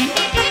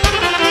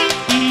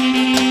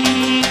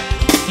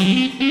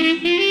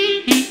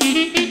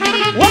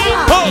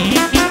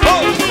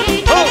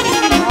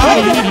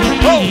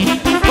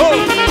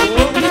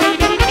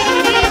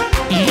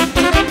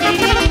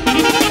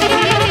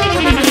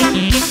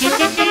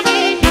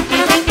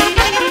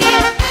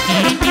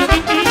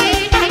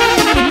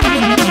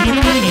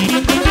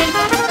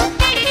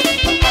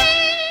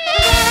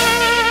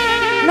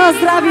 Na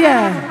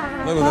zdravje!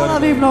 Hvala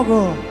vi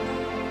mnogo!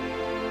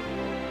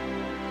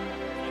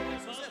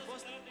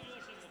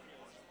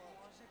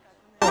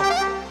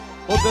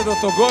 Od dedo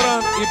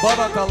Goran i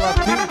babata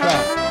Latinka.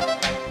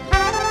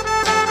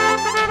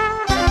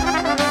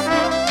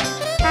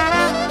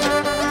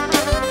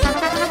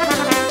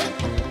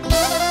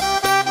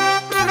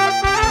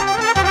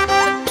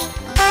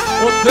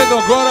 Od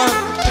dedo Goran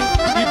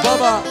i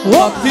baba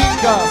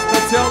Latinka,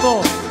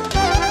 specijalno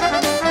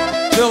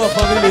cijela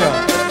familija.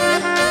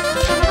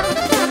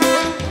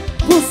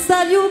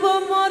 Pusta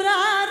ljubav mora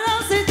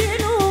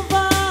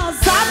razjedinova,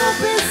 samo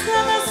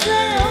pesnala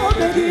sve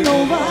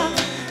objedinova.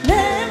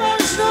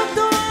 Nevažno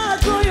to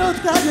ako i od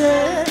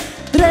kade,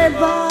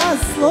 treba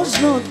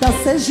složno da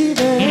se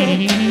žive.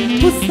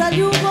 Pusta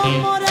ljubav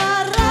mora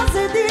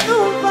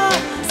razjedinova,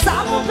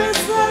 samo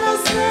pesnala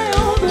sve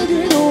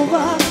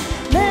objedinova.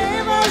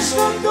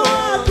 Nevažno to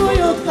ako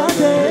i od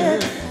kade,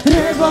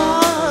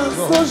 treba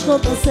složno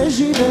da se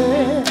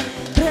žive.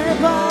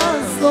 Treba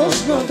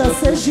složno da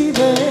se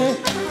žive.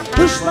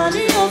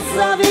 Dušmani od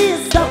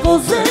zavista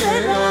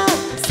pozerena,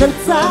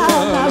 srca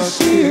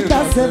naši da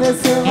se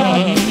vesela.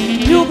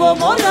 Ljubav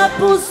mora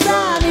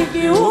pusta,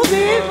 niti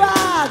ubiva,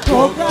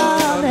 koga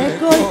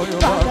nekoj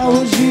baka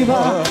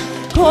uživa,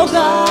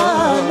 koga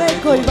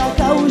nekoj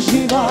baka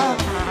uživa.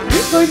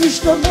 Nikoj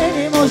ništo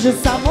meni može,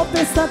 samo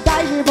pesna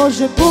daj mi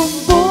može, bum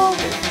bum,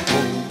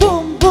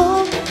 bum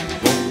bum.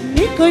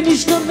 Nikoj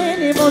ništo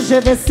meni može,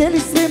 veseli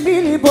sve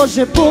mili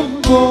Bože, bum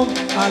bum,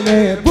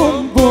 ale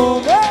bum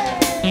bum.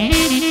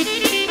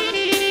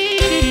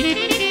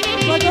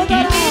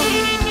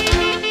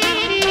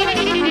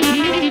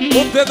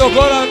 Od dedo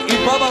Goran i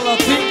baba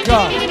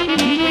Latinka.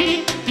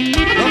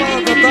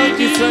 Mama da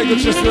Tankica i da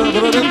će se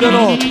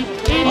rodendeno.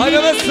 Ajde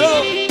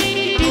veselo!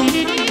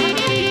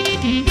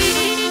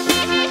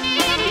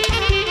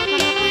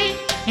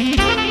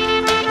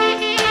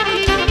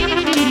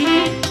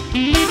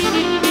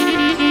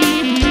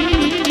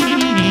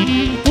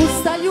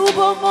 Pusta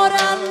ljubav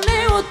mora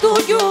ne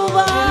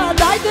otuđuva,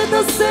 dajte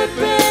da se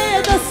pe,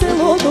 da se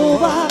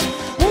lodova.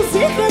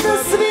 Muzika da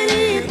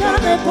sviri, da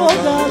ne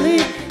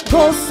pogali,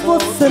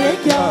 Gospod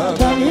sreća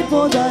da mi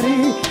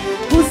podari.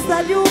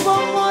 Pusta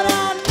ljubav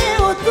mora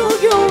ne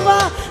otuđuva,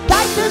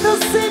 dajte da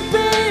se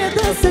pe,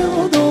 da se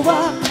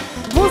lodova.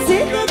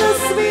 Muzika da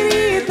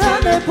sviri,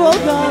 da ne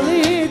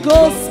podali,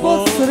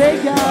 Gospod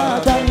sreća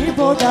da mi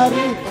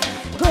podari,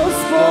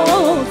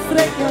 Gospod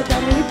sreća da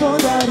mi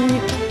podari.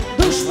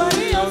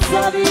 Dušmani od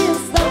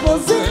zavista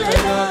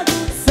pozelena,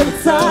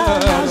 srca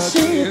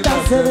naši da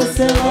se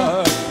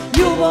vesela.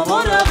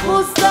 Ljubomora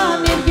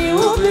postanim i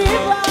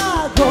ubiva,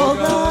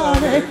 koga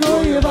neko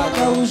i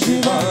vaka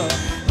uživa,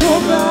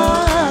 koga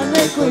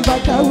neko i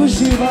vaka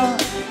uživa.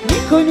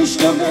 Niko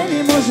ništa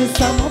meni može,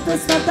 samo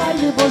pesma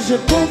tajni Bože,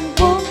 bum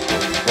bum,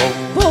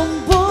 bum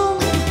bum.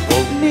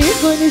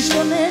 Niko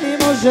ništa meni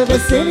može,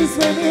 veseli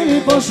sve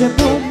mili Bože,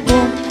 bum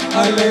bum,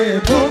 ale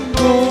bum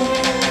bum.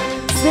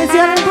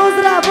 Specijalan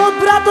pozdrav od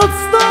brat od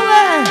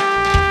Stole,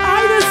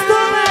 ajde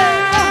Stole,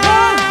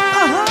 aha,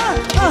 aha,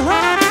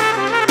 aha.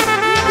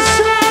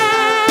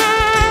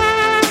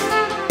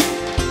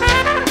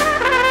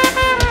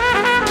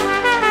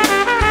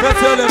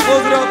 Specijalni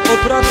pozdrav od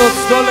brata od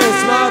Stole,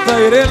 Znata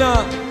Irena.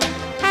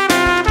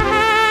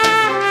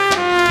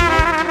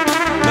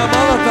 Na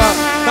malata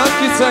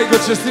Tankica i go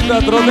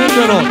čestitat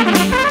rodendeno.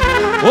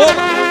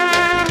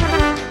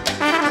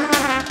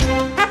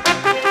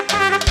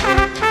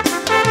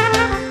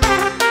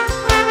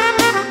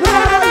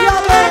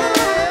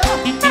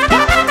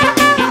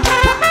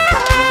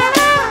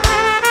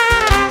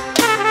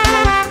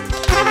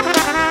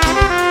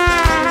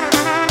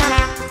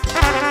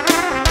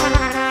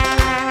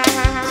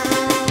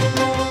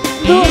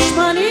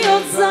 Dušmani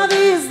od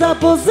zavizda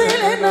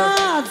pozelena,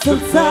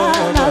 srca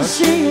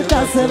naši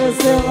da se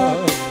vesela.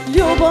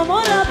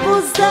 Ljubomora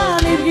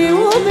postani i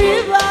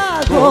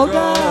ubiva,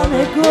 koga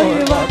neko i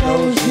vaka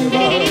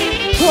uživa,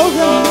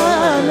 koga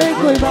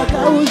neko i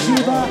vaka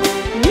uživa.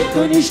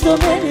 Niko ništa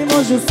meni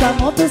može,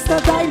 samo pesma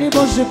tajni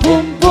Bože,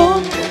 bum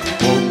bum,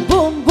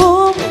 bum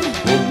bum.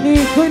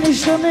 Niko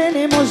ništa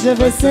meni može,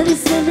 veseli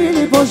se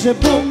mili Bože,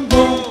 bum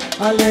bum,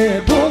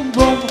 ale bum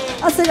bum.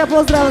 A сега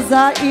pozdrav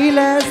za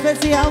Ile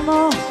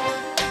specijalno.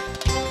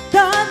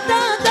 Da,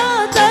 da,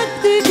 da,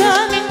 taktika,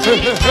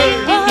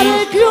 a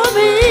reklo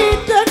mi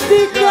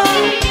taktika,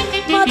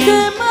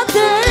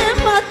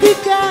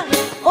 matematika,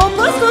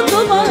 opasno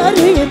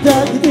tomari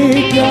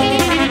taktika.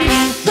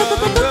 Da, da,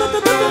 da, da, da,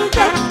 da,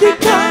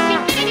 taktika,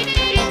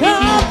 da,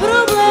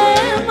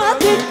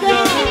 problematika,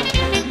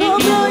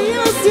 dobro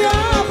jas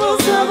ja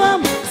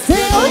poznavam, se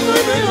od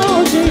mojne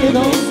noći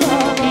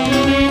doznavam.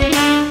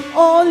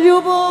 O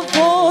ljubov,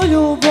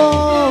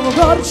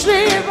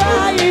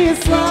 gorčiva i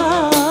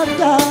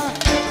slatka,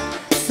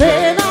 se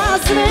na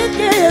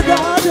svetke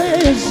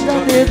dadeš da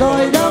ti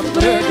dojdam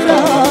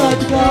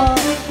prekratka.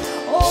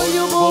 O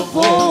ljubov,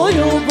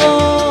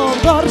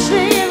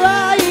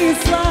 gorčiva i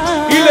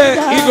slatka, Ile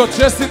Igo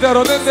čestita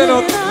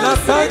rodendeno na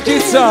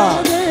Tankica.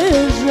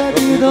 Da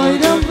ti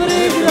dojdam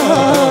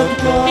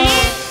prekratka.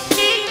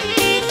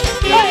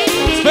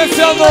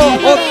 Specijalno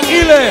od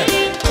Ile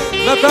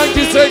na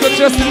Tankica Igo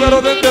čestita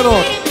rodendeno.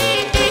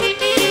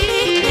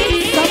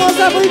 Samo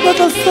za Vujko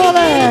do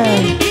Stole,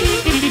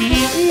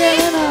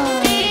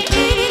 Jelena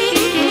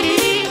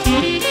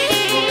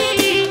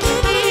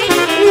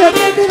i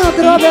jedino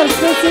Drober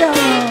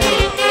specijalno.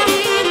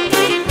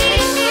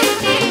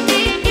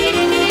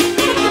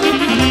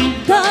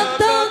 Da,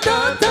 da,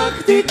 da,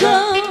 taktika,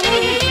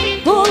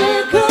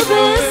 poleka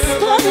bez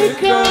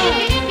panika,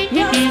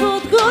 ja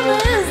spod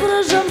ne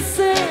zražam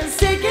se,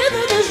 sjeke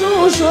da ne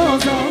žužo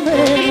za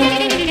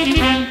mene.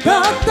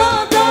 Da, da,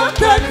 da,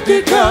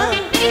 taktika,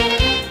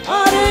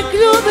 a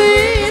reklo mi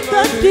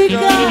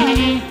taktika,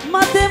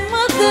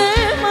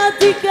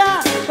 matematika,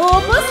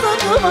 opasno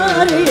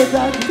tomari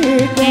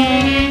taktika.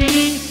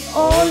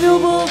 O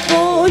ljubov,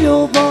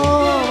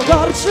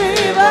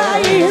 gorčiva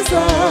i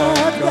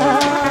slatka,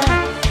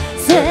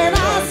 se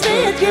na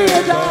svetke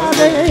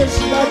dadeš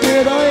da ti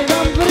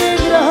dojdam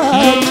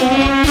prekratka.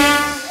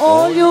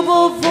 O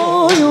ljubov,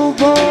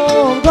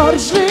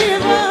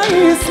 gorčiva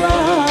i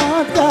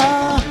slatka,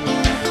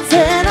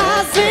 se na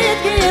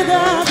svetke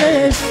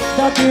dadeš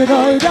da ti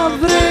dojdam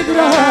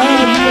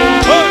prekratka.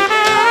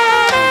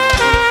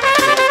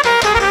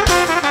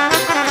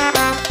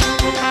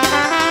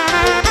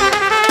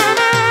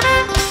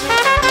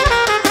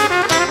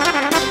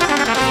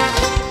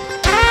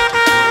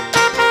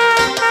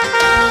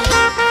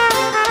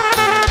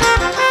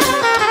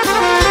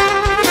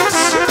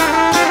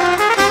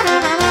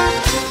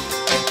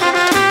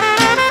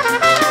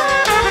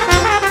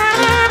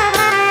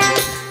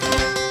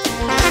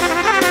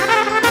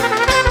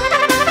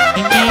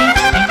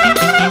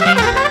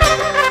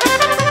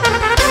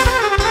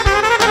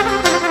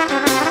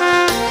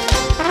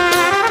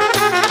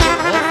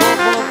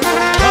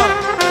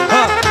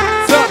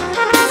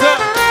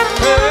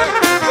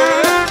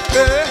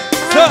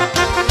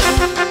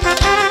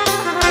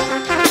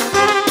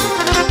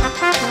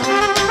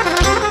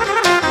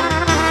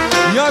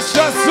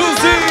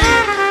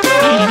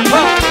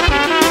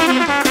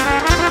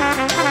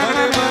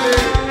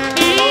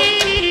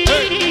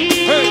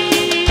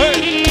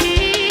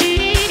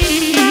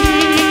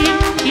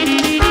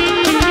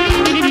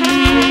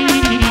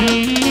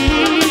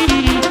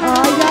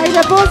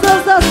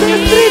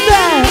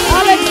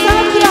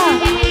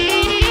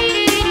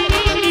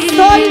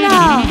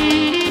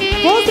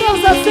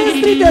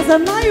 sestrite, za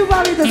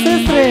najljubavite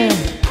sestre,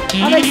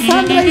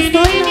 Aleksandra i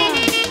Stojna.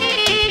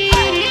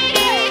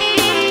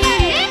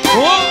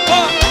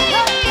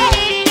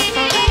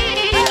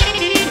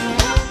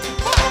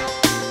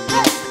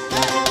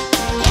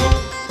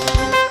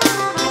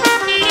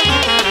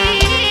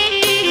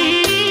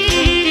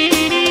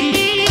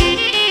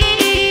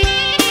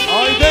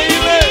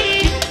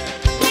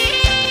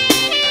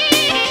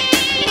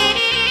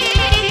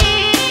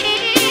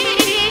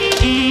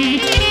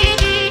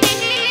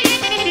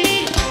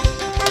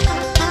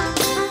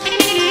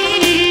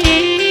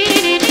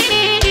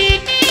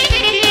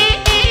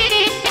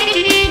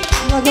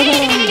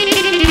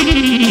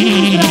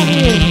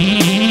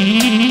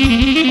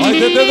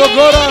 Dedo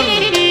Goran,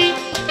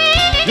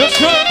 još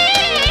ko.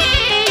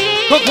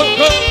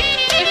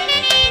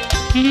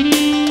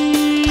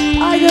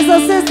 Ajde za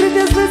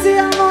sestrite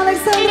specijalno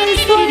Aleksandra i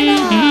Stojna.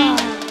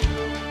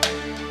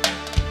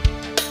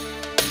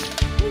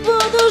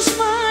 Buduš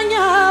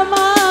manja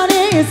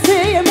mani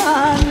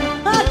siman,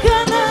 a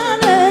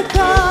kanane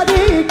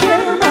kadi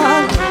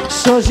keman,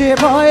 što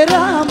živoj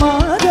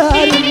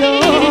ramadario,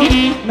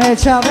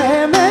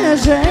 nećave me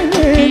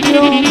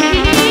ženilju.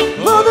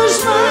 Buduš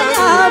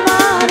manja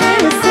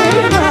mani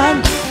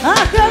siman, a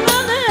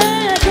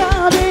kanane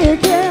kadi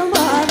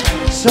keman,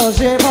 što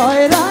živoj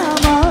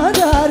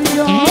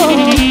ramadario,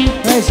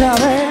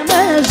 nećave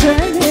me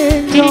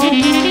ženilju.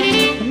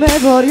 Me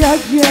borjak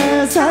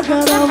je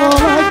sakara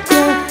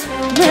volake,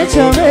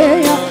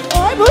 nećave ja,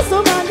 oj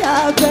busu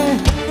manjake.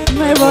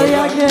 Me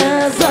borjak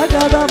je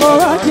sakara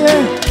volake,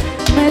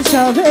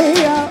 nećave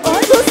ja,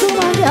 oj busu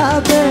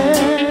manjake.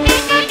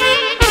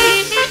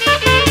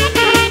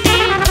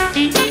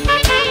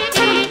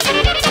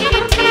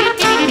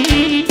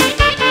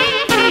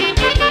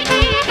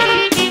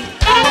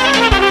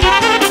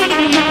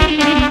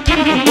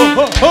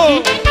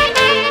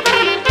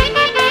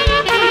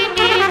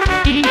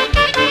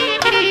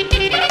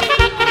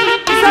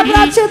 Za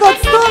braće do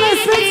stole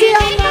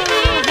specijalna.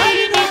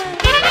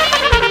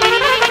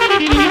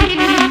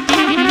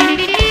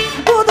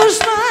 Buduš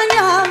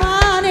manja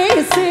mani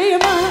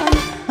siman,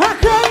 a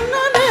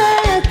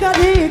kanane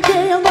kadi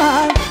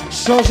keman,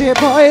 što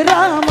živoj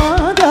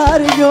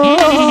ramadario,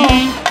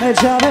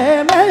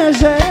 nećave me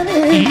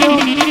ženilju.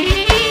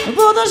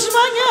 Buduš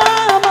manja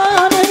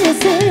mani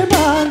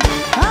siman,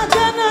 a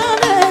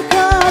kanane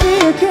kadi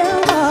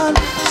keman,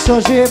 što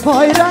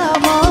živoj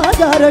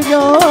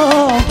ramadario,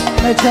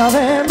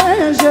 nećave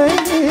me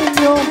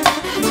ženilju.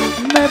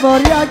 Me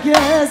borjake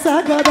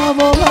sakada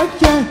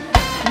volake,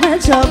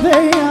 nećave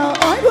ja,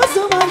 oj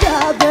busu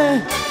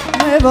manjade.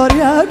 Me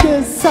borjake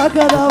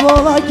sakada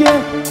volake,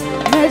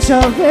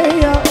 nećave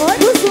ja, oj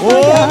busu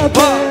manjade.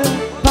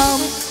 Pam,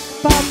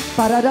 pam,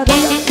 paradada,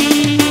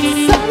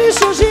 sabi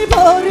što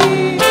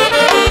živori,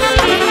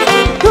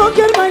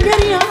 doker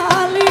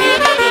mangerijali,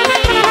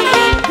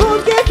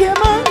 budke ke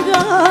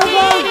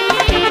mangava,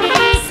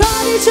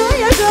 sabi čo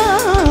je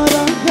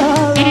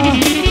garangala,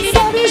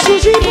 sabi što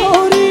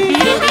živori,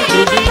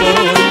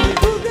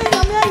 budke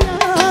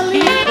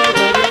mangerijali,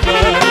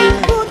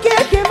 budke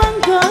ke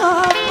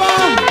mangava,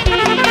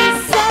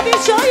 sabi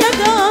čo je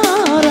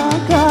garangala.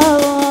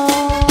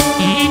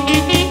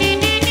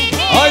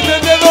 Ajde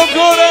Dedo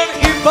Goran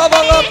i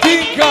baba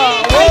Latinka.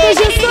 Ajde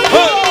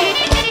žestoko.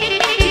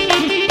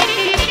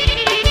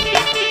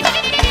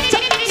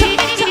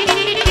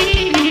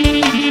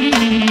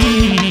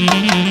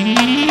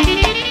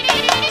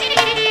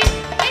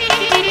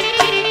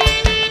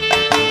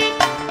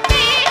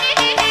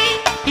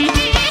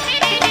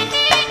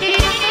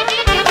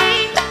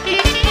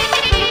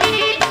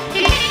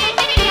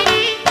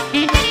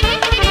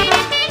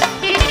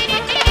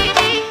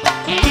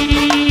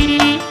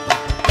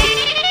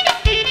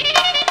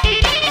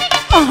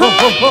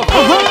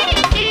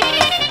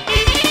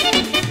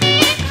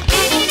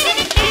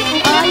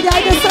 Ajde,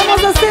 ajde, samo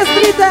za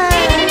sestrite.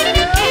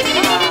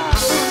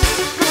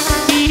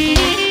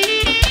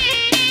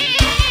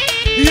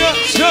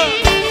 Jača.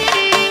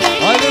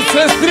 Ajde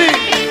sestri.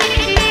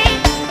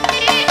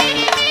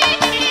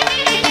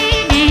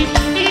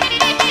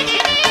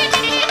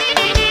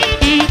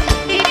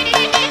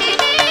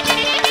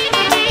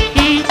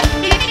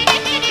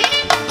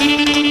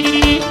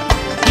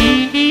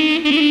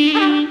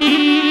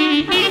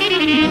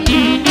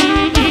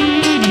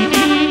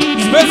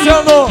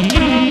 Specijalno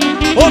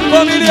od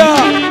familija,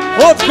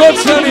 od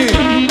Kočani,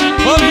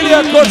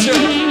 familija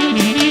Kočani,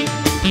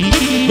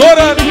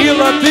 Goran i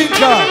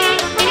Latinka,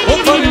 od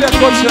familija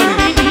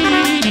Kočani.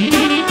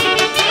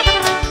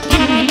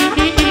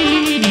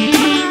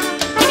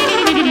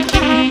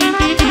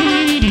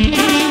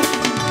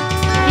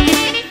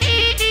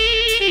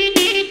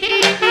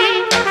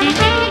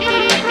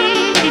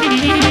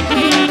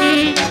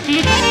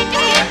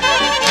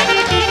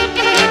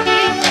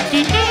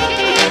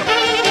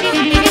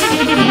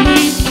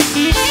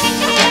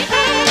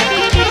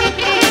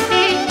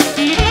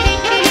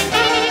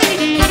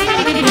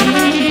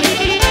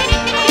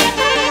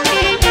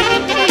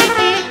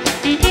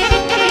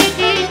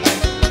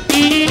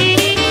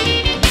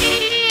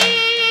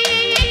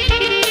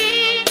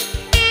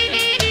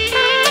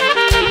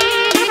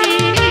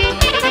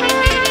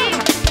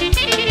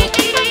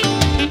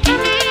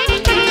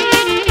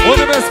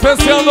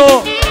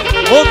 specijalno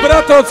od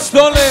brata od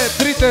Stole,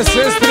 trite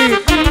sestri,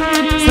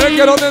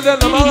 Sreke rodenden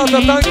na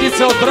malata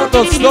Tankica od brata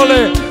od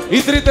Stole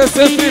i trite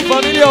sestri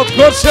familija od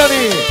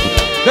Korčani,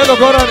 Dedo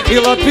Goran i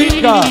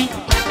Latinka.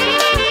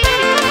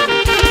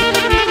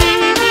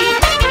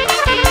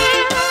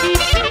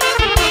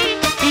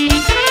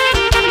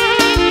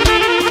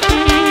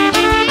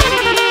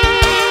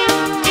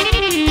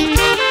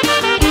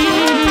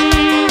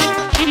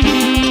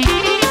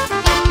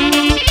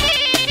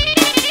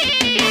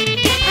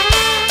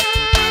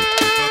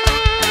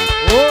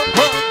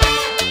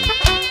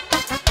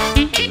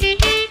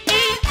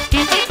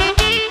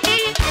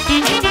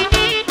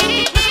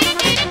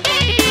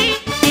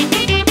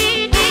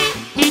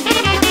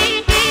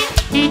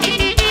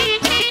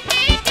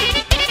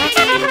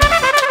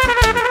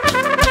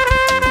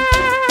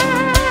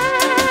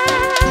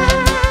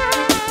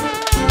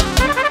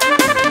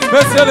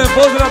 Specijalan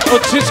pozdrav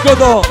od Čičko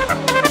do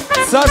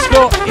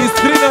Saško iz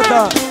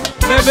Trinata,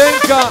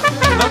 Nevenka,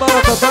 na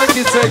malata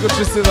Tankica i go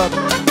čestitam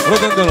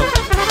rodendenom.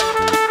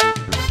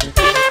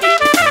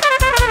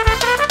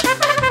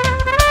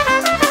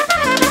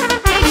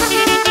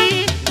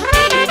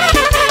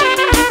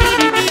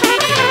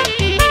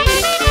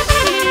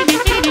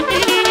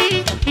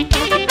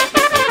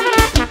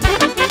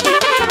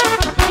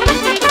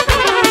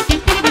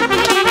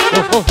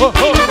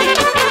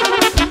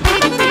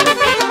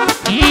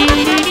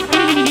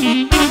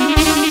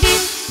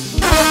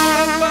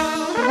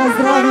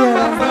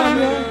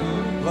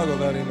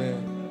 Благодарим.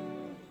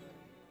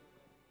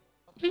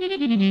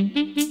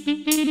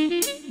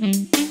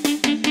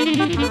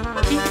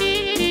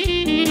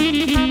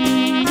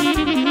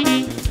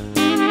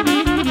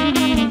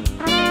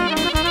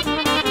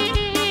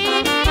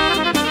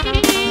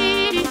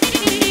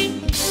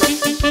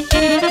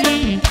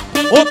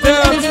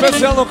 Otean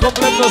specijalno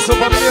kompletno sa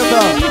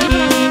familijata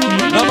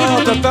na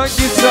malata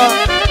Tankica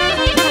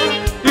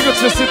i go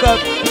čestitat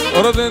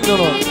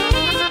rodendenom.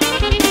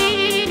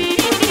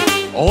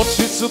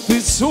 Oči su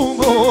ti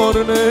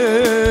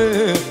sumorne,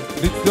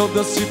 vidio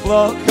da si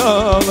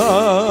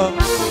plakala,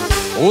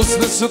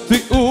 usne su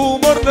ti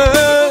umorne,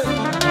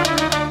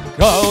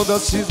 kao da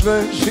si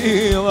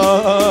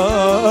zbežila.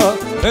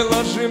 Ne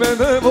laži me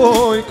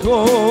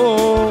devojko,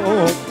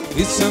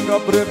 nisam ga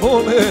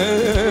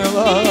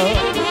prebolela,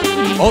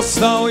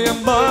 ostao je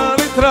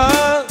mali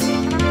trag,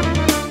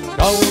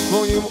 kao u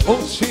tvojim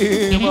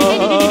očima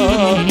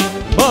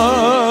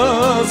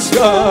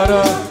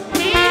maskara.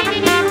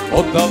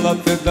 Odala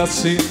te da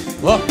si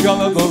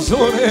plakala do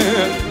zore,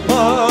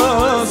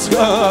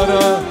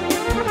 maskara.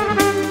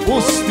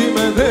 Pusti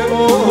me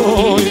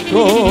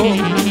devojko,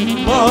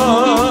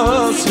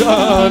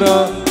 maskara.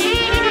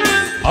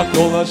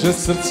 Ako laže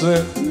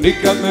srce,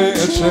 nikad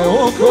neće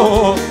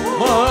oko,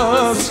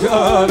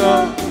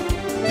 maskara.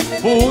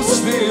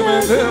 Pusti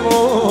me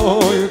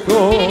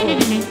devojko.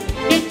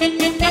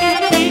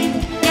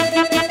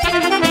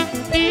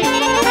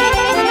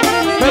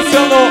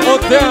 Specijalno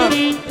od Dejan,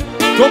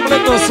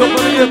 kompletno su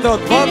familijeta od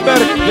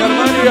Bamberg,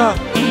 Germanija,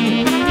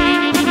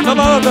 na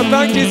malata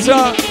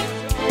Tankica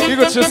i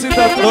go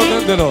čestitat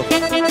rodendenom.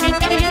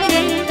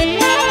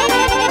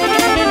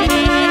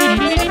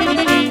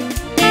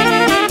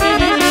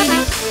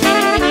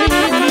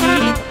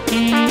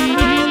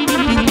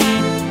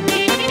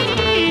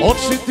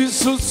 Oči ti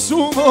su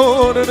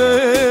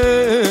sumorne,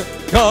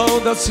 kao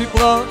da si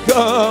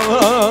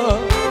plakala,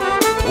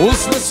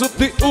 usne su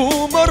ti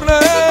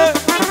umorne,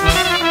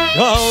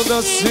 kao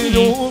da si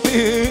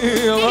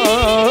ljubila.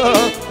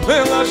 Ne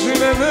laži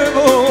me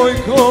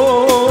devojko,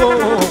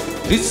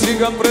 ti si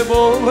ga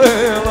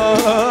prebolela,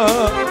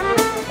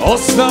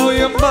 ostao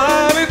je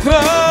mali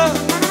trag,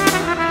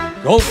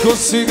 koliko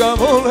si ga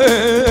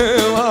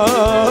volela.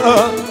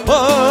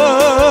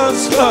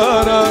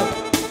 Maskara,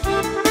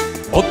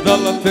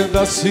 odala te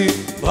da si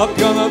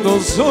plakala do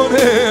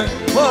zore,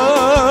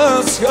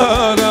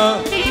 maskara.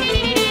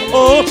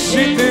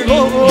 Oči ti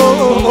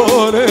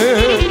govore,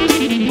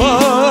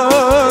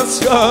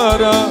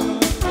 maskara.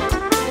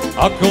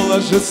 Ako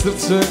laže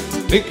srce,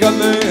 nikad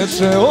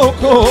neće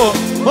oko,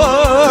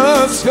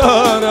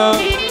 maskara.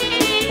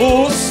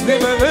 Pusti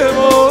me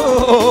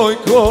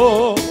devojko.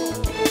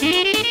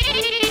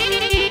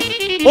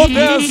 Od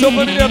Dejan se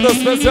familijata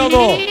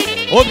specijalno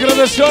od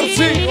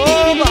Gradešorci,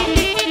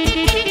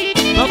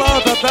 na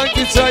malata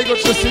Tankica i go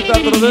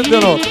čestitat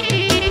rodendenom.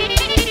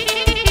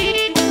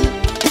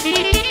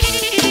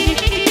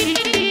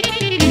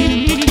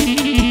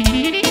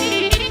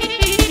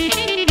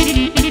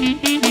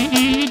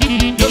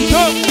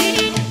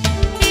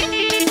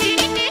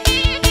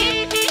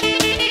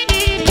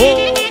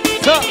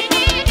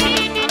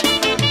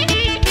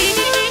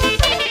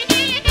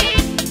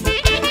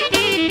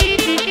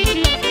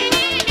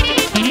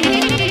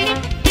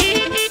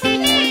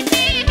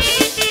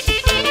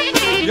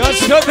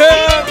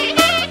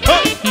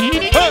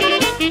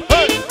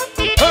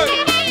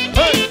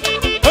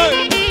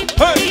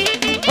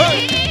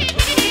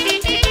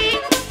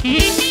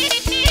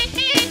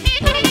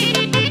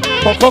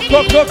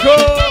 Ko,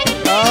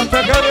 Ante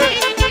Cavit,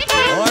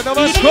 ovaj na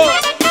Maško.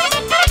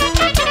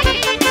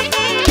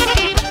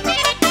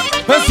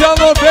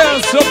 Specijalno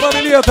dance od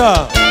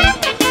familijata.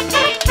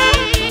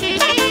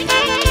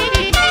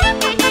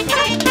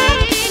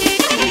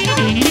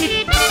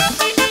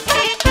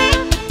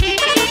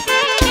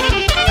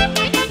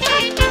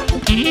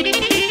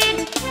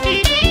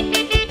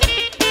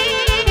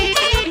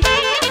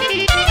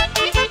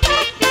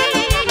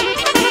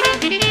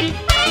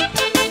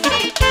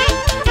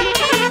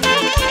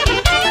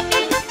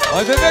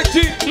 Ajde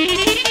neki!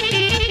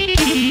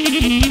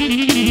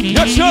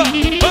 Jaša!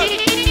 Hej!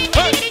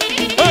 Hej!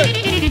 Hej!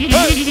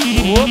 Hej!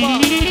 Oba!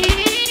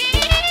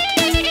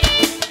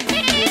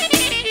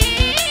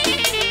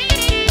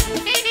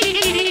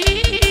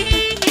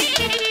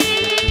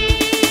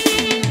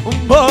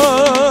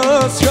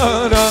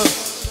 Maskara,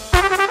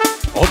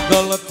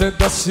 oddala te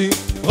da si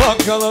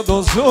plakala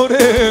do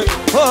zore.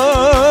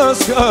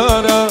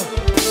 Maskara,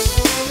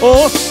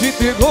 oči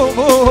ti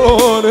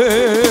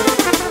govore.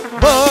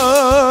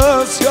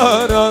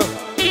 Maskara,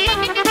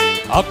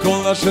 ako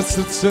naše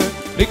srce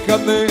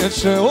nikad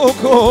neće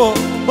oko.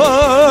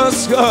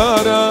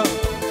 Maskara,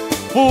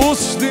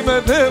 pusti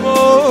me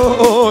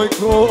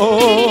devojko.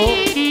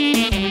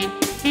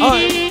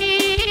 Aj!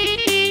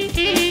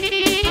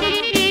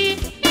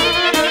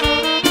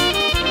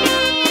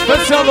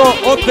 Specijalno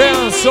od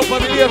Dejan Sopa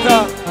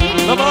Milijeta,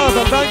 na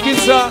mlada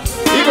Tankica,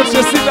 Igor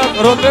čestitam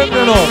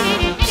rodendeno.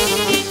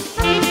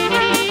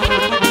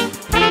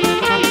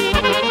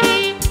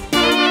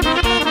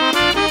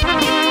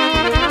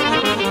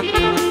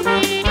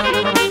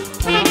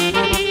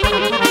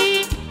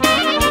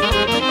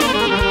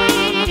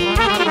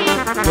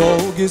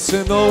 Dolgi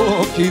se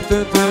noki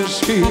te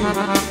teški,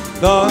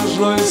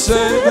 dažloj se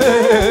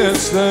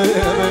bez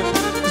tebe,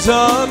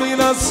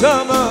 zamina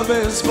sama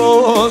bez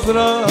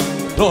pozdrav,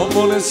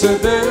 domole se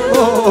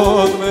del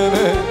od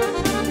mene.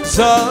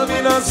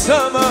 Zamina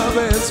sama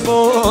bez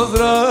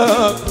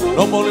pozdrav,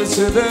 domole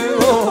se del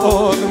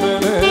od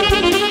mene.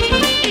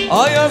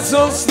 A ja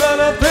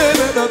zostana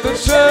tebe da te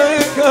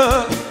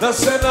čeka, da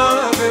se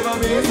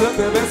nadevam iza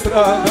tebe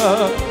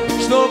straha.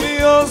 Što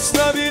mi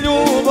ostavi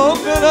ljubav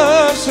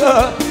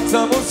naša,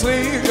 samo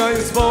slika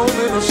iz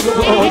spomenu što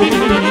boli.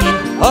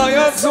 A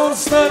ja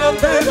zostana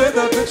tebe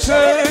da te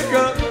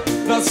čeka,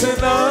 da se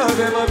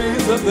nadevam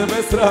iza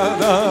tebe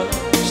strada.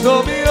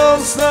 Što mi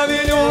ostavi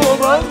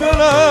ljubav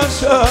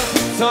naša,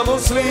 samo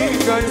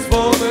slika iz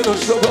spomenu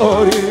što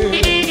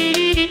gori.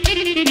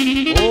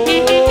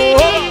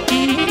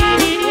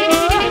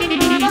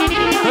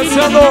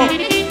 Specijalno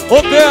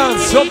od Dejan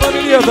Sopa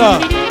Milijeta,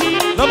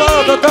 na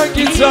mlada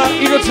Tankica,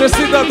 Igor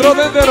čestitam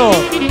rodendeno.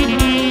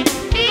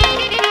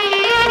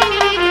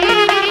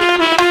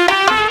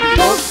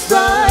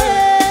 Dosta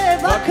je,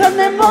 vakar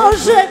ne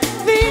može,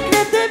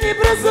 viknete mi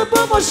brzo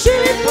pomoć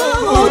ili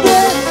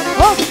ponude.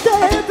 Od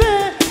tebe,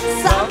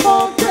 samo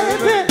od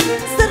tebe,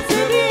 srce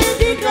mi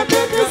dika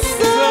tebe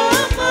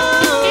sama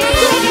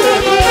od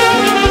tebe.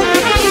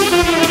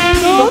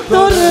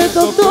 Doktore,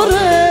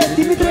 doktore,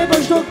 ti mi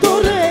trebaš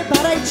doktore,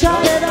 baraj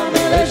čare da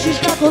me ležiš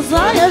kako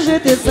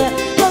zajažete se.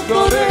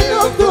 Doktore,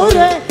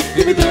 doktore,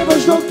 ti mi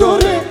trebaš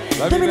doktore,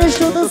 da mi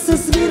nešto da se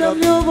sviram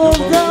ljubav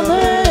da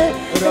me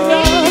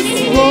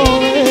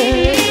razvole.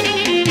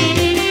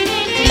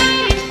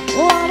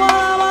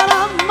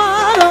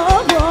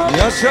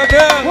 Jaša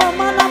Dejan!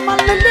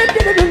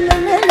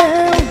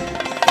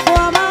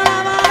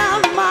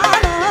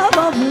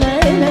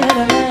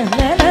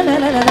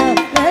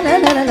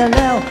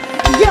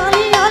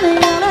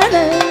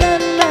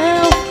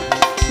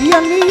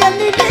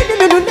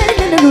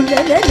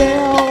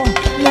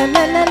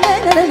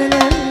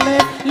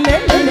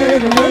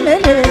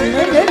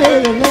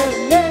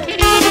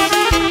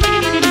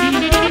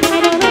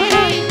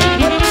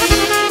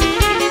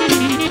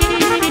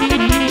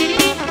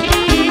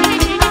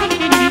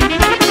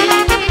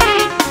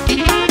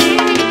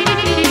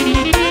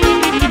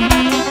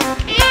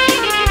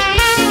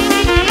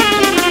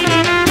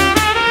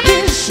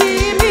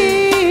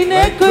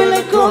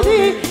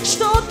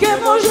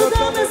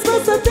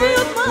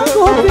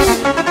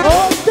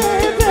 Od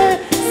tebe,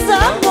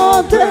 samo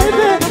od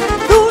tebe,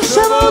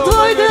 dušamo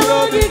dvojne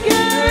logike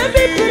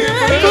mi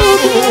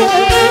prekube.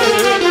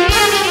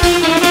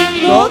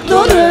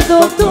 Doktore,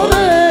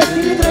 doktore, ti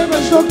mi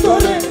trebaš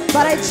doktore,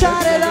 baraj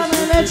čare da me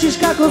lečiš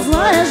kako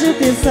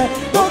znaježiti se.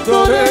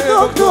 Doktore,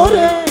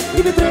 doktore,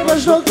 ti mi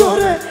trebaš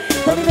doktore,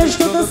 da mi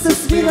nešto da se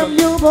sviram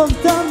ljubav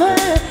da me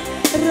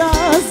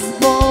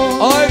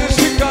razboli. Ajde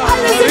Šika,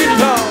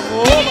 Rita,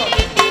 Oma!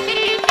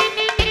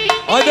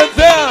 Ajde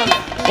Dejan,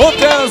 od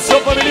Dejan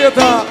Sopa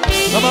Milijeta,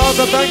 na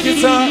mlada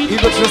Tankica,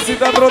 Igor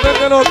čestitam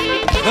rodendeno,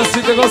 da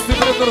si te gosti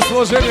prijetno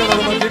raspoloženje, na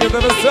domaćinje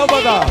tebe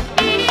Selbada.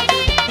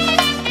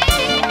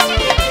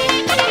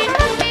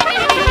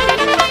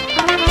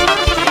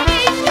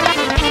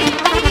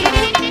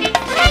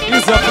 I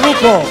za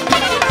Bruko.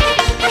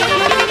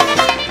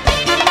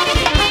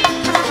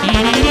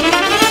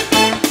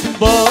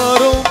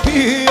 Baro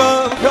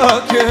pija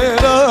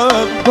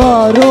kakeran,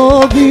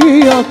 baro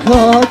pija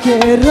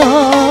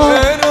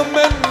kakeran,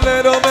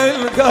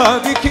 Romen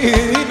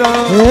kadikina,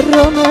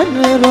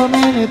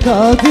 Romen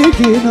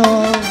kadikina,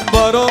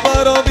 baro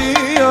baro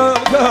via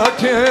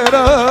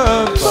kakera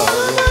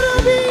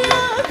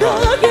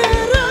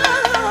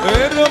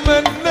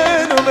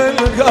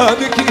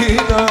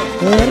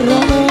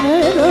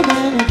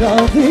Eromen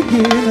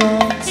gadikina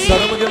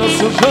Sarama gena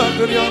soja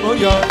geriano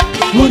ya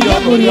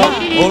Gurya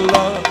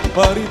Ola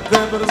parite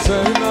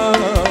berzena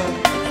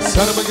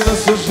Sarama gena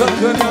soja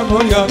geriano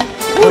ya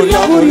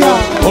Gurya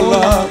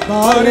Ola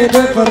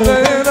parite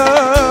berzena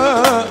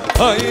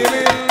Ay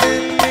li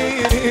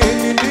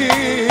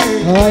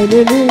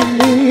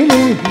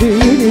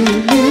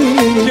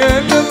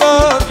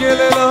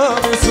Gelela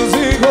mi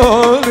suzi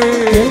gori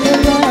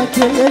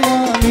Gelela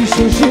mi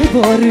suzi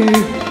gori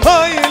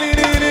Ay li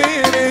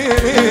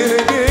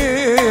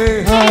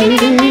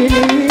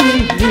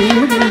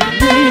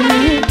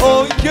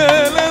Oy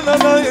gelela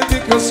da yedi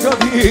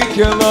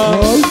kaskadikela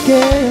Oy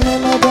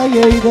gelela da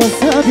yedi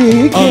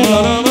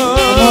kaskadikela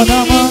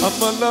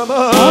Aman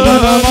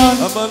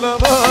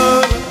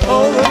aman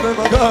Ola be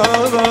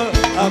magana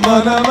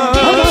Aman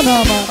aman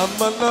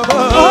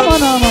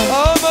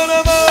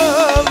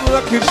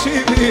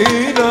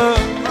Kirşivina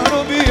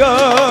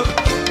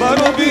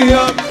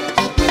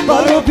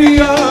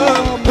Marobia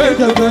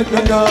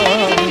Bedebedega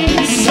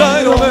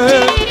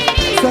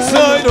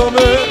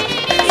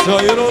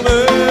Sayrome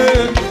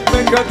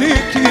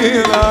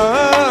Megadikina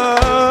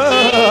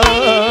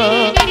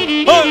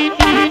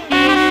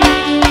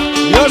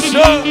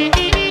Yaşa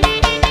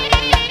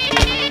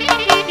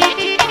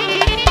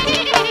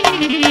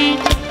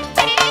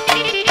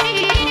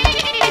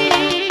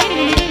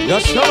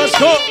Yaşa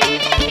başka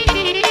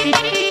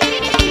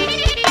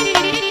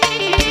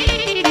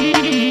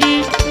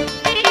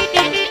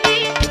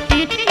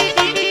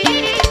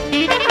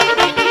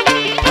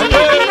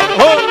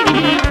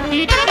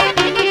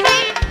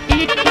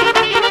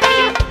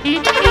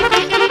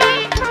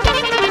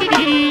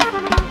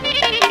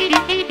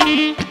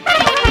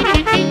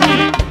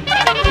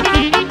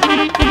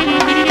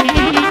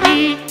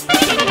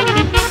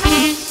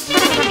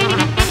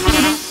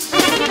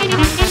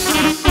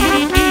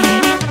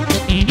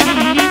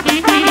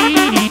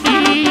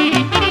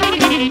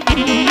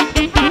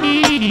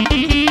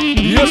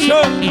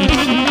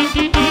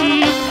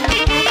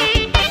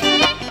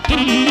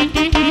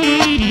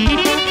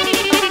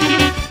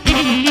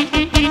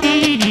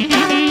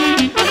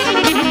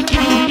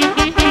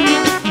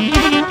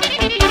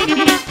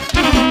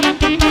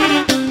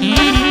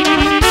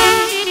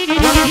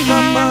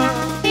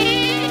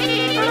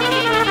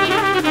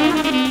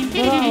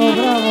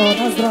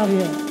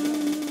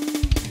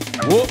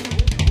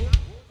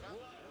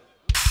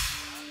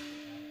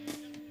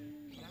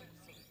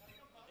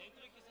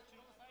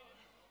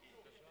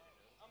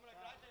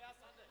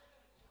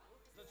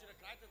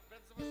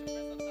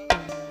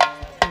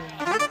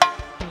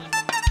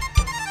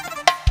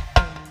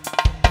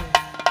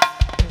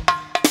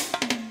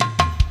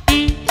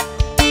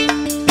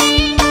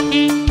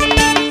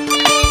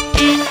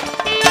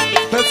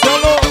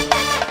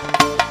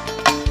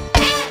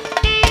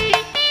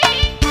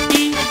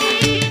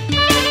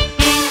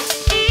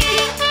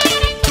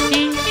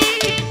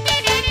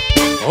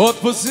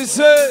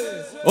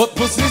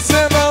Otpusti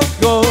se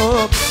malko,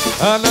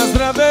 a na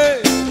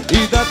zdrave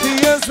I da ti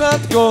je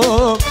slatko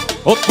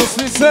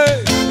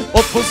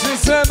Otpusti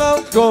se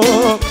malko,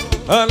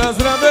 a na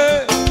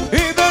zdrave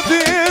I da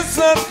ti je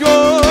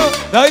slatko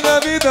Daj da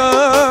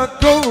vida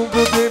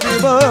koliko ti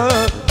biva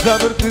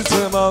Zavrti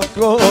se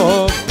malko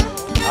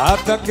A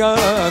taka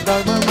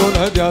daj malo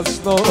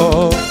nadjasno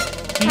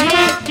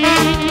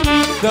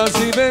Da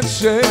si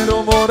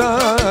večerom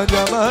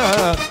oranjama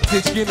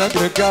Всички на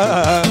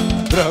крака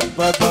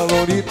Тръпват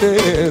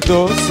балоните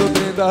до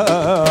сутрина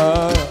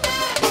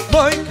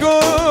Майко,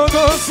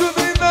 до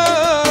сутрина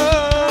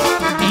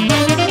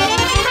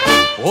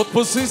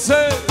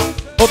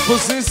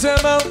Отпусти се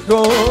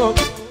малко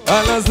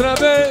А на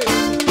здраве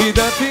И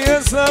да ти е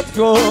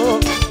сладко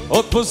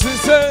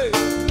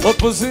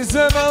Отпусти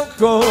се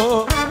малко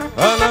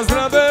А на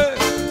здраве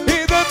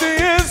И да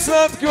ти е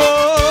сладко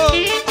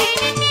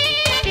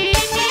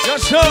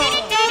Yaşa!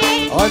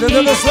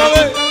 Haydi de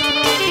slave!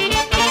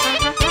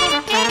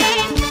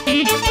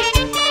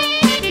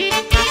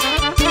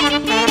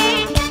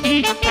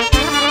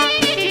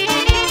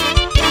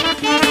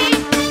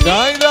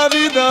 Daj da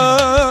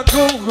vida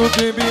koliko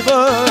ti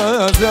biva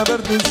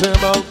Zavrti se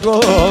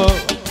malko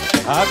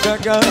A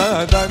kaka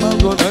daj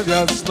malko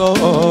nadjasno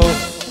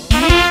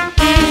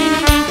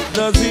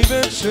Da si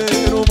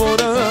večer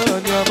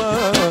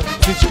umoranjama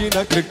Всички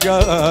на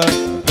крака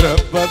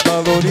Тръпват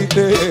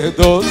балоните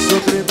до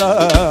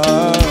сутрина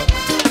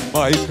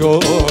Майко,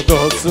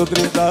 до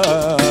сутрина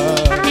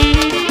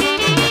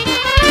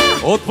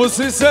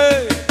Отпусти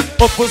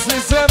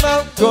се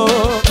малко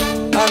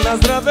А на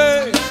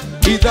здраве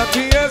И да ти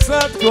е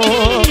сладко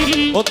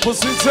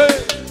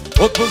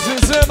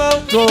Отпусти се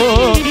малко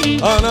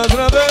А на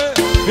здраве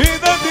И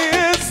да ти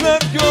е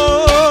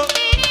сладко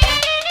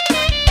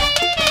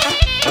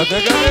А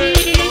така не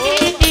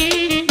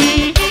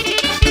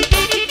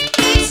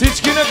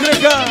Всички на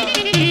крака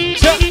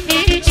Ча,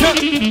 ча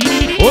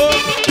О,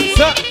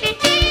 са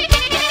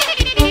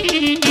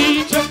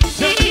Ча,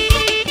 ча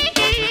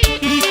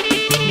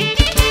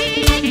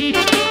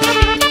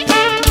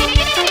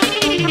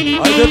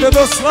Ajde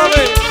do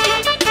slave.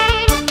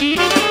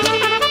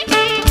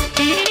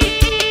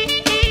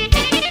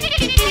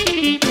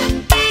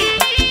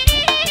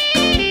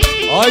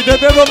 Ajde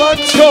dedo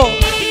Mančo.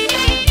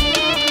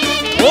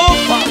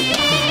 Opa.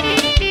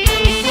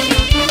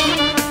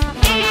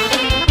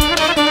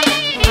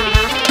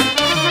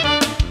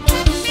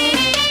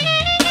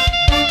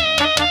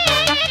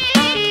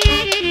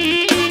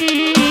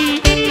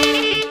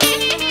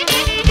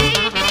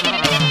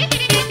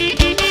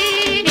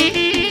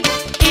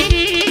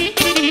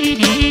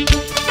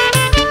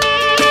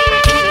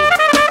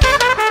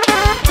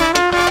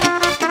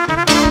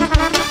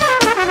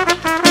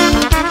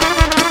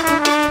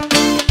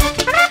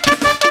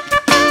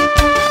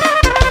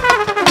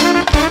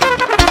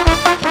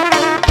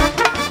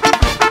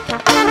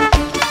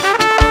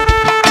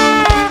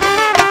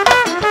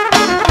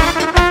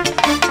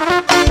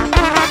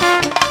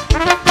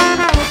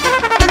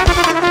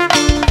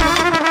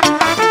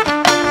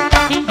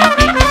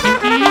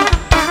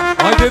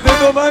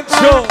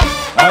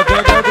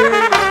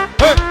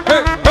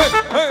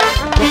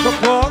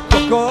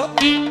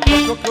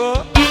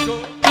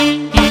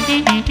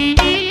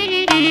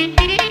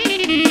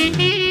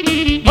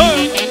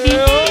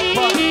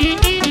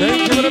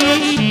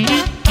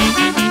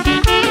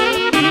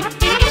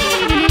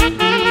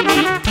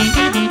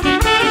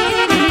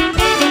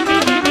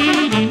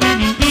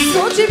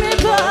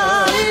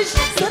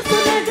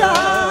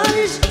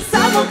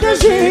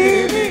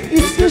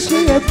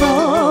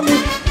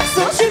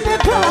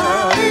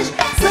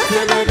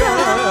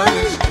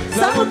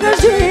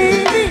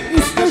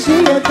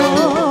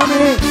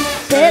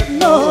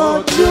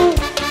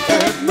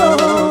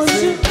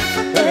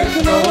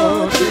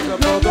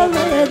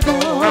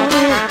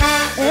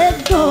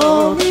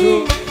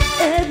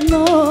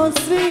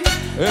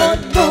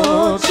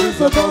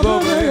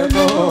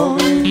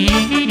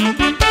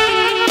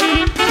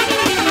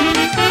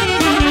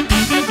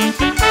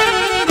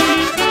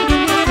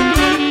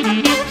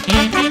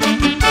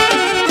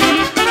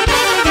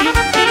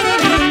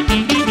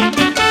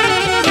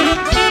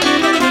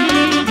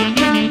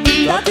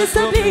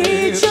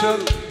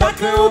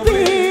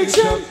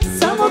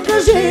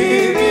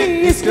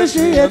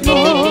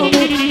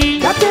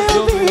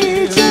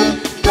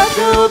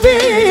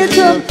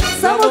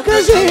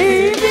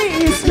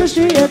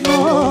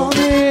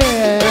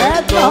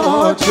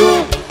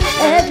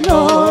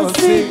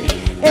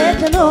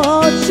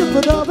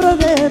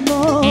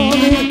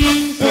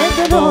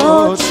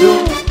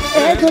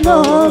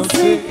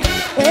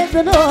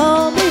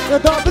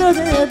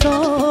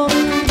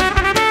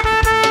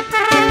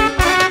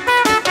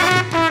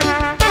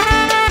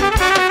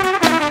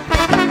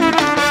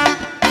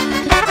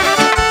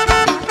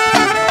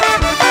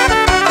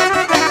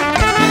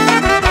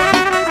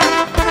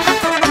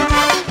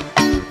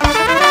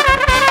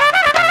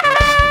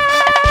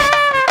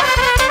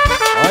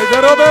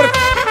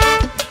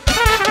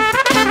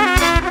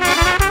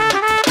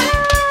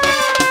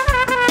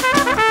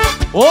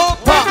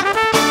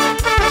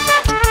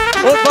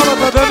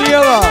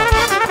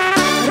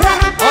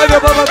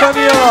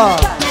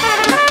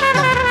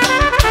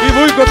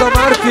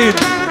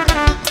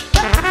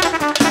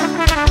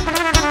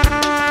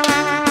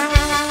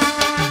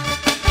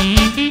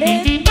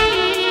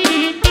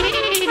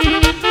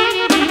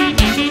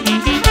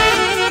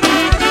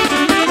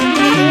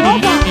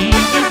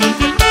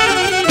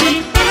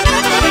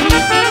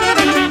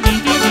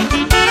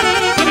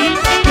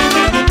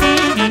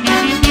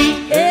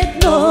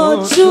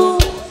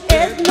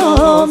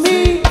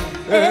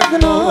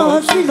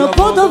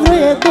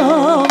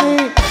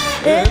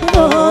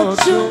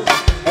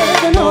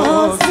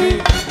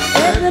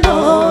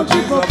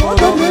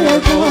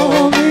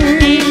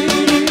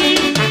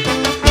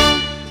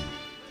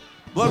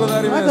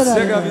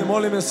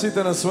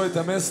 Сите на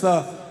своите места,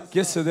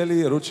 ќе се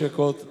дели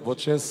ручекот во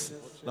чест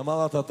на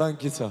малата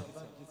Танкица.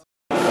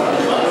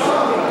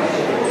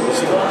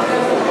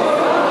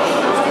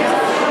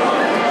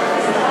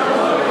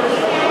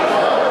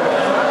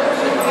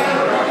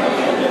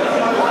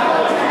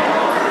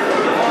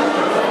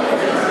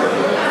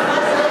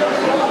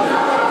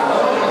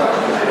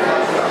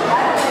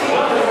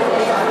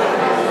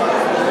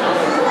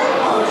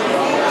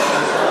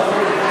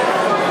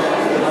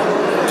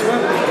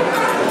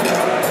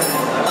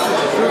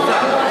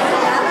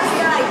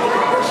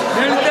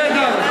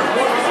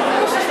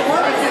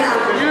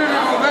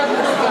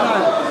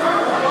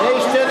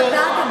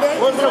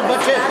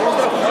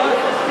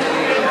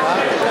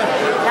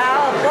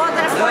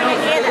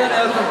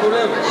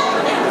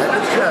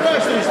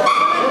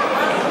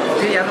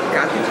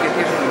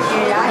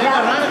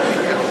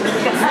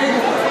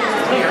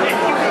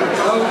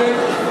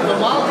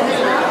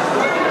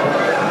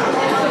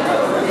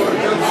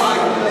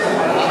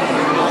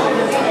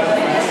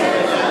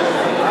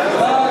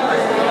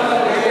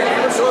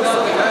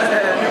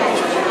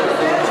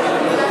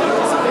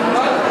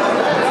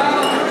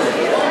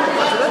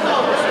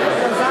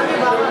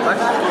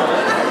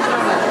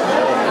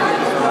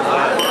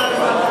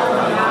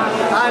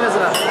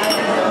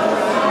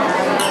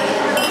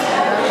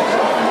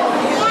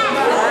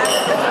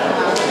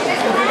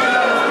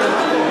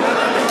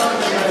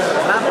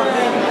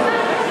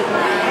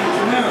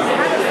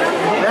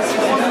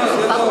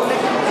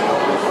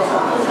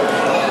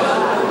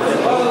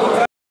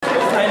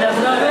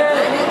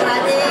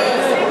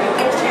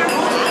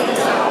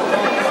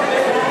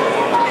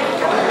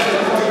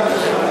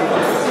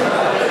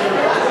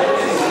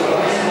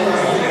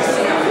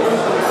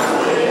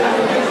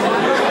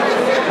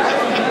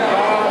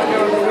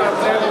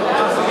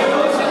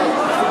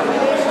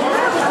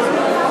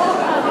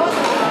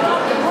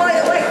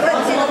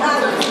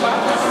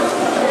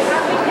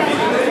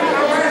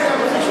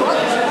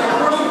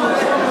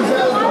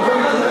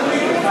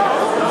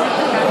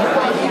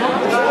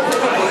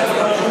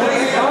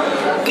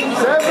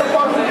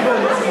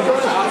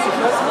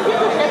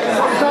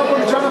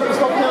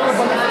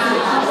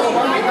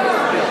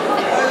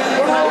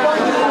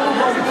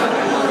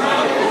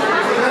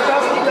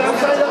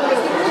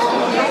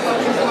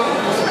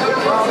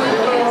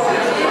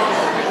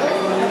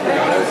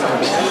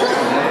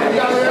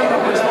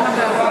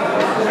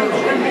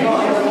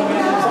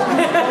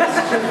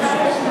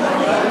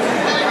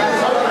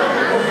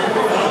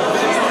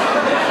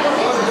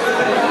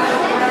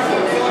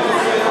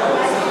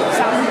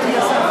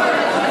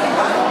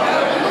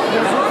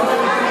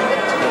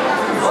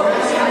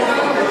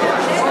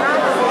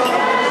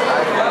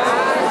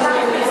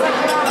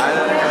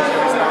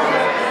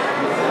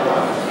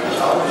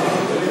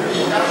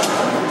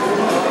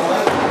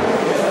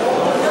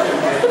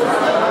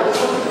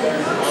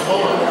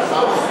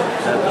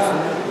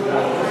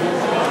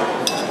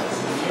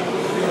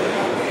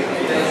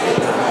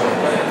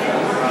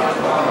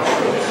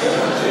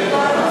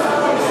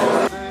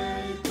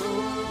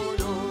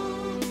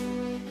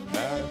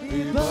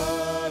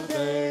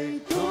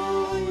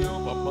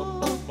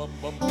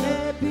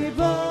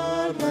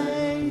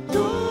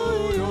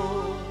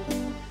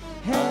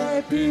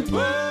 Happy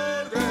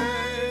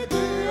birthday,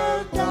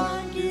 dear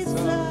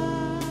Tankica.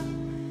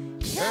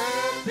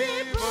 Happy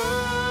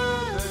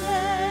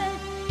birthday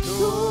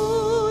to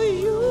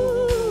you.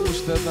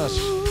 Още веднъж.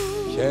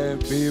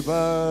 Happy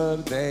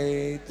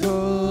birthday to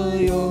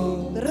you.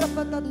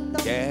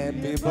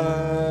 Happy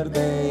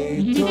birthday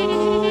to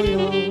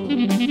you.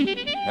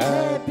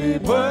 Happy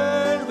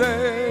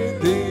birthday,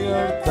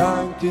 dear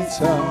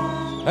Tankica.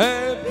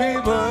 Happy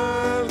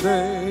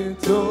birthday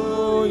to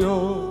you.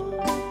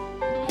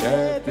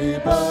 Happy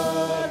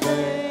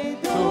birthday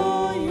to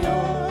you.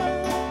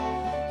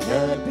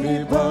 Happy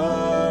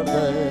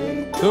birthday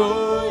to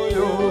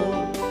you.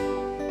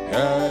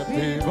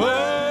 Happy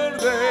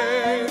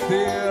birthday,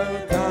 dear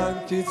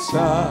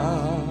Tankica.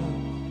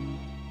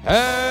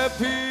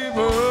 Happy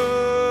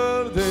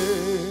birthday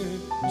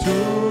to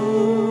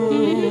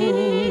you.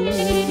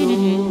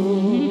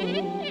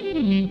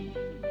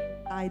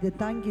 Ajde,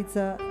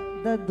 Tankica,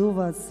 da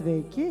duva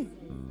sveki.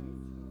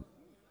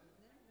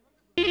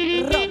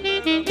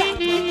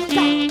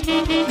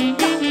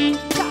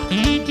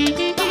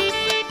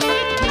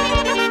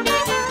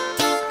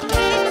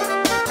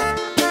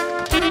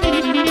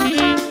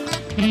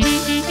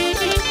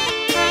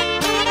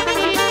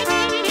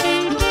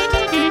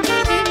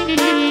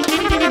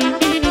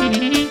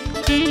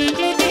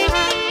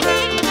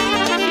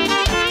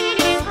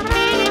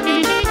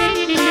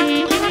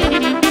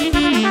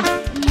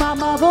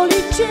 Mama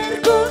voli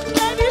čerku,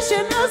 najviše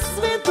na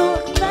svetu,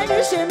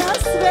 najviše na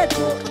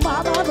svetu.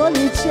 Mama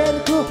voli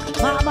čerku,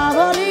 mama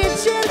voli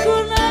čerku,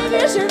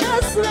 najviše na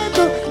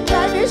svetu,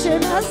 najviše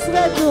na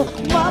svetu.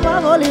 Mama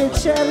voli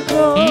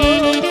čerku.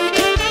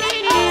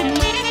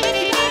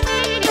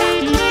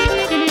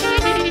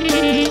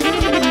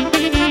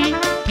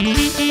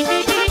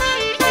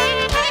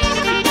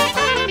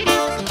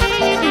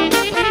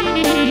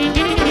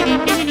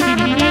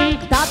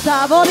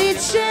 Tata voli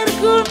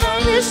čerku,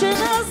 najviše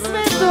na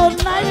svetu,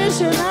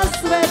 najviše na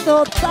svetu.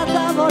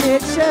 Tata voli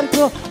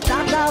čerku,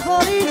 tata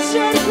voli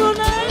čerku,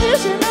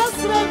 najviše na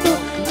svetu,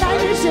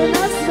 najviše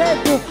na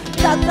svetu.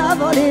 Tata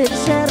voli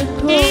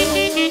čerku.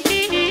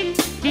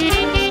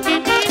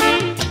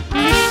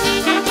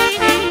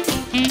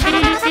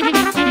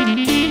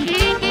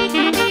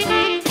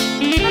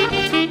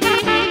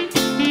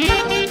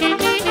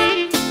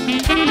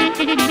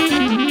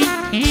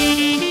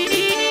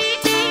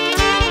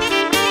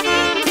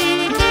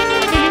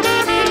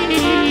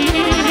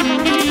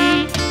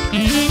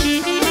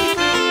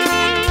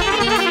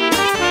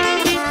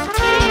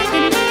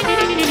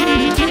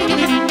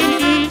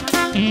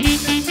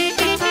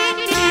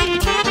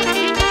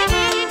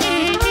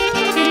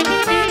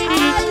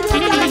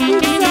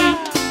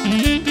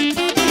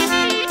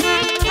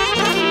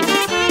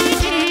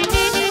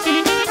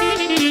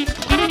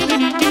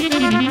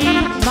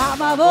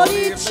 Mama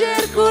voli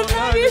čerku,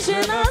 najviše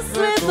na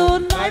svetu,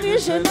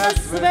 najviše na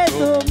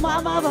svetu.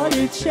 Mama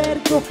voli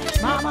čerku,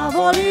 mama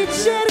voli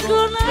čerku,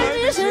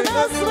 najviše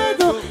na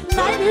svetu,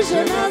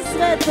 najviše na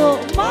svetu.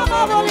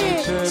 Mama voli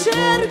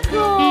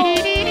čerku.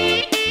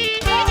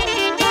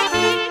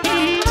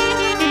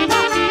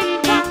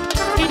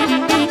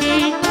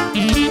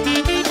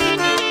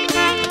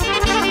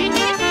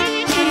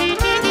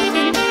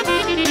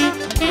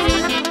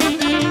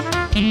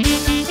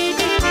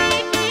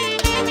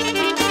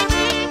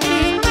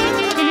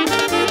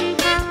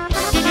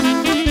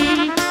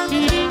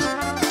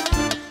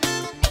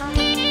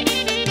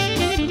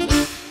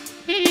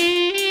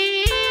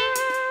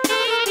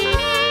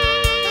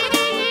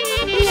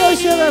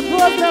 Još jedan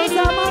pozdrav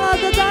za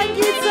malata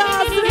Tankica,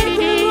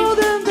 sretni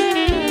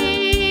rodenden!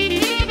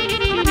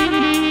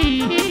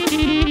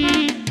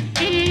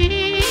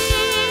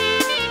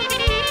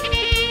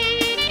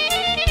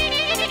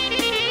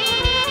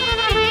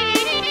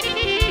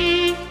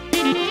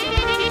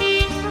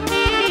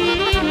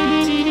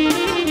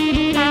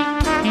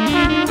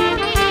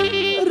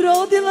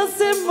 Rodila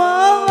se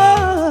mala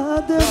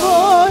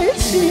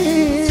devojčica,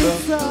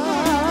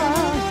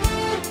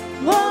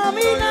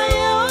 mamina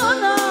je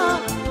ona,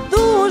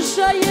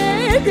 duša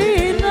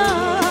jedina,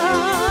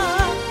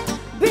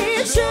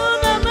 biće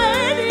ona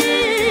meni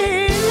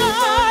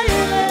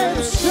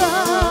najlepša.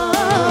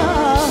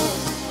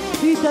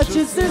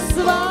 Pitaće se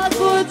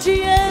svako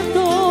čije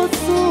to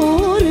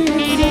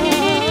curica,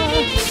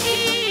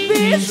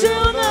 biće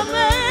ona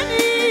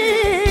meni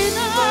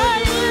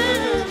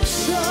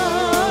najlepša.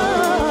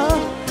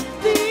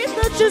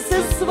 Pitaće se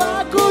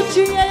svako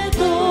čije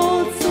to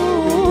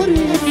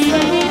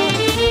curica.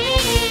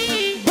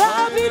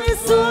 Babine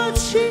su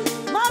oči,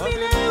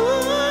 mamine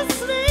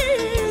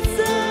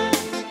usnice,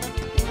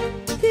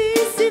 ti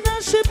si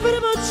naše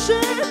prvo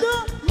čedo,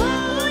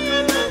 moje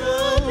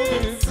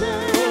ljubice.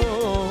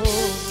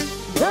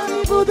 Da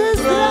mi bude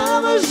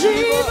zdrava,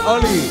 živa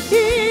i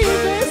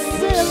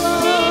vesela,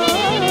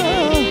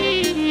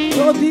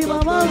 to ti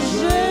mama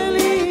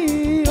želi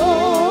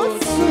od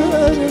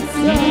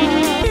srca.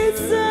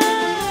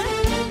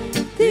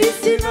 Ti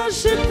si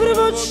naše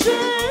prvo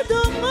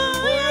čedo,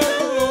 moje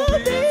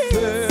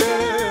ljubice.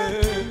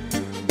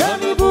 Da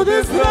mi bude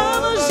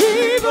zdrava,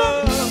 živa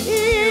i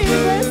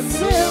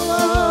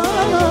vesela,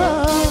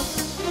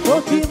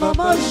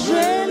 mama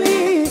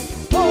želi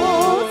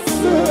od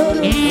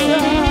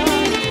srca.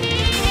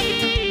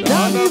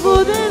 Da mi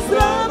bude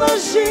zdrava,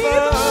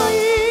 živa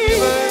i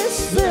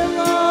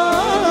vesela,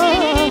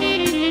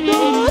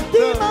 to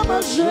ti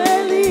mama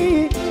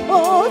želi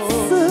od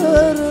srca.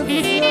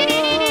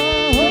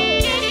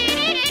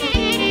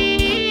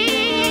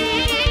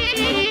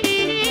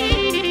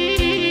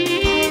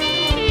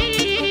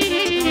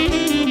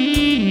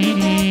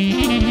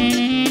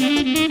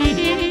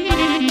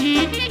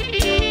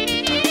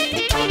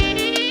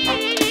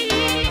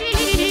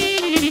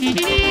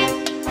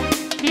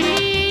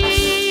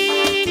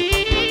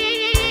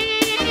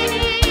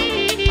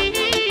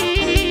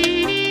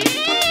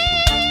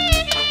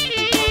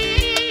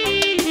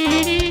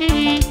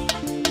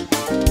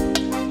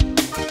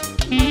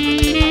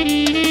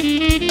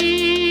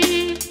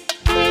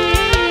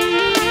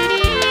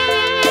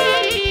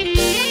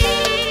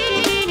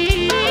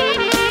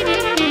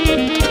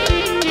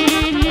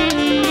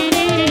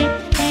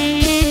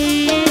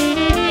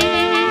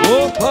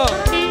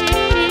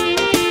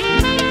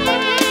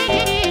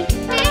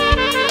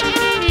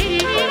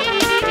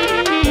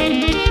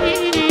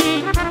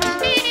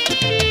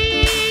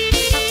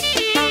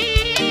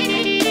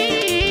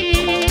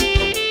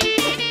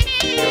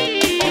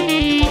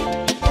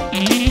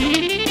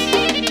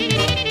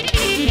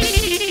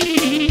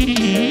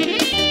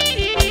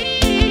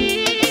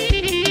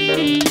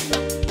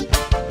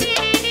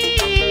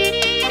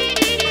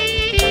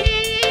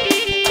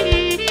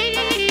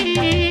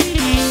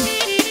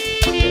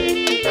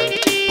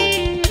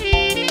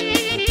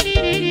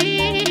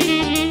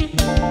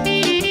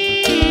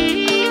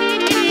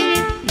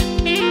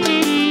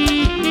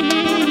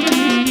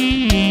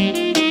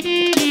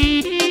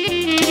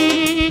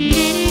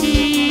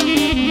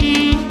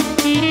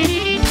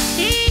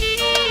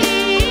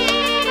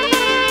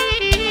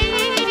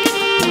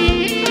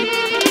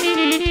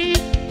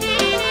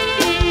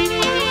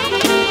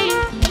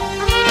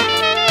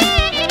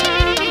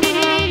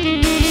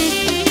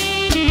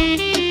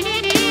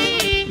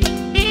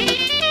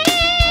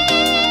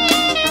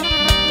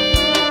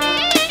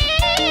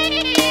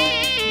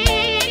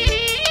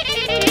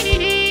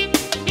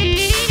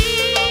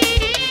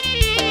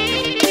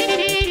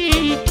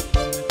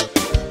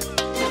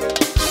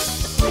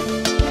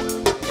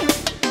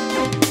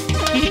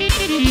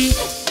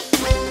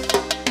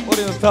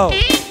 Oriental.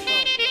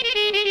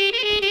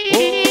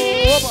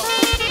 Opa!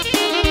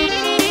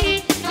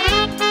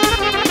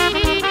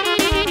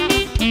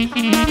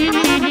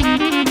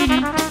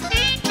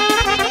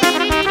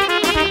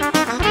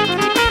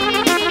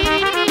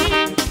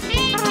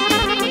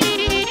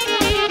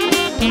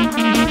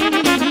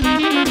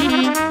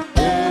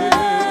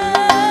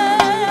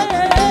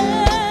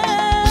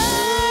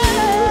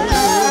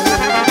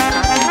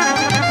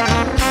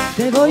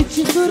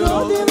 Devojčicu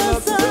rodila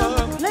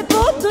sam,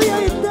 lepotu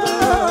joj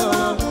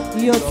dala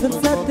i od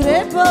srca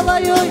trebala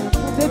joj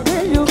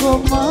pepeljugo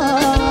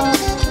mala.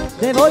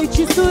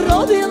 Devojčicu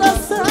rodila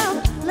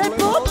sam,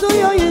 lepotu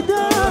joj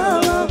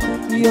dala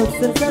i od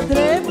srca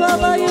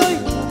trebala joj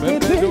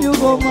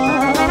pepeljugo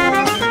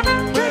mala.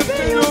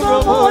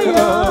 Pepeljugo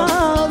moja,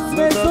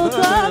 zvezdo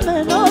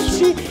dane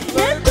noći,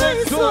 ne daj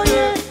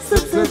svoje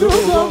srce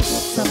drugom,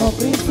 samo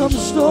pritom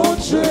što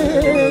će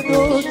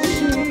doći.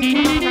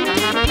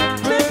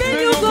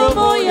 Pepeljugo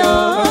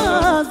moja,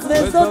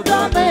 zvezdo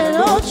dane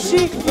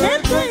noći, ne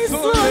daj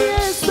svoje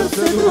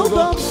srce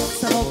drugom,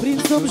 samo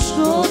princom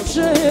što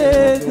će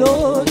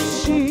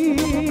doći.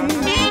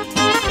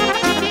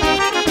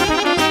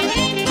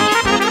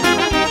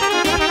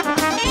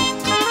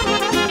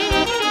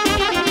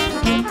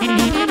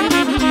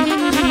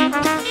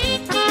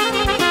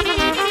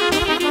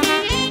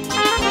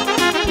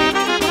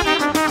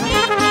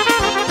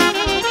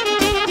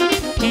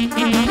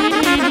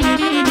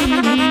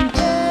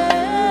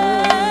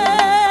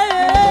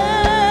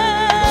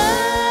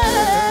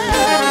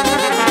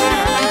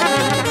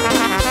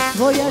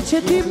 Tvoja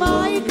će ti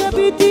majka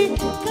biti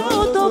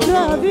kao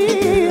dobra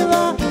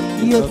vila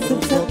i od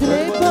srca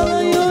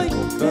trebala joj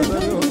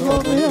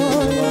pepeljugo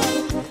moja.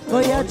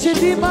 Tvoja će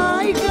ti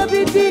majka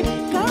biti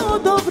kao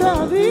dobra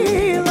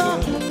vila,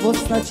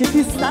 postaće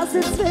ti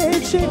staze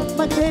cveće,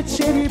 ma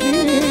kreće bi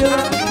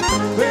bila.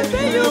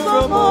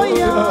 Pepeljugo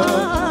moja,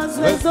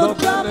 zvezdo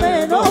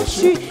plave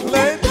noći,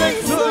 ne daj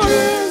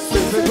svoje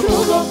srce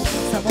drugom,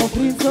 samo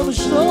princom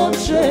što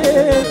će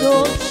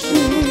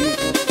doći.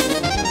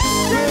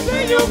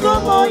 Pepeljugo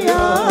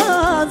moja,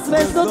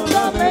 zvezdo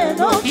plave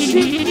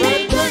noći,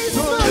 ne daj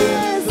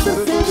svoje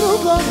srce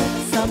drugom,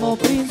 samo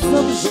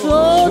princom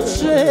što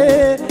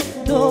će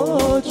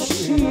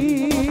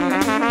doći.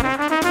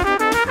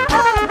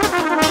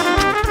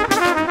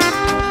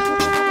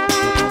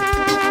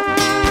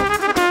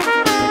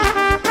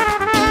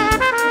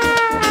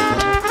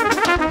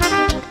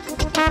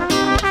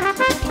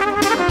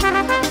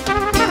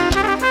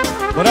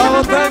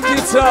 Bravo,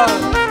 Tankica!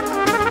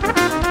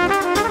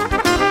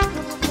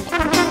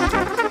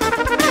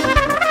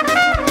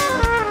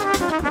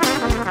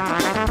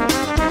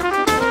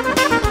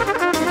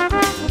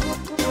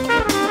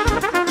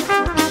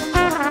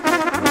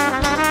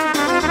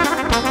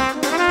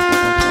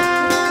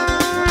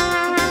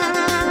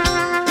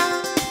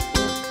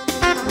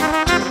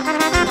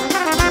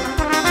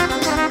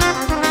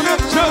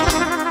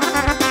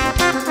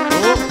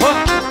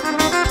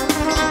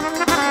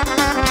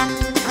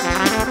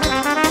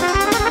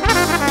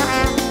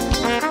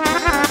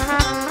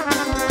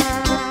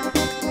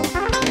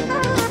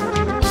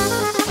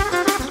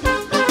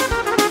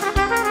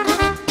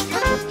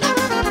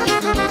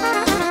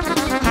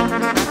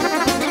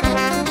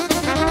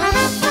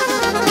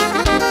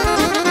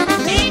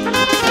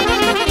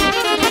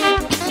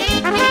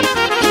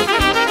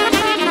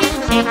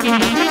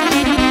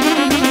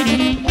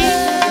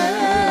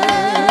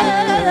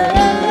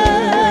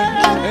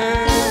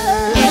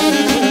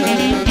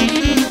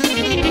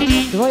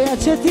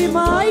 ti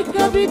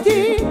majka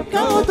biti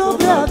kao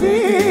dobra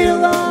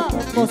vila,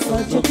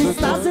 poslaće ti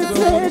staze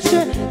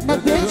cveće, ma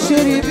gde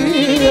će ri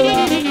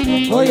bila.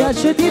 Tvoja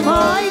će ti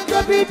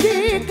majka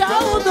biti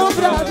kao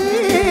dobra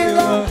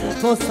vila,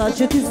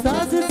 poslaće ti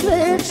staze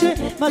cveće,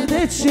 ma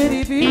gde će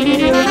ri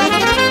bila.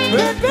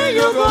 Bebe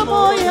ljubav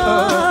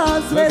moja,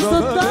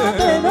 zvezdo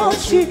tame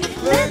noći,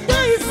 ne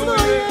daj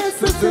svoje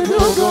srce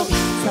drugo,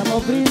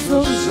 samo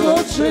brizom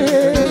što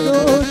će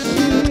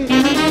doći.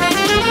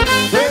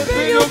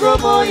 Bebe ljubav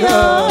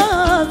moja,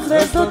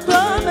 zvezdo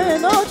tame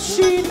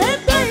noći, ne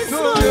daj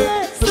svoje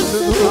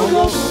srce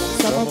drugo,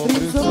 samo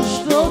brizom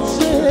što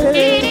će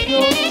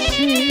doći.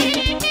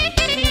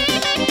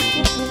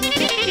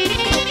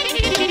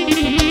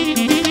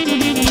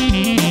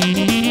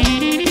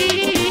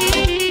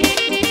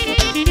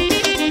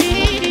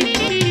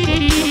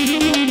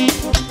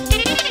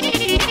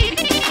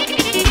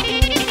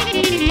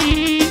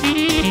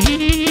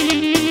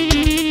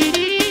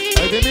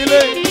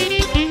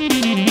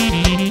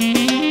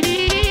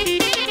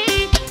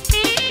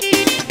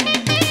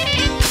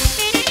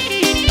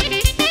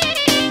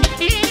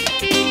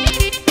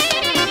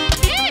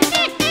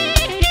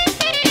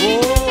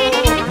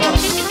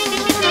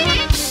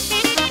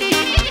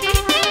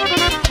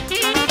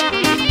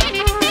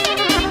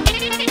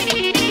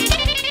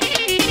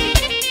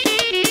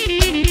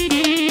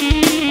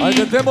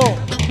 Demo.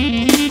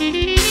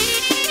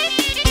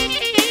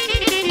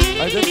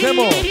 Ajde,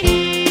 demo.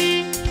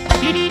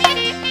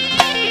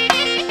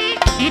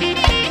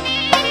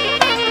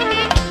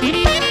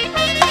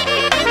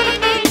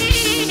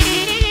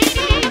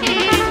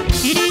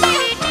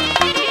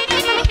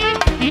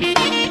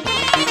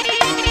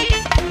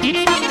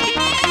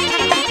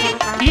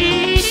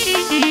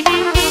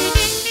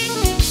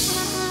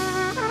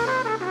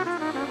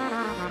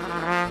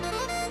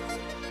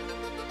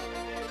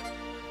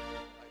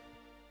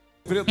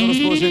 Prijatno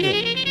raspoloženje.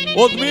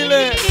 Od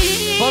Mile,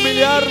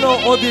 familijarno,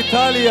 od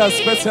Italija,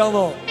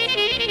 specijalno.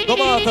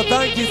 Domaća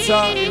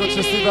Tankica i go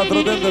čestitat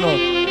rodendenog.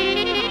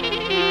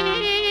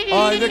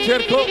 Ajde,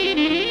 Kerko.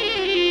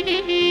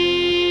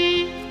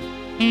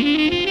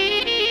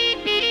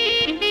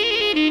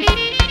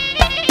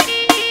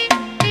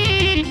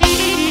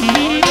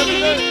 Ajde,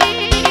 Mile.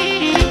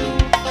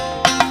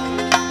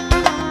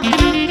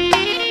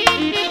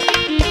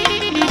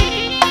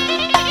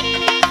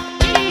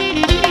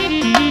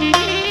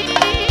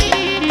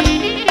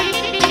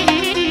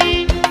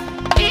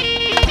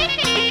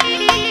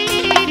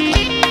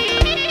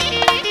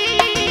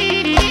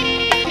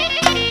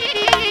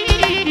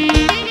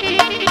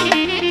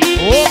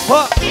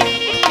 Opa!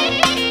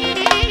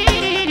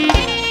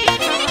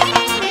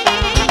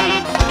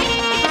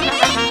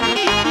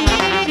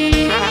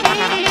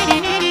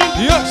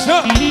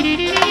 Jaša!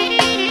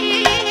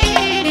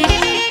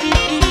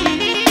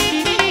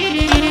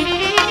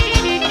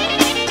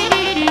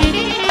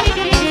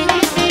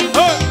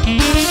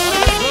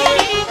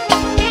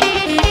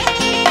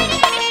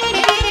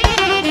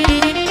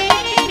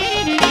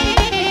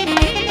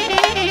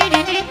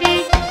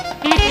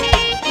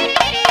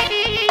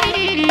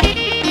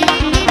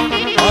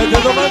 Ajde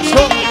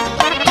domaćo!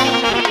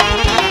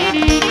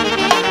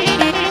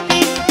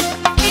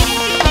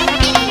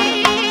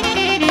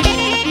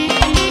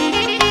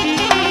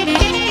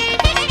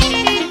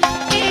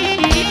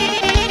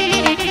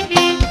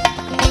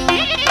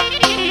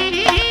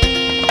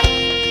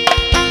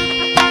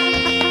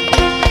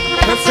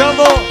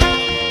 Specijalno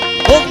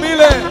od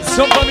Mile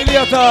son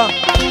familijata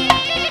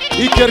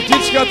i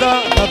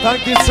Kerkičkata na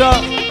Tankica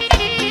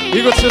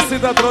i go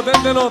čestitat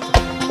rodendenot.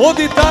 Od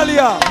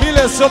Italija,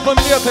 Mile son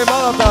familijata i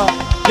malata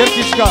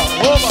Kerkička.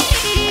 Oba!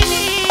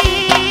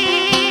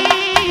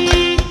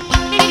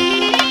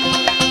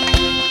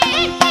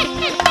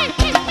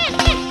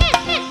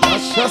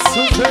 Naša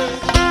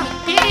suze!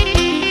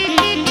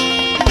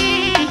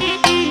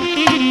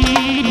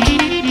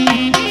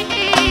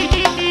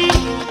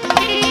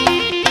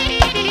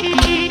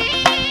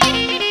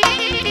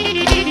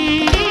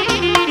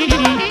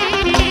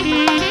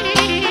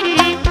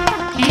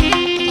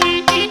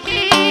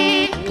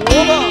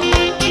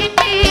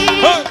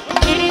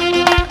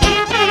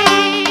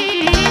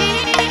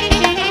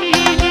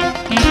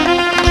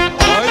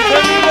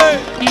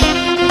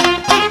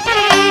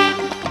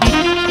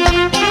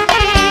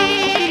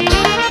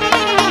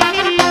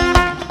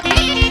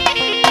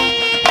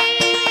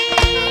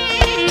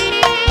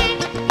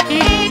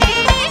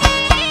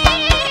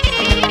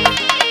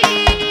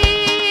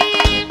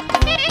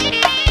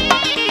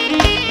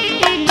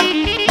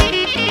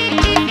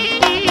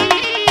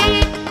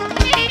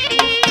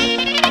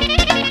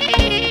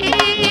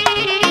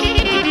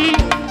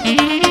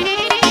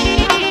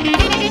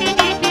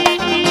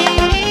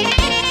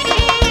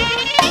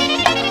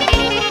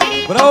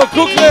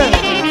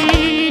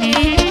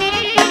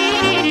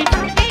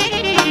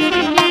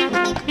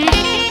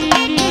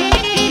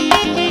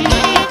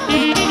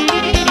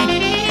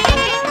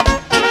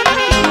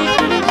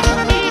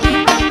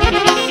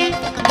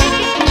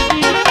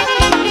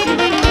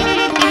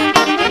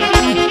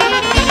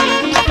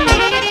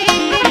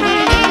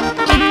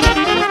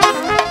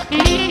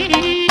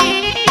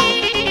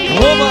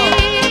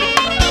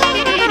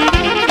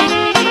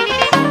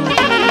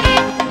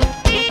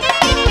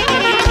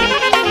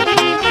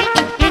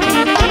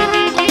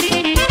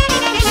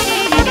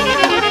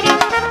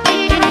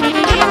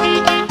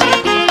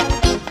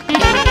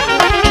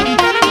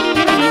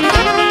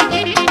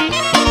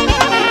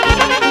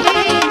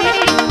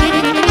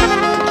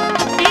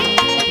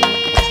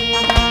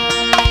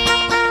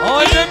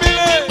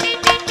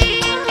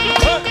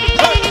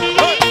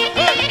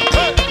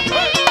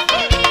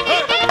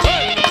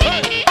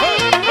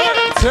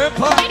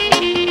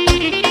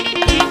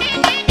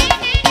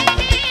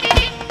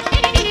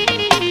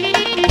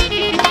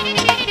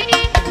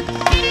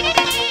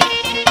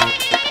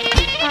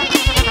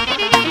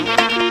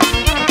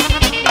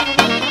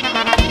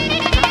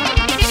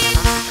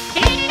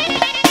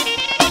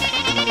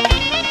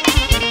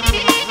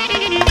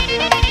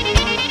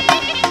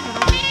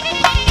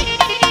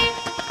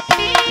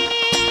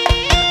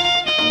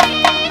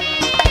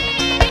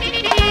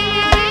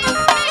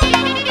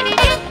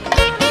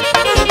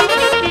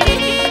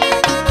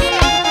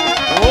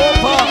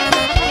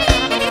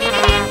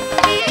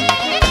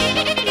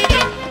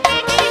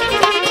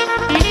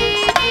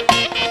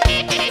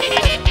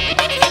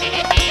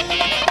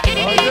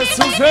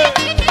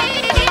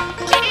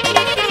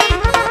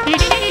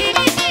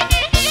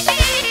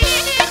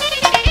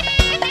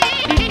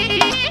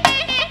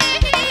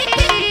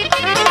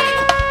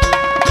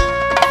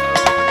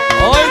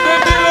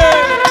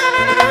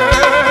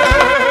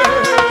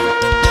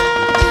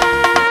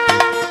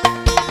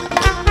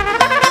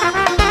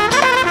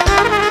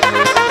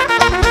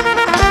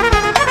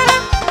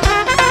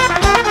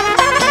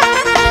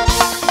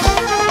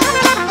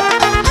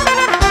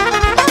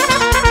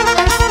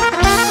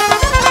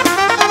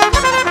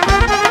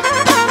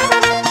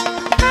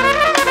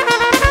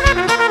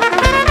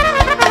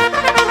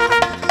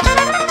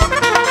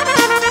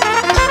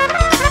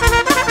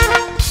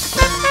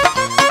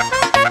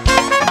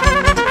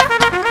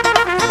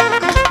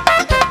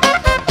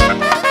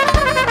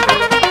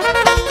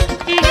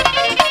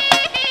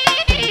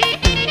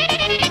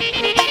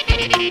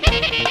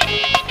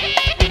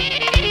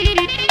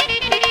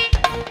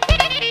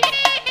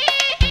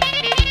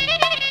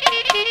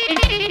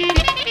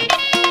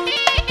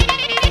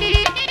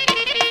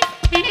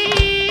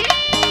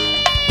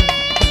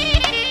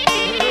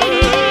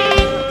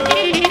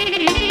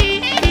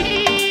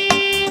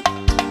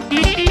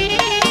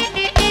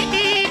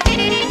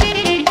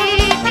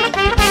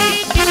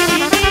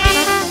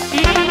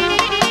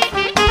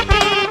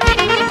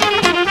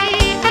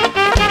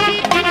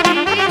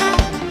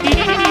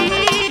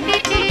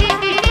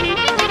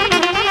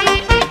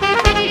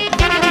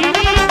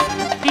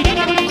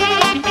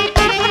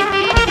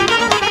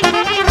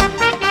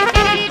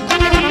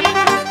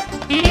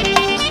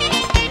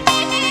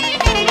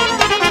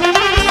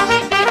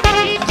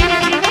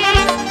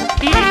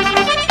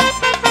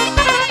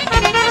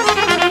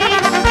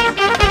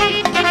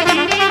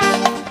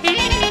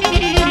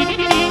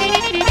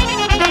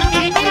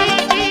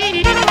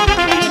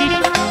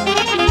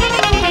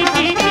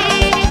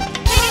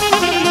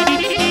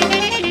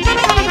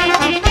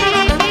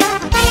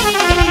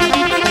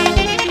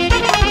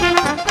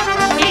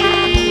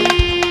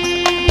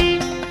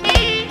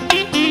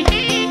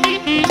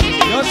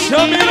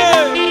 Šamile!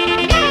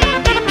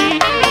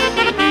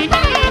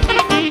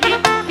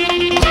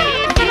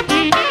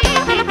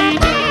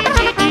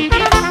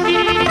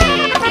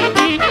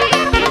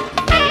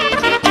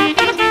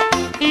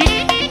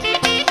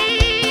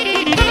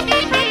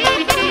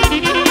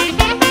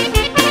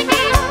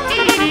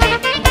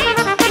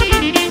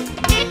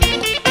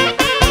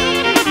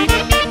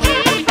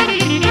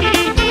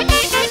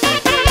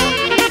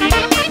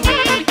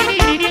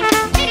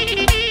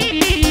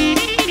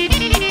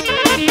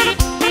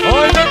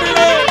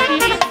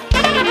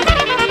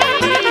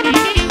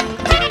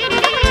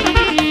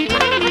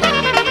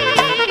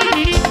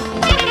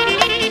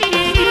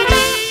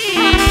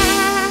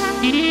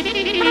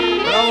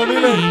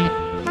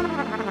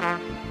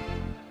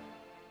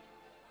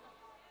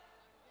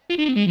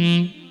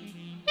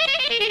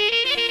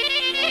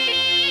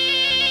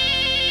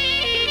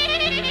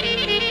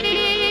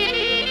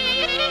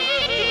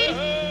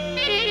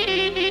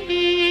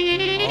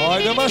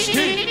 Ajde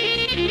maški,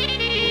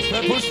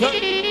 puštaj, puštaj.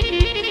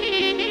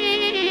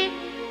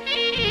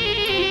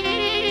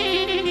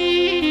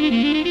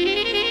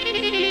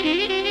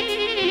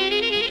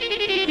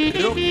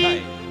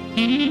 Rokaj.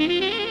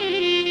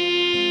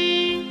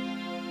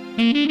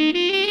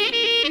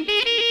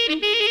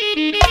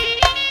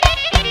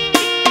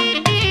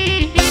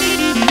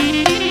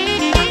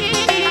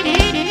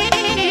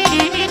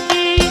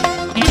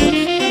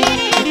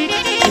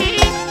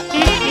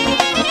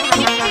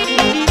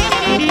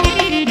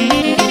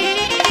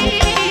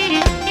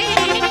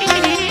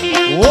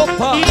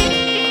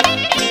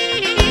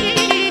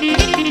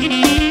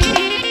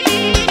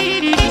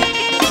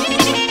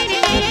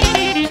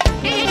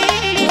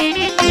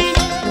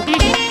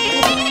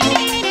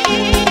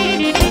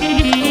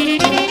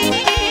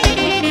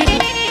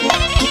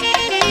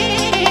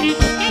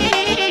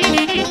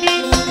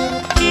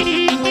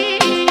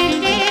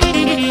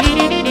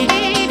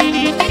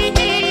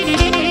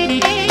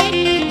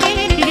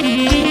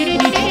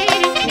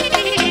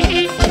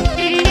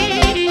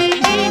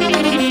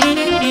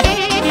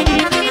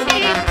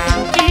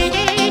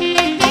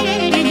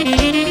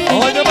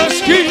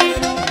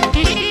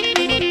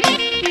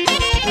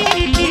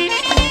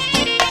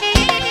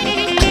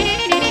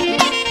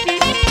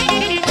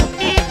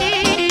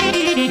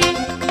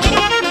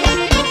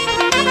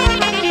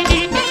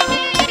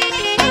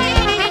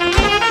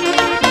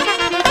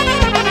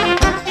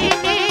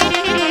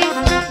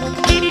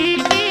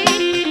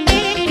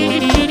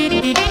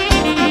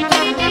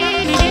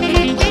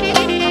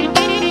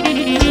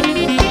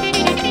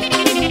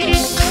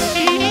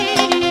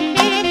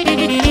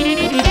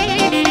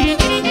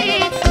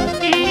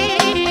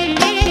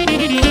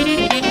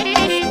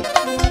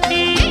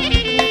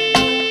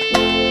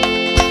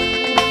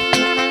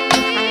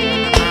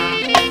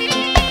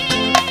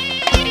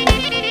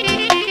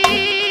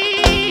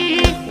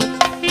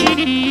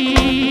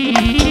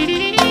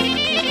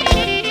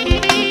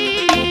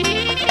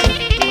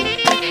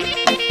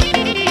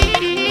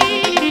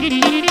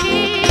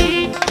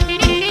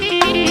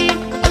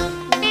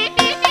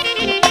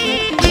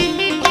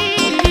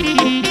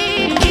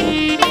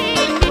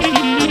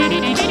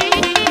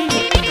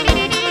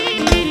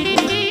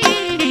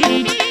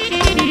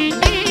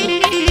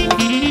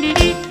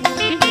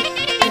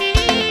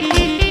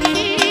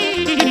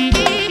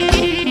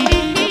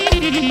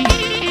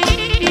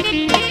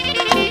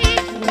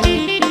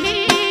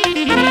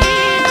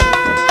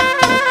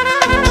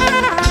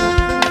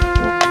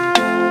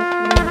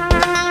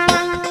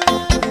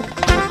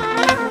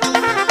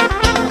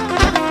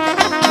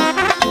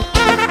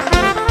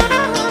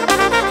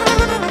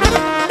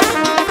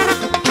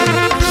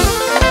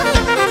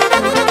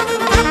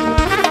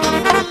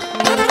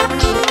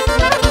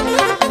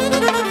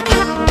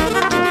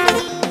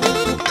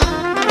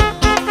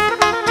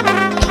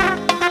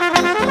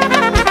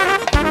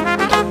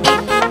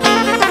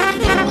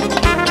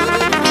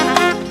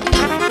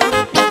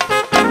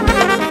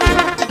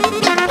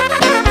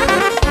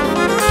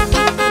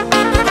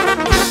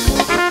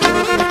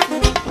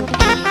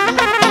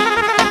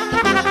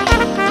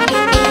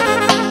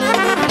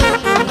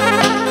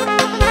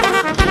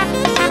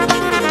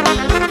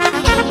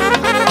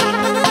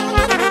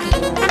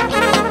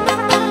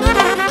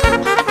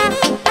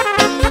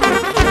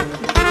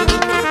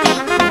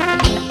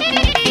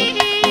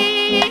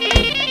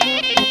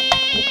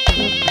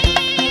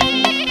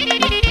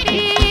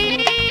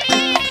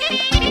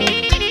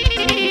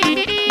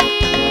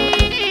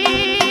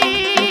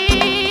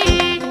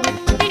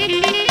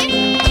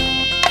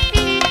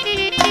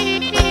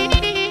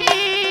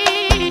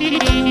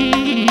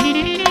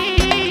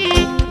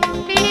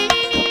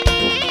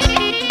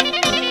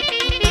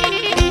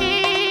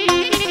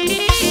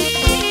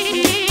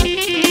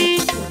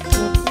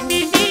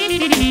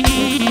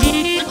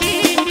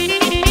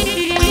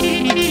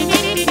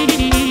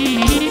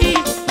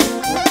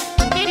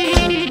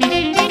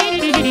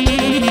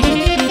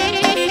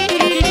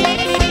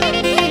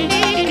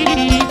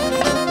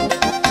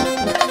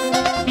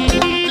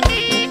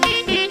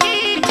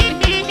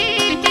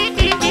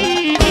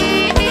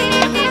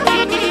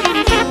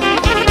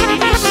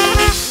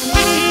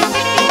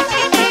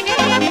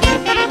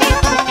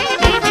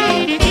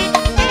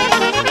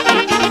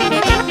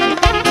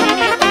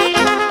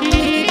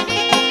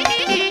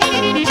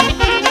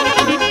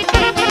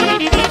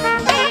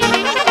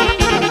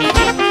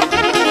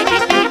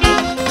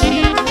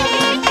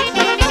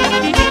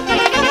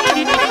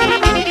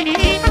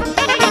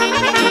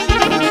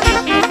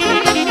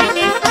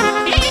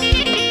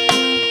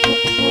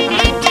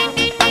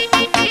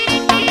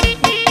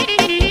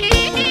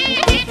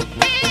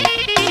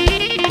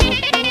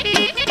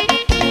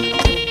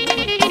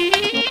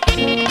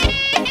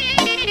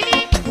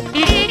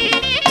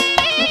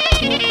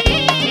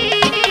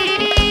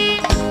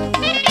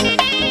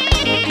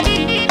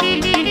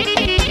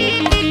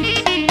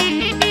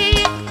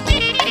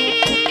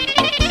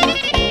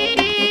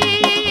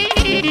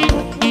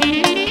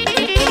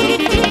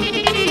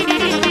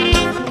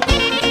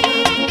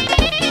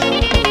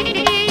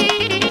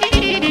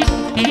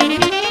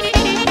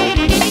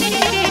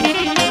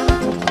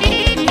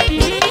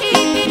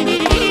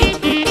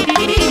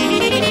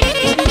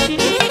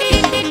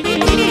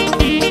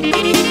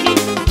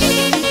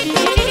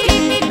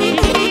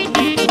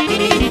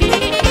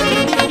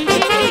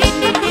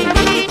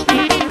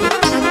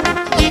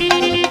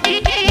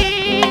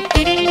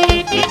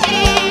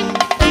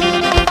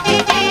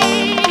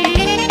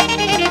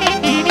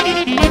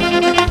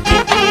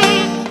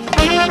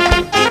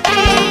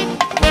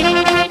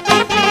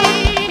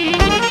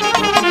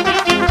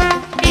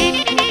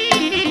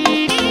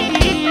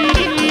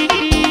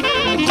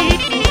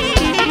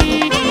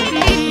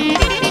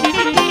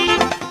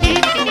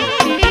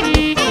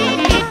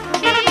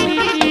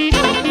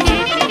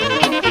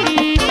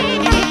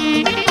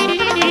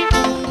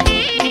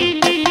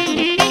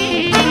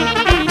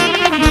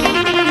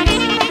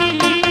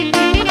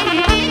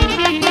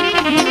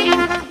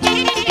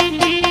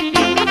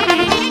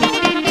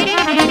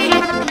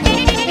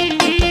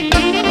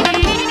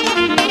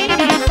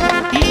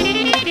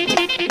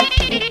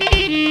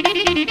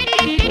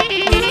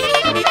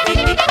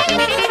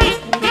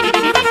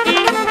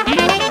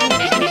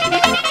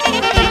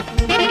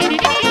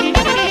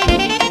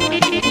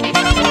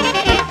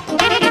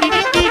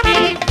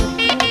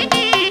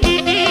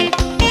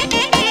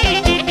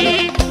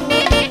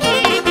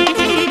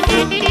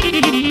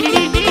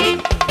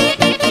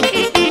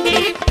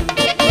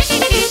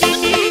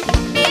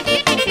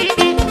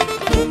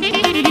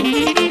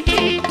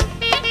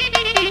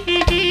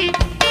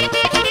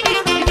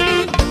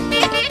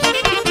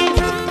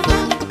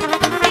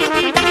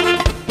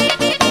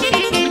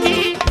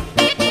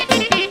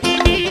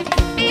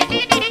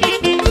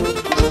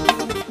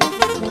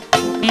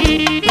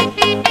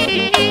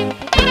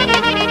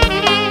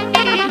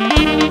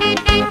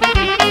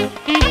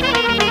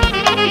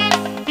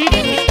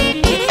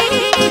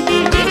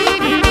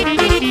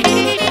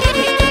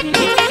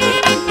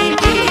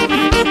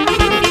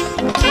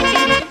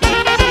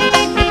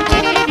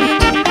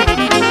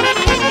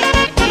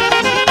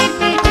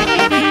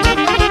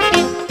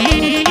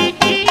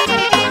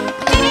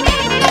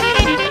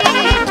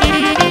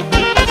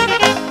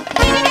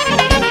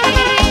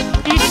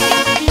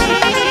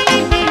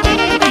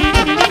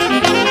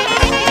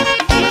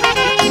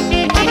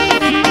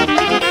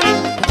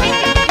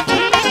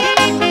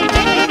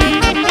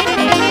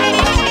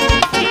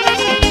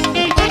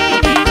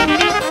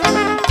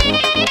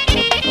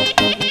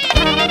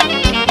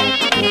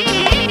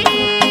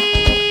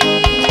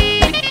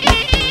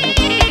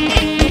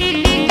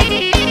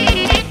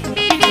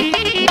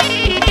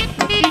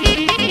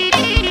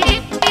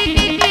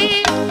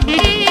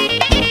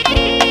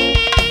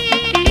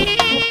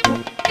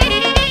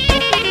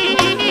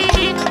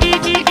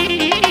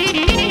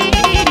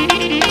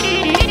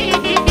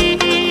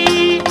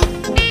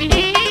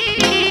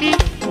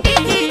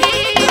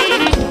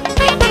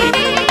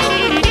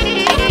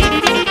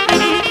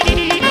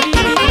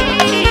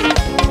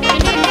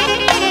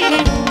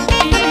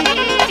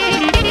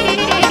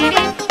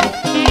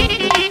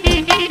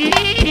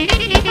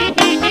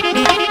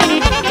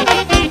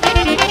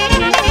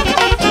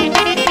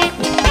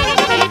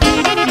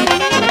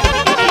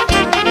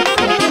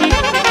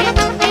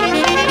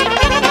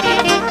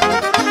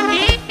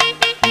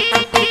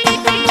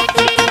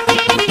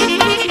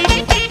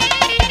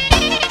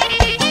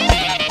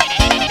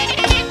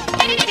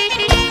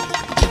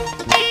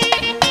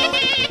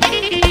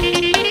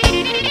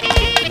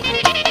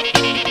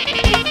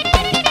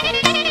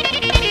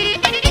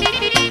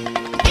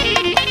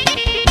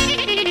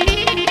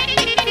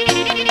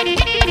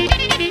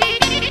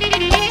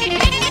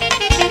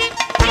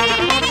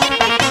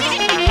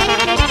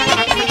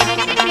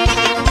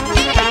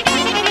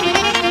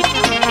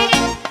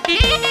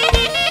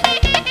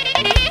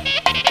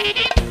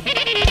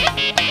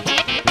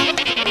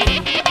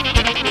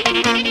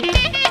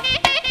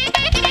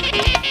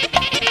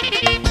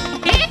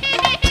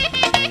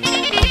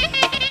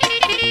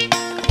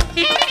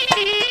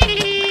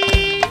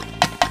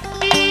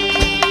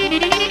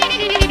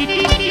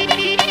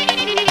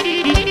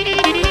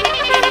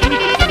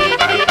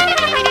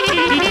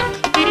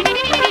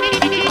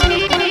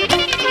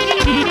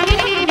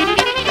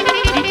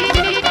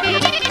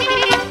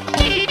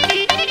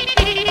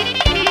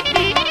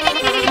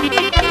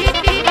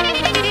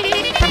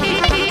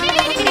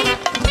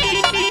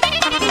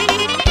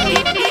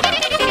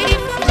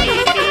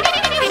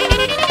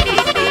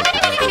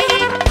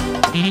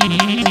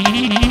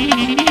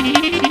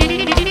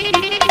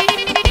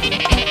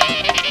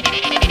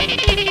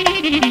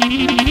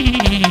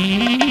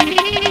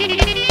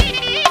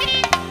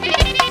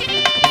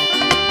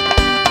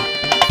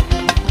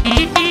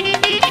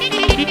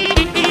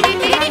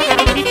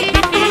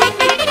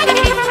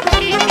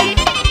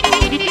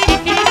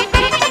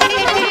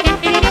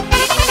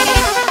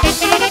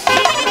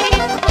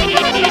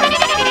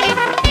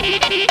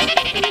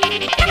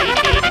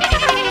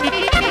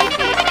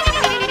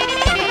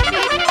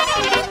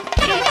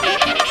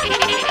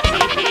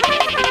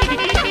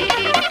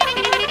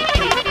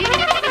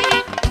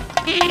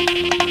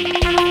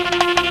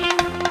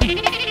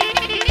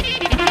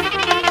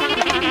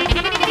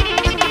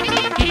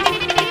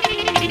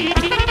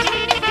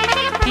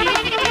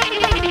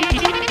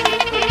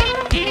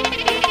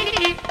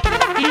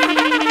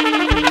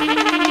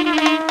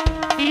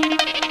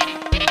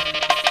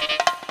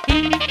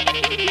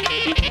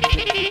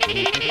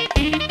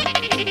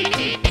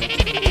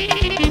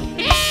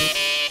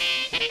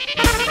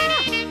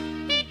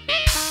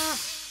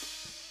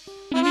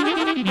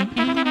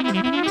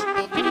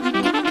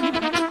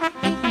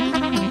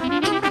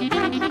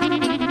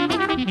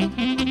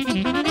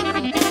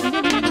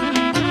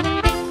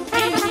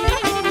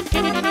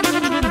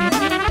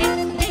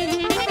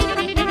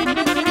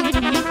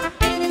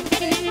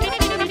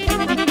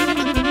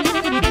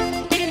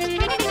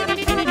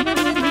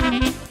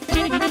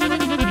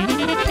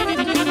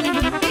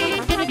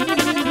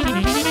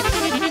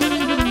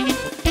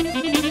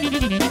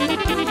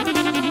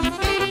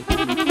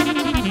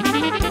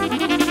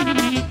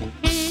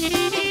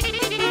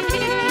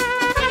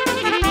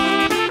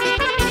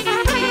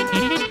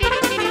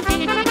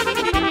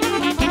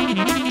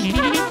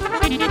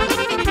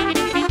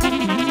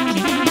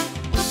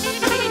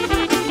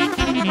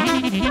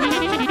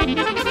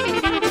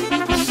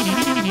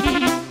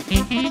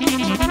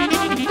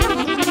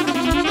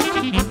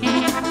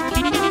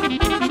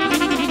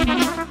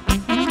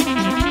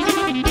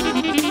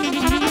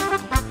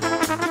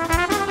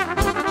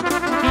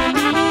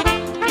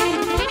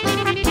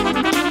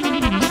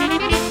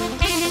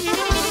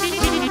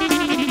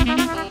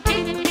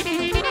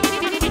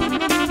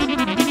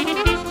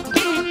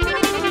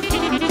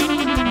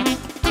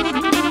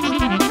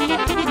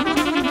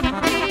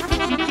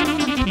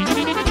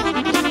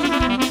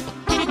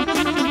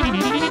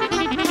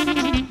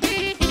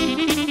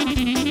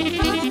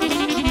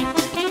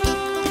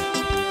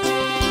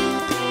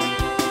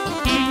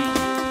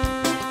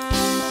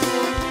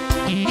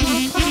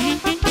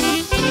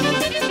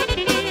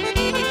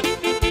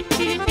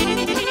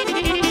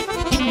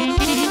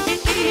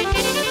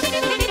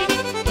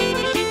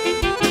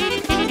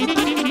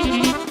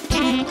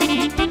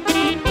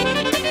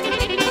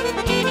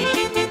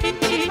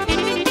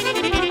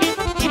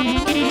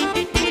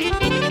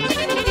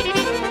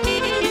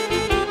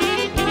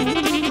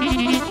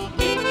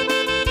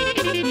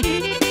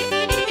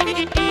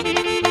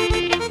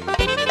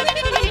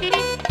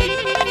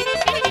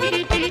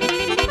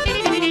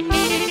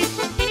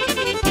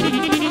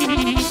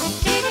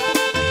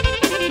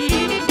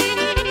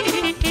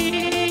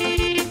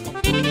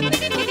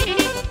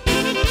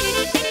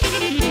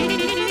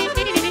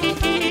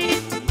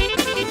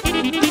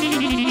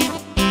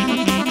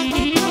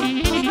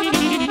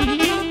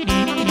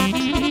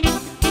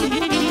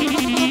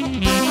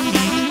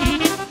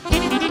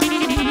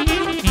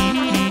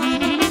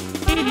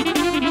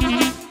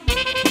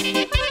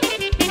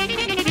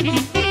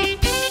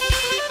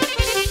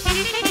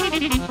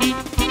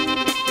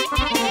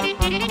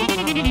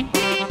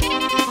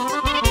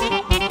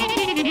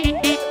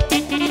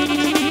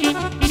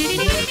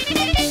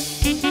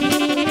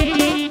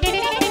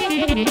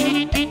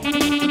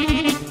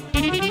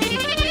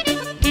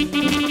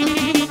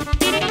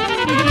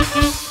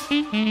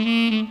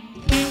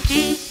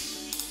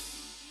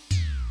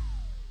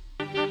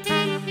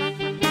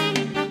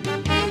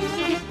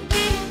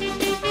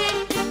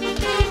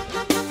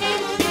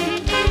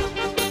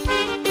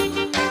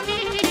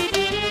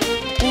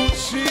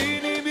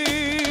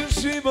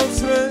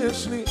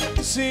 srećni,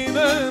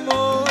 sine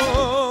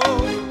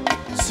moj,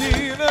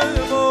 sine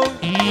moj.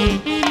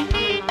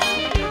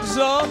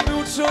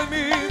 Zaključaj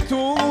mi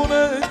tu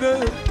negde,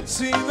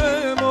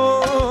 sine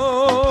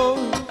moj,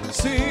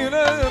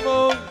 sine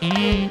moj.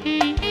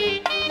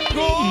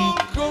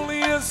 Koliko li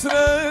je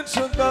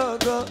srećan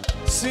tada,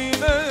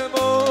 sine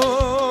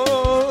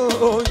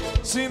moj,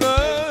 sine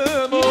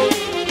moj.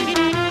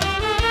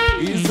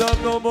 I za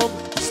tobom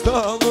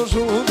stalno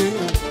žudim,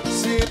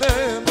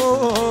 sine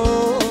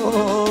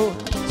moj,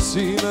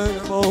 sine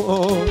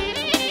moj.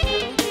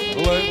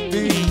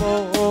 Lepi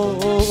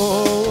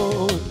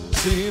moj,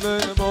 sine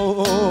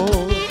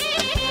moj,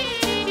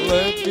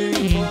 lepi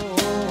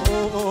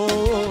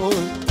moj,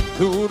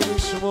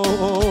 durniš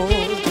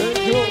moj.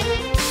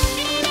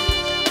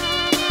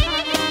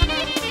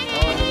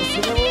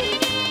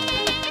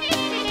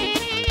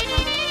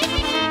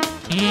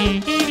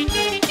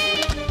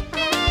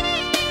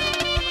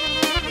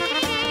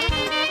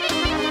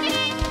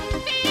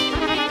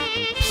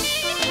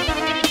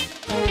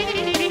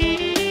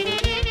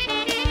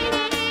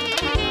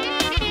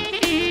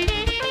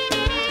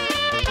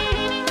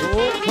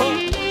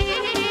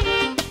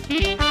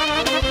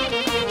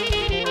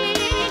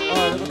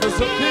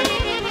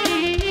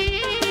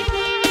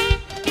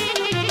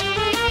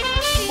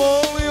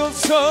 Molio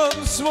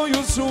sam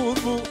svoju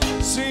sudbu,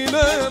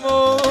 sine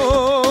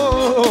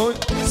moj,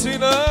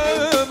 sine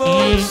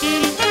moj,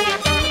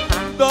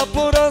 da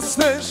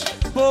porasteš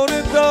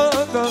pored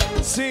tada,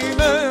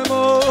 sine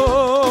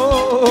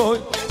moj,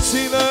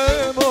 sine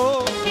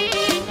moj.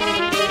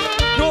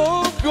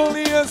 Koliko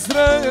li je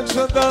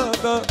srećan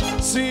tada,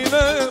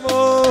 sine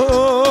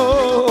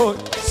moj,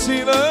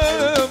 sine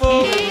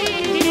moj.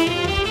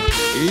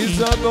 I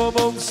za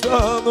domom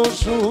stalno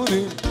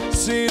žudim,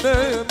 sine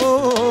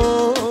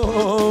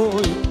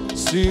moj,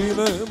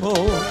 sine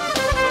moj.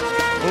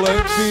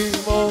 Lepi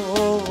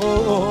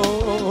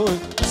moj,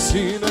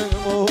 sine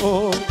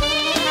moj,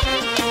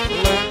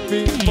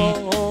 lepi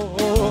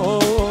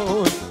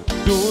moj,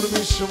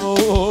 durmiš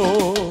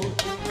moj.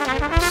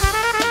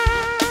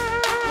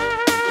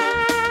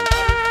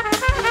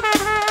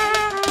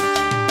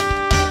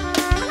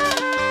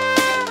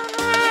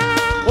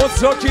 Od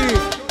Zoki,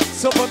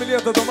 sa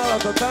familijata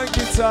domalata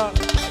Tankica,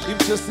 im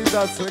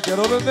čestitat srećan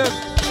rodenden,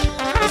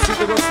 da si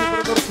te gosti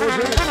predor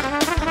složeni.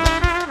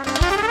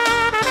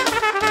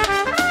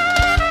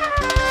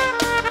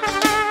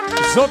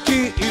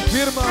 Zoki i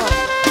firma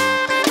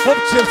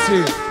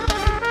Popčevci.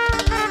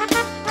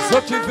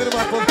 Zoki i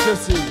firma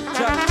Popčevci.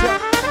 Čak,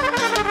 čak.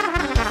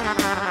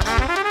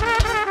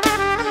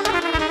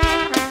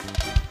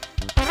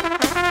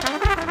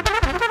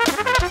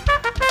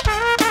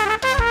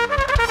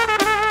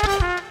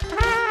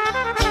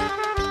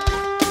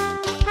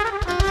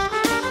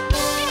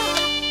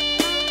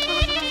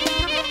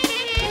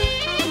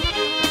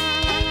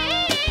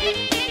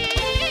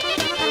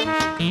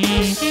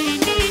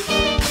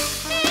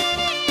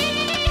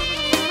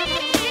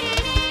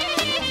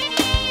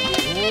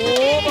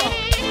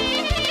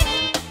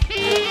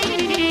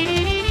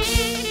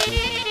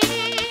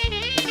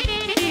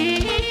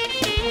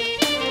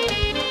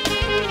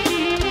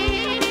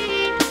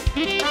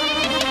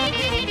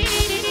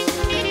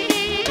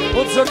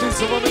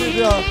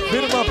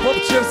 Firma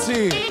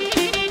Popčevci,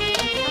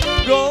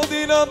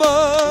 godinama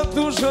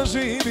duža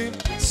živim,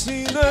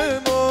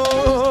 sine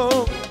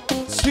moj,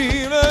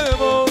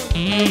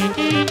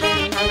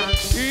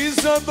 i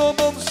za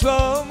domom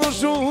stalno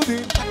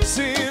žudim,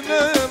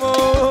 sine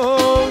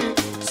moj,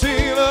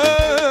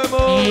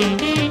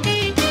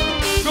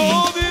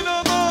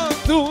 godinama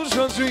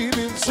duža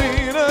živim,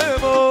 sine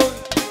moj,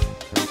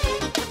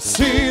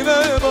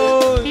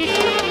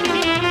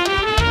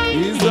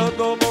 i za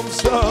domom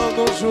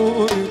stalno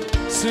žudim,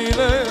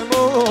 sine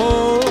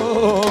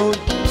moj,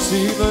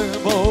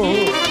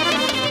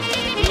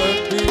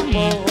 lepi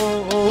moj,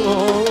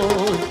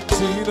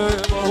 sine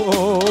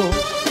moj,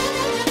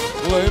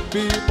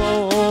 lepi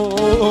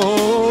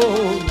moj,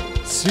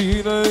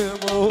 sine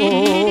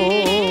moj.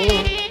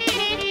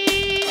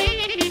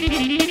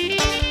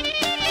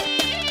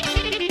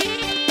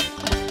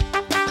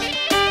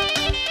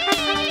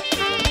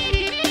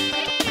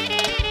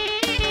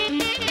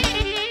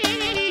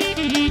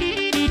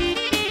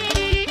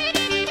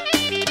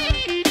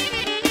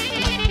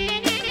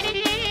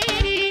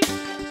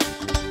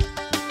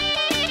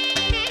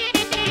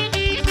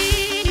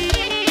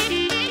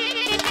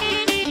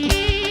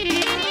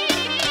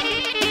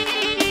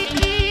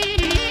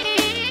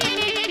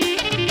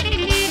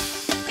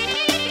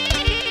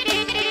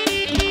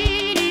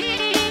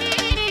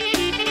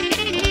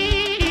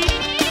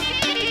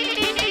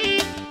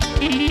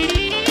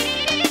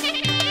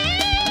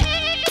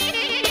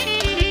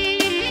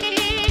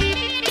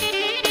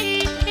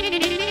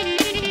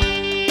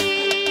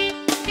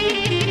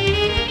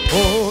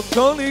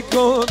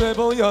 Toliko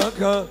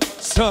devojaka,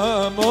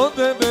 samo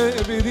tebe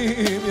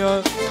vidim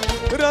ja,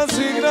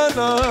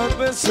 razigrana,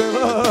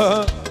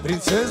 vesela,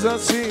 princeza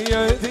si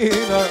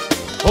jedina.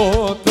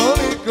 O,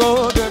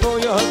 toliko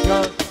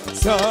devojaka,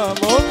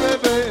 samo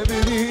tebe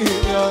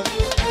vidim ja,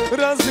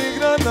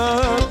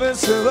 razigrana,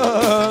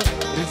 vesela,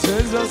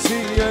 princeza si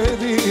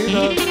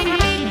jedina.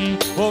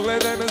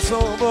 Pogledaj me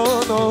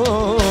slobodno,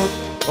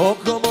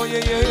 oko moje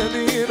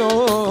jedino,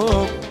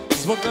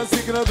 zbog nas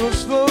igra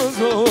društvo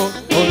zlo,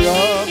 moja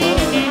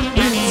mala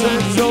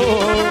princezo.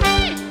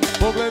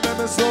 Pogledaj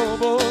me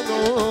slobodno,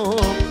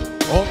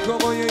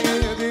 oko moje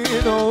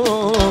jedino,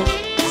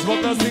 zbog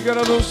nas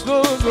igra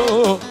društvo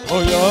zlo,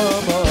 moja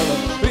mala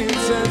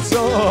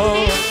princezo.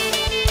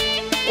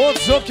 Od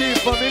Zoki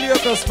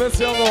familijata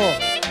specijalno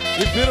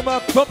i firma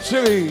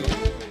Popčevi.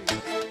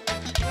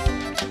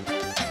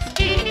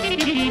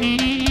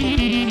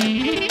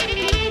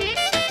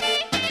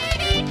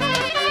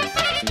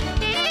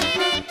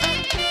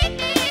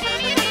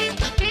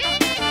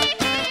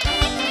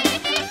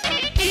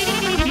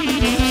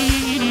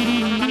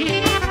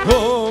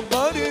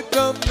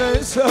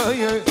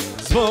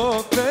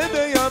 Zbog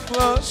tebe ja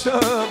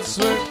plašam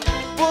sve,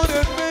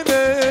 pored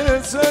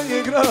mene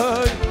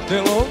zaigraj,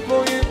 telom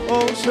tvojim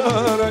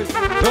ošaraj.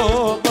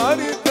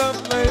 Domari tam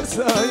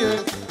nesaje,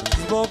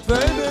 zbog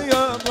tebe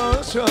ja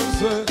plašam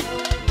sve,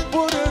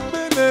 pored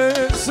mene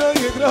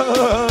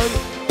zaigraj,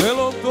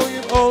 telom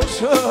tvojim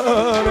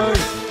ošaraj.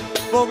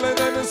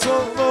 Pogledaj me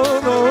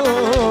slobodno,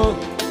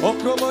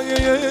 oko moje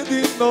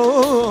jedino,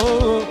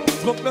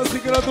 zbog nas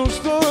igra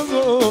društvo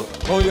zlo,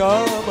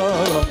 moja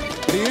mala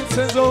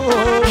princezo.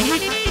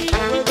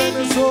 Pogledaj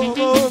me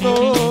slobodno,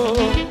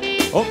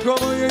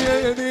 oko moje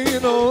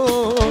jedino,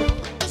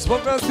 zbog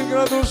nas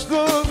igra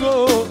društvo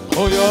zlo,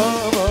 moja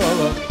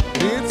mala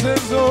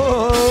princezo.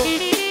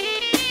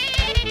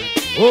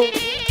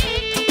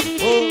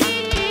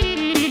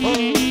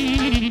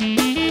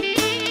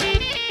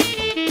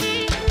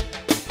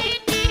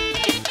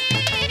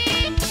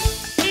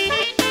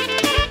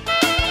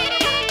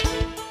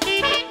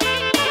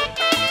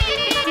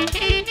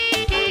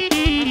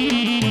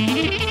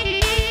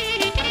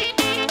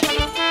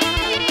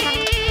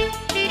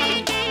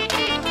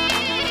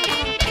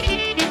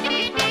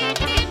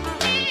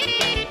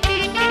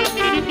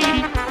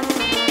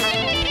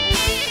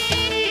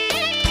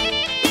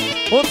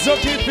 Od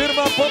Zoki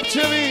firma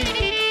Popčevi.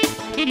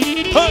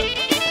 Hej,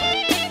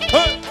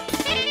 hej.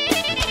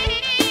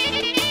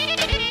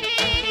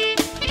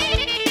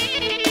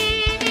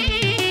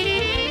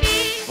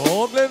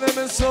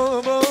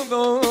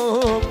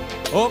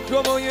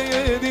 oko moje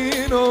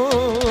jedino,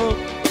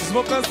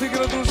 zbog nas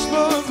igra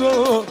društvo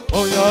zlo.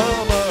 Moja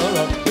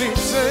mala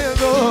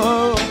princezo,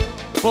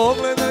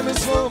 pogledaj me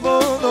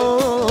slobodno,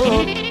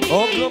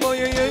 oko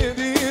moje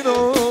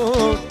jedino,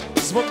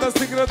 zbog nas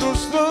igra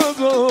društvo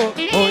zlo.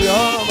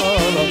 Moja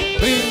mala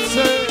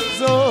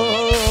princezo.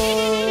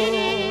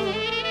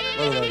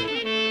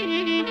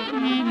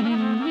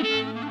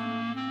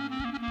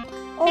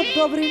 Od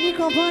Dobrini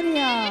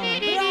kompanija.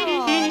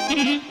 Bravo!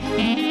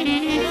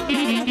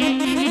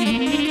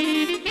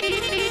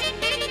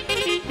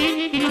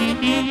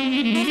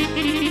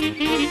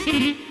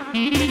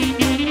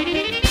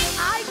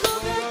 Aj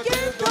koga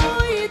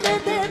dojde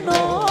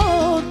deno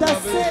da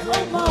se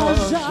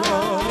omaža,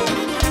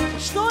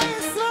 što je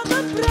svada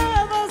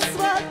prava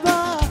svadba,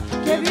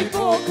 ke mi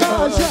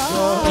pokaža.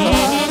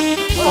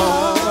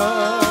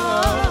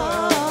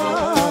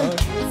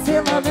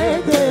 Cijela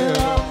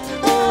nedela,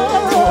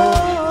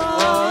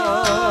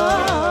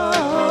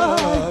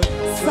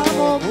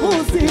 samo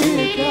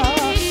muzika.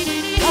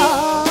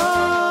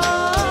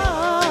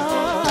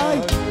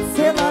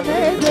 Cijela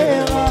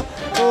nedela,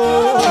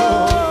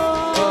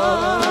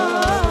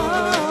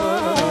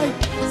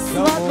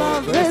 svadba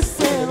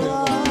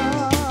vesela.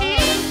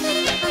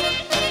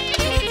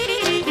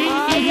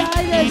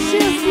 Ajde,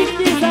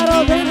 šestitki za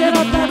rodenden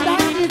od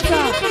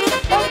Tankica,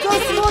 od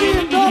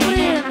gospodin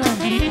Dobrin.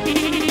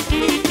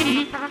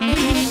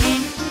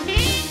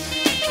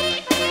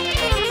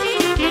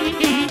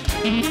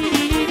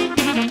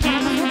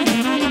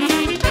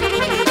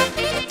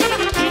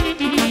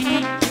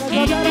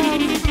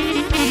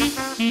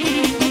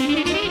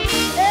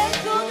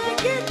 Eko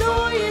neke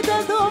dojde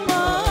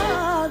doma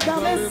da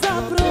me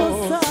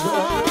zaprosa,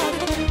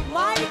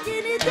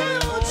 majkini te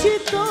oči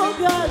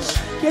togaš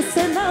ke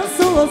se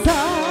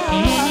nazoza.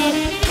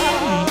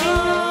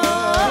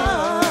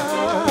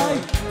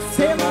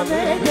 Cela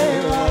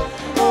nedela,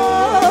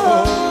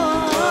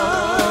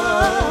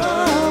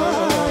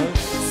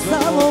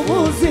 samo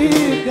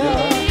muzika.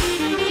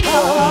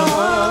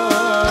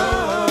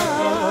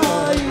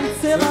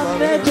 Cela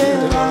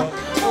nedela,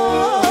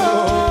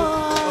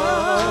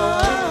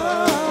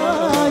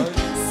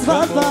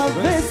 svadba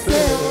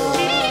vesela.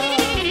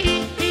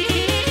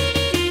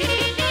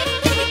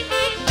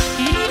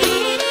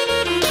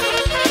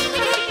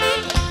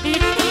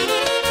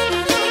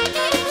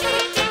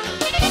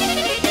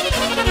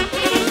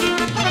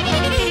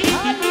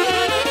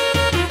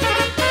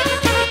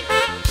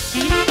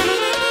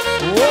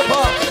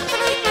 Opa!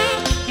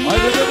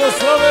 Ajde da do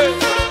slave!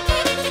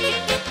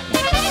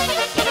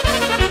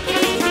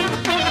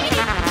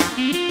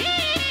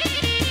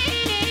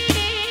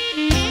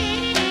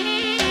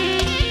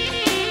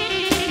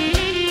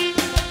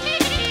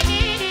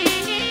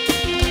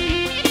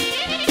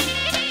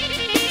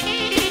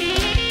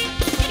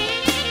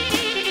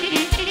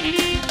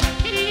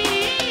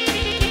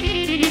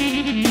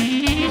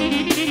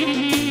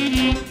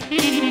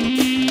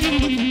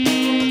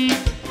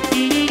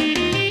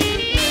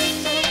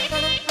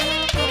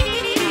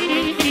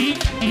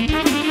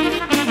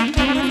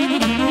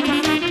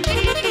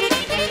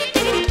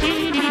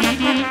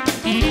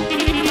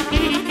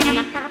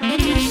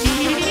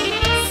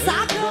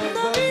 Sakam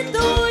da mi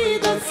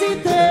dojde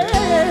site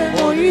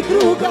moji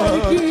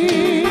drugarki,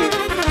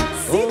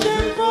 site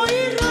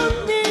moji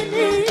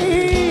rodnini,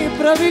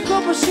 pravi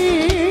komši.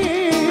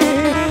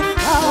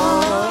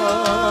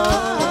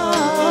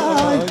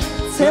 Aj,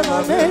 cela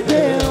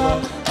nedela,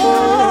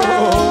 aj,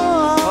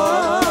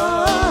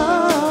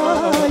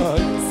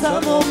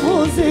 samo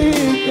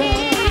muzika.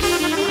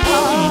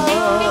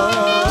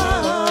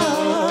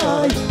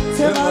 Aj,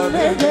 cela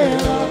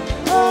nedela,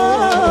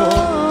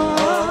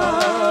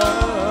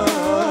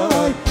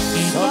 aj,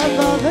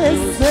 svadba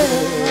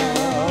vesela.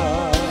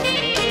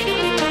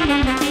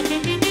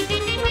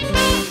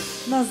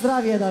 Na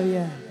zdravje da vi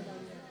je.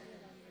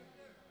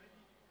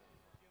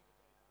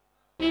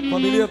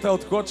 Familijata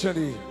od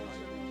Kočani,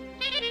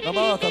 na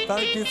malata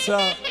Tankica,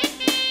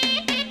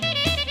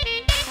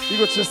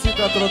 Igo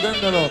čestitat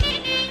rodendeno.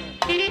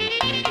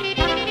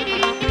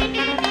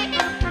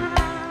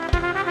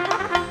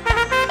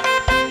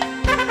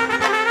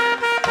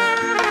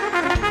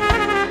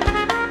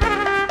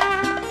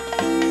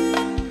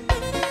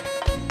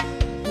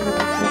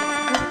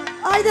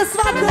 Ajde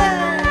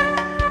svate!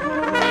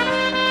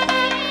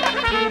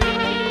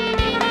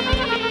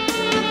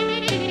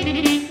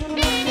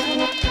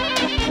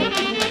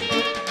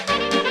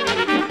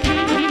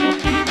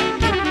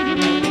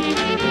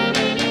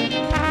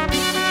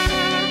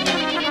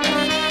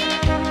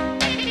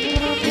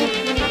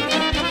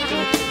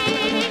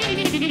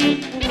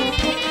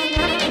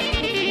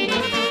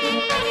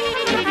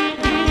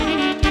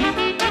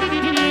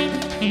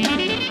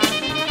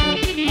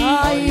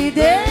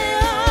 Ajde,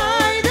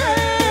 ajde,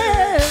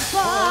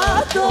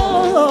 fato,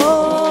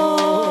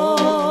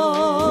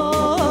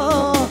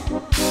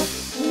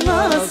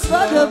 na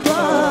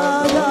svadba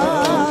da,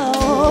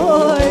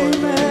 oj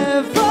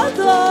me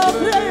fato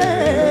bre,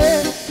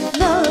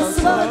 na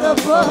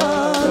svadba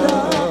da,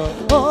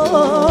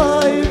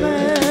 oj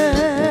me.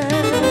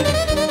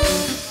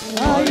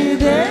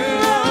 Ajde,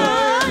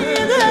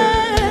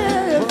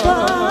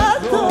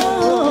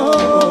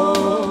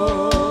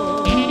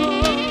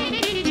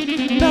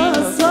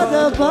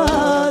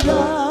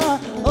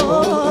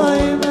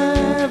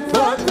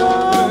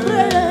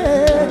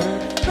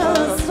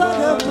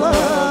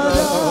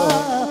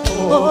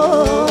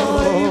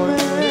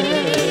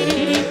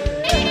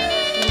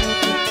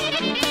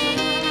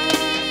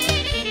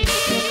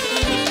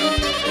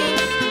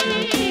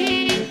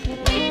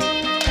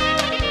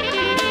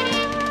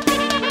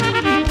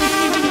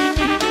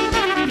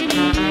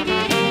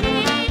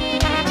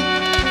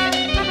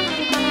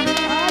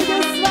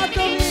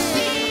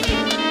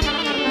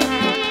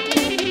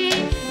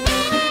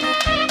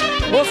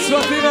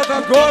 Svatinata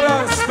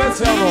Goran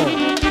specijalno.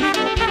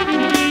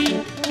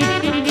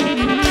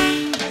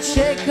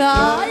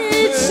 Čekaj,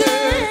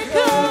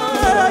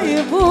 čekaj,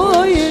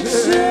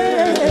 vujče,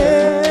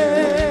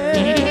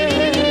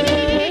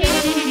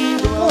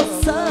 ko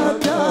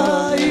sada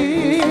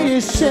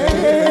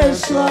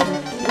išešla,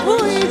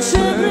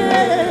 vujče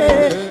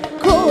bre,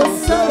 ko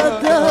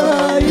sada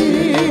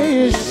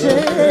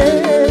išešla.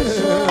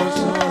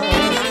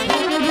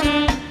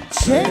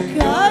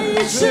 Čekaj,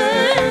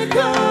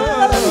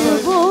 čekaj,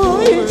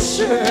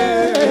 vujče,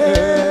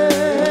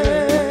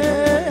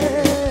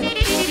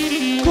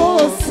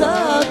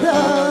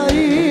 sada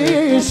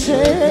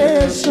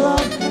išešla,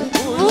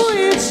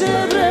 vujče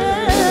bre,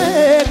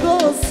 ko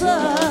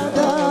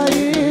sada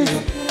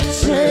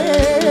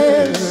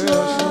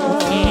išešla.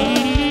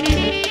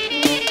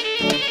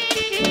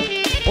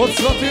 Od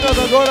Svatina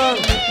da Goran,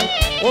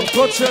 od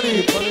Kočani,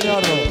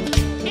 Palinjarno.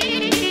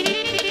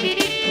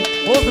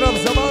 Pozdrav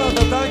za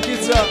malata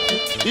Tankica,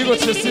 Igo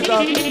čestita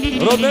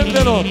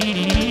rodendenom.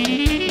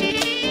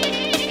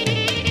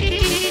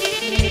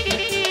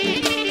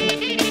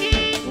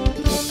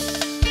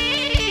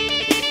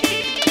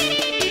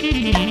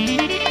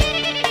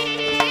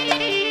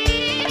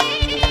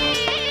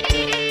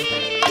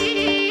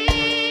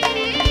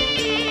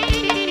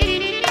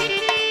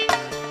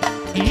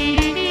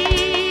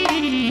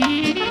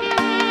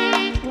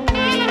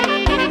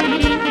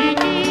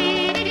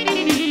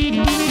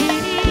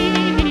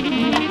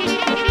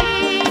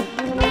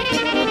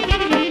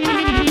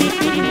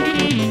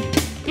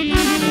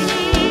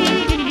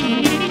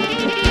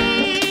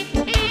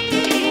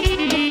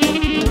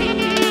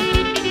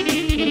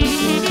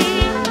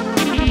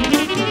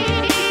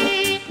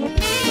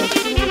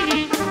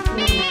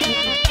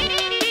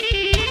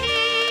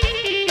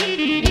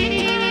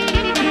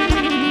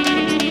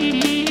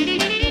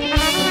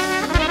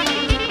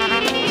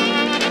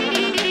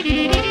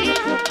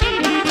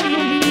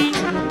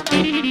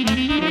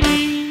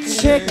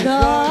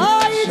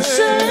 Čekaj,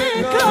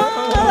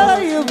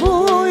 čekaj,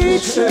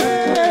 vujče,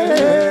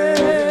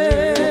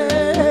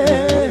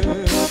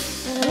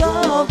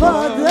 glava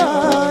da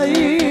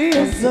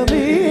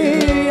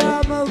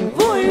izvijam,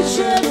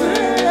 vujče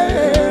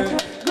bre,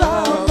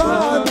 glava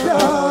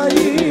da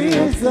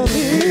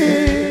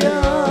izvijam.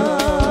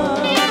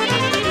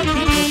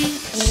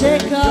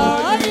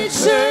 Čekaj,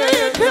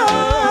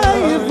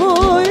 čekaj,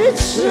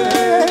 vujče,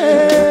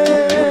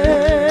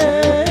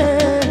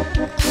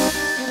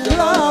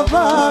 da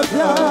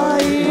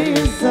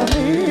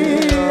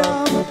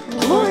izvijam,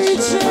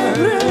 vujče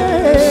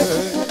bre,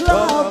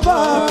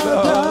 glava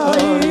da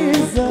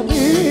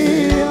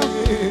izvijam.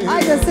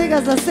 Ajde сега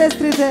za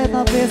сестрите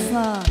една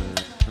песна,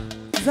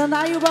 за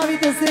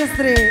най-убавите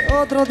сестри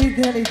от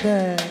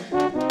родителите.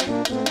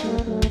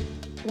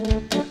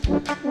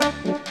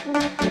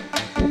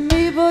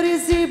 Ми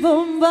Бориси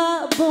бомба,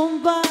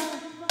 бомба,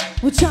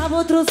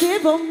 учаво троси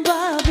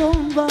бомба,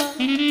 бомба,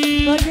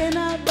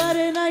 барена,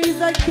 барена и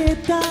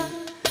закета,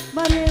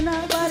 barena,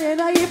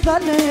 barena i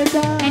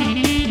planeta.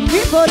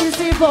 Mi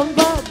Boриси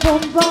bomba,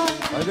 bomba,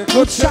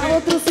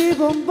 ciao tu si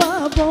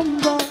bomba,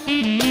 bomba,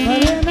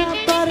 barena,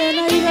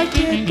 barena i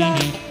raketa,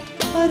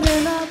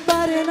 barena,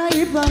 barena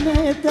i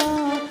planeta.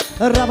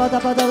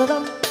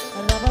 Rabadabadadam,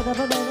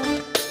 rabadabadadam.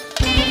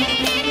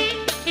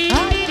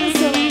 Ajde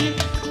se.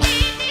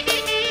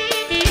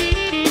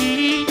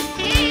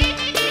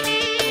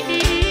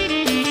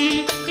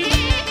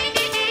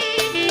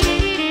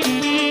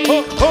 Ho,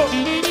 ho.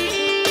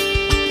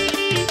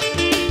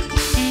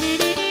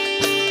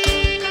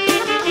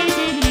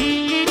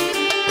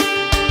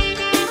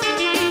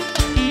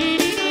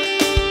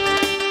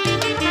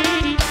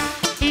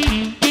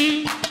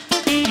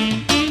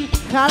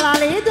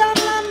 Halalidam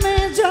la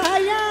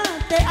međaja,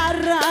 te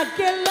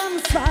arakelam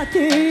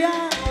svatija.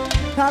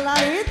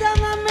 Halalidam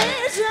la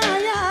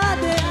međaja,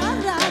 te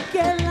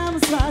arakelam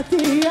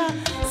svatija.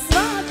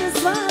 Svate,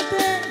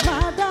 svate,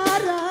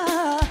 madara,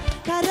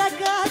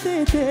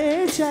 karakate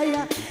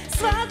tečaja.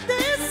 Svate,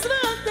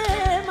 svate,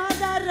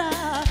 madara,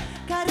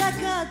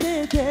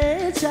 karakate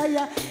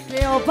tečaja.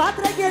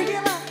 Kleopatra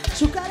Gergela,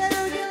 Šukare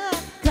Rogela,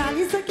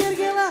 kraljica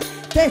Gergela,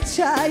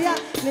 tečaja.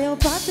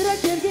 Kleopatra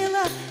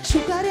Gergela,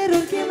 Šukare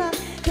Rogela,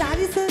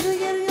 kraljica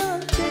Gergela,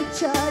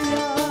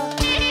 tečaja.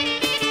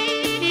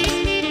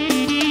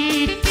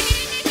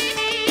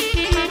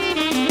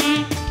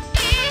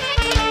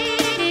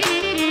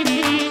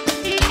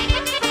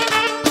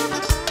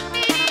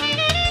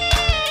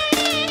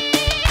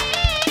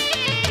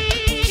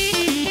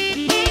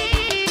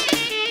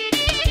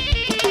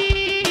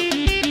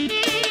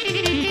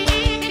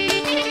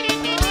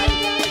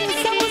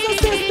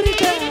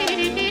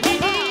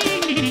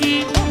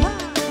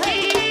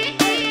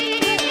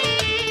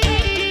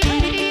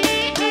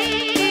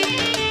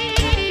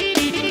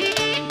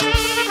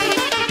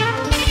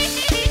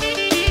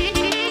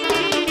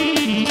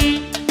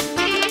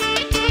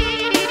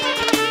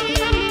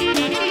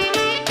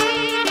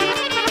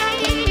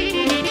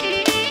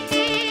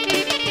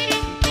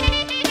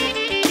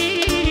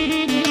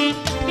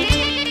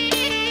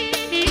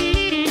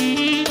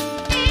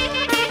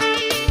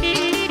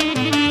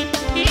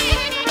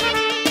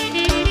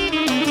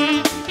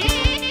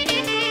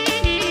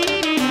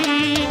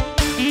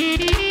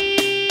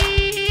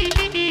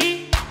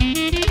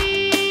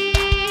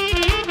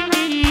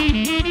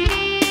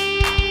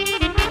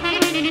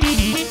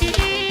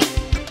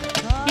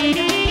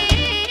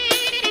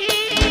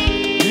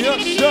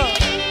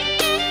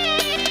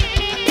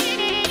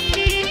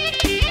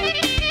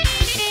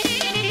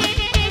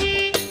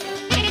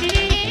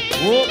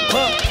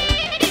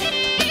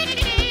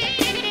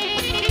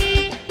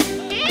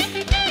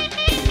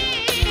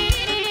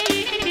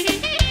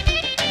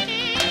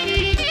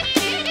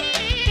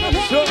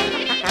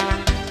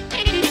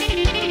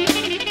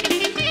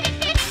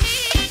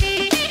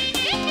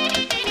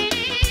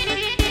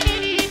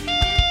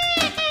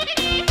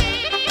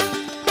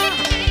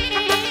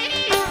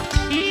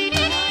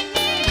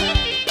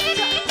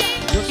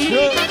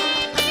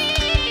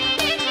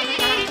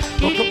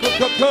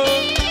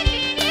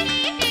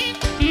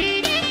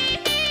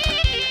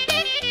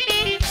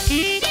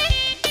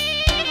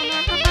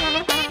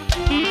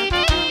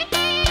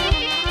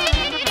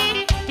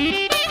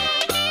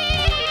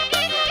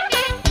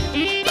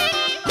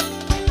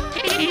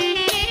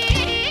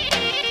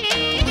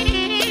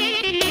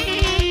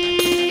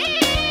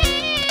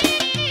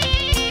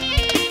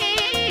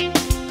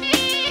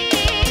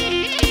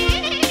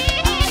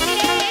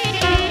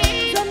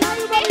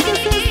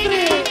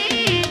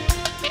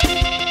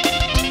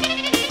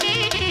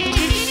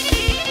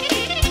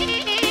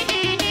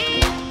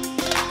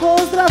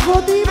 Pozdrav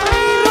od Ima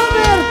i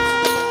Robert.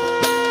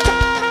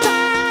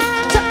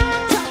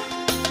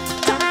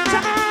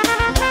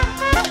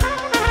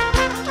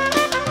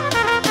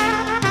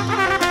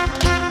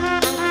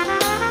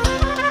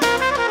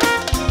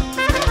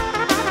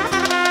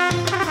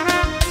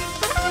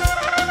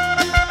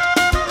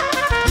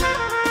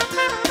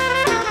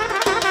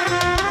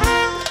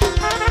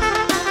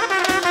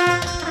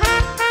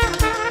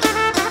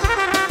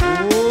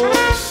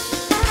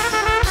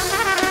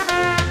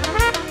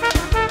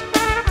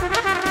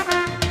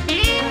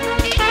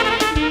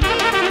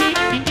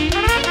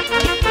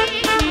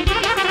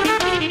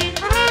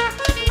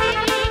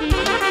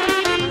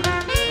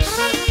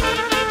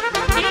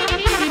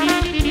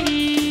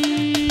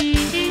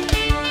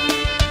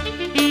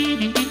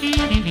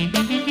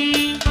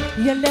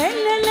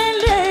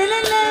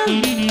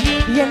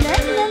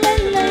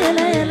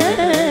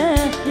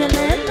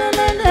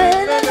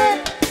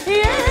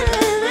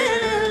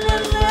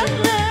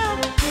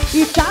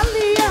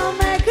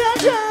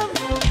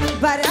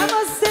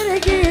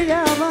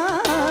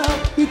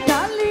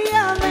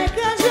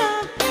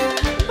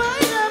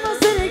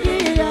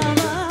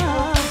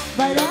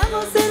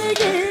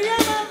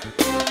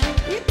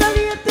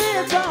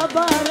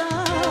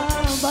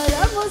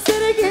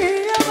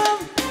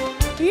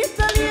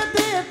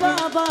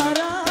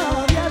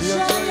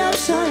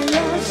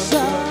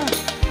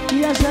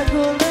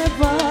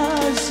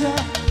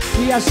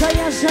 Yaşa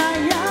yaşa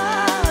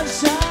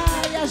yaşa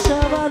yaşa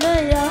bana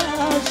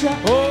yaşa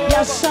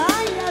yaşa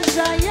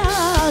yaşa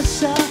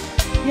yaşa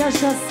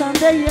yaşa sen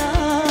de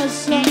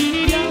yaşa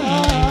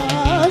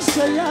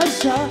yaşa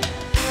yaşa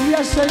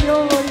yaşa yo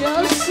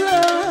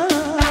yaşa.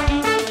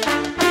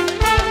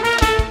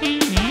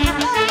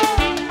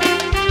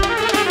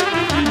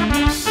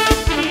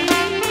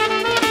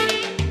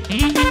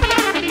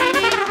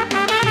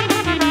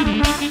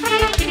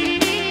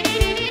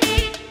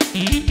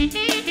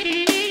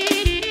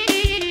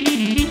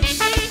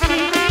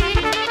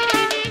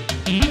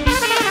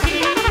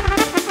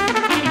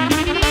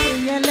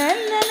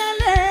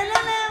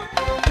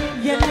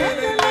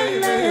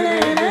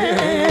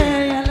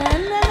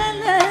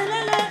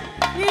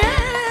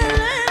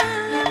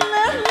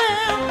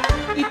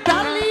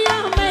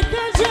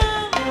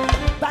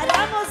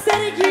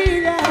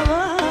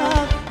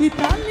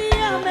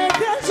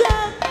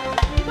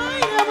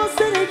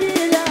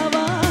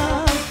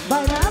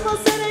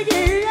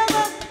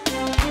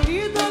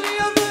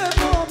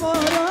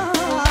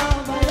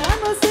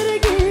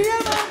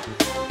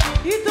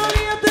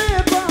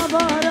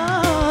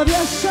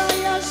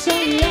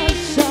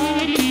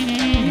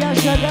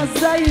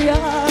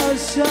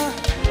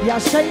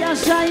 Yaşa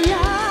yaşa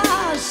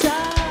yaşa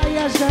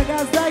yaşa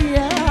gazda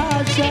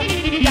yaşa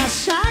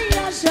yaşa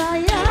yaşa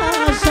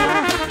yaşa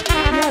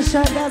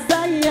yaşa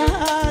gazda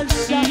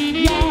yaşa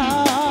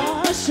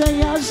yaşa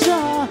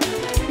yaşa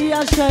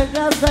yaşa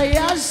gazda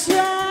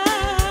yaşa.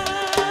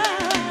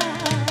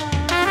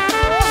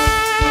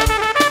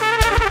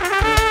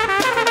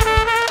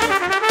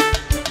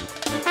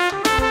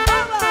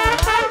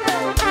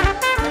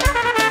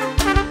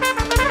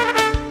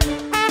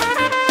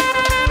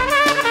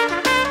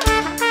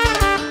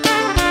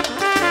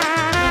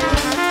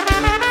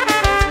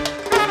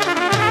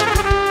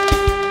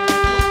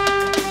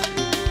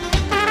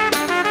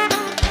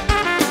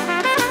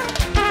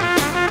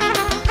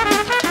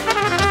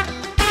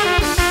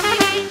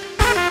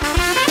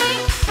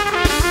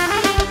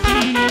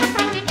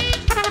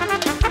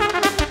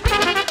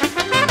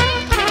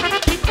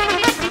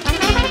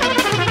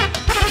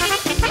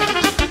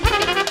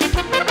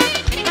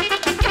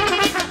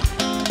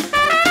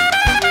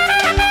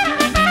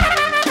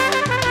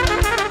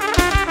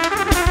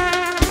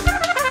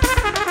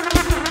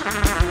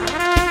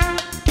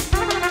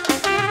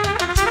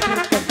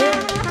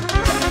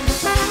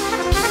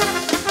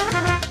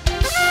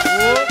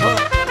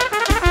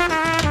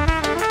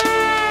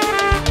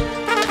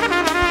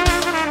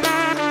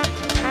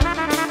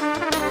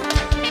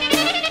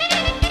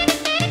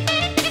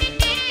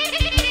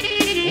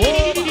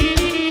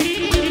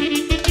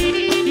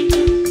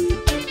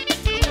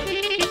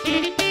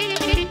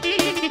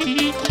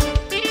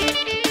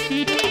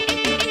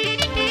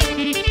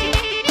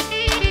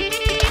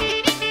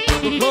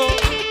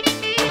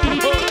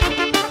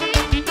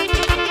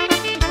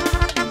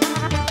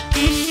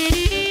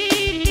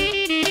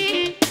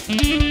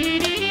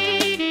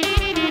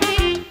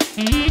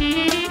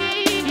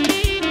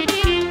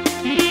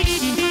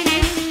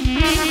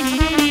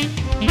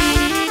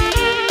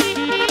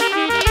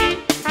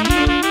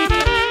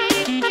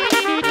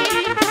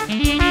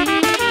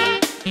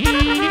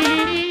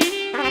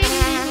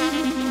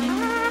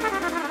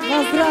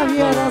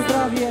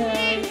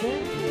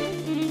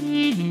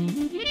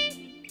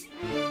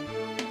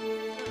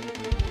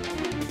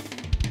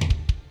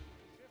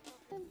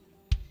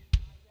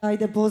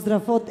 Ajde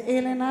pozdrav od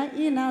Elena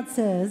i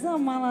Nace za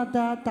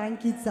malata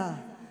Tankica.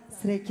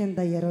 Srećen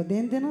da je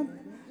rodendenot,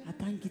 a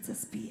Tankica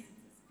spije.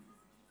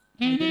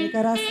 Ajde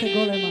neka raste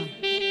golema.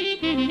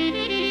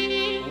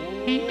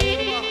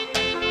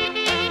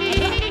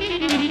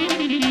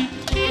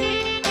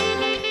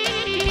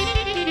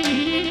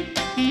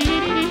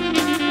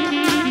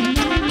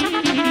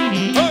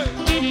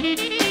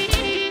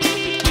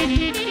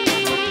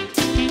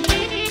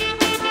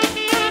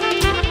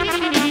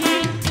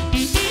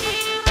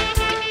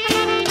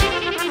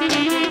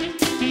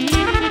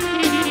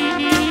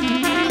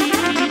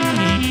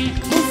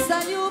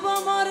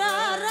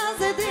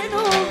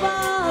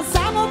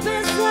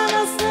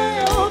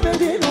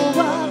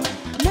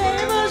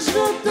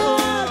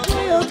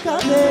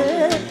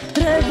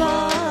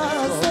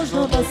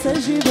 da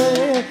se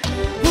žive.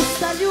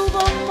 Pusta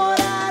ljubav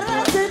mora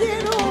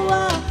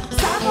razjedinova,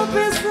 samo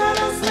pesma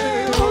nas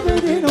ne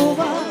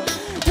objedinova.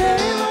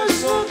 Nema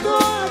što to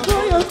ako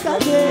i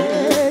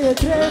otkade,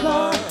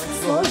 treba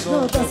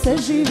složno da se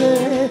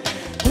žive.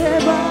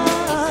 Treba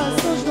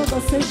složno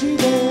da se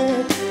žive.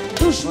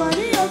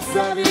 Dušmani od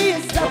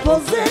zavista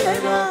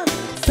pozena,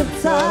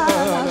 srca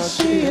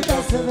naši da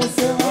se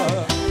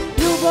vesela.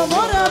 Ljubav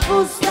mora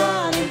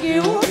pustanik i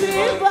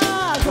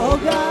ubiva,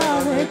 koga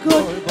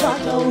nekoj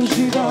vaka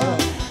uživa.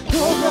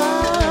 Koga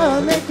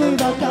nekoj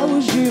vaka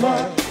uživa.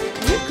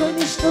 Nikoj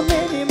ništo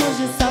meni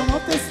može, samo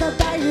pesna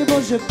tajni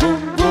Bože.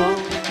 Bum bum,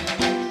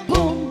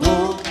 bum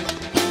bum.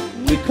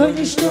 Nikoj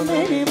ništo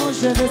meni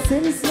može,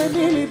 veseli sve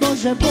mili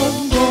Bože.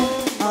 Bum bum,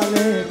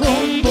 ale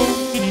bum bum.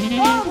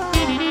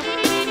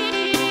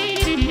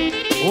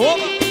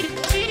 Oba!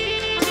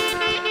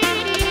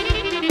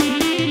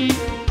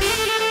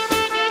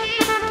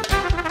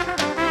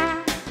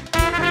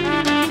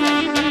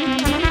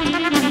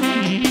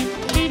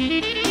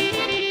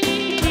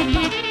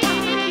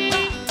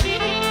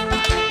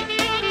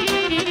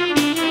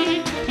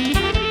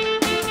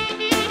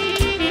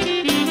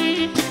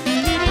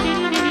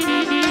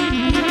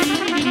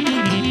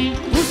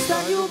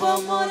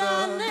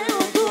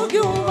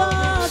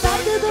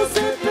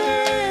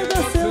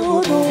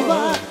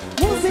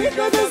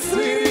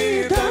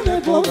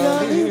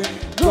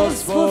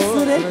 Gospod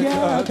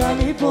SREKEN da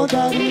mi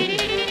podari.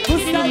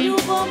 Pusta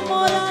ljubav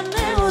mora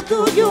ne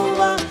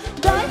otugljuva,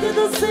 dajte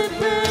da se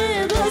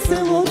peje, da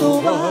se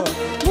voduva.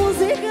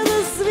 Muzika da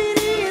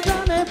sviri,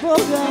 da me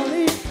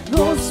pogali.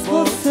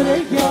 Gospod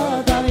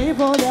SREKEN da mi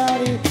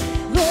podari.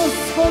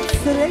 Gospod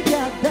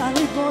SREKEN da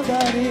mi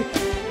podari.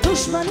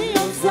 Dušmani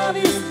od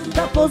zavist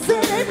da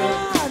pozere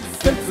nad,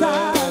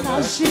 srca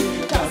naši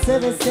da se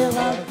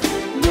vesela.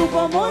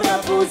 Ljubav mora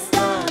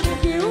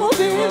pustanik i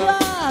ubiva,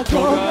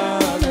 koga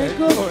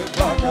nekoj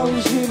vaka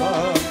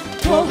uživa.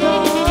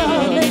 Koga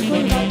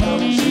nekoj vaka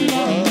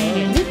uživa.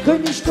 Nikoj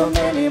ništo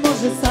meni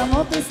može,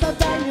 samo pesna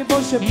tajni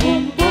Bože.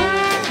 Bum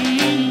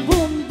bum,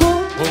 bum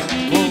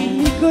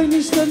bum. Nikoj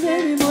ništo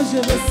meni može,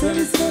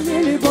 veseli smo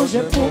mili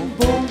Bože. Bum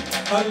bum,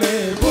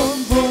 ale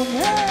bum bum.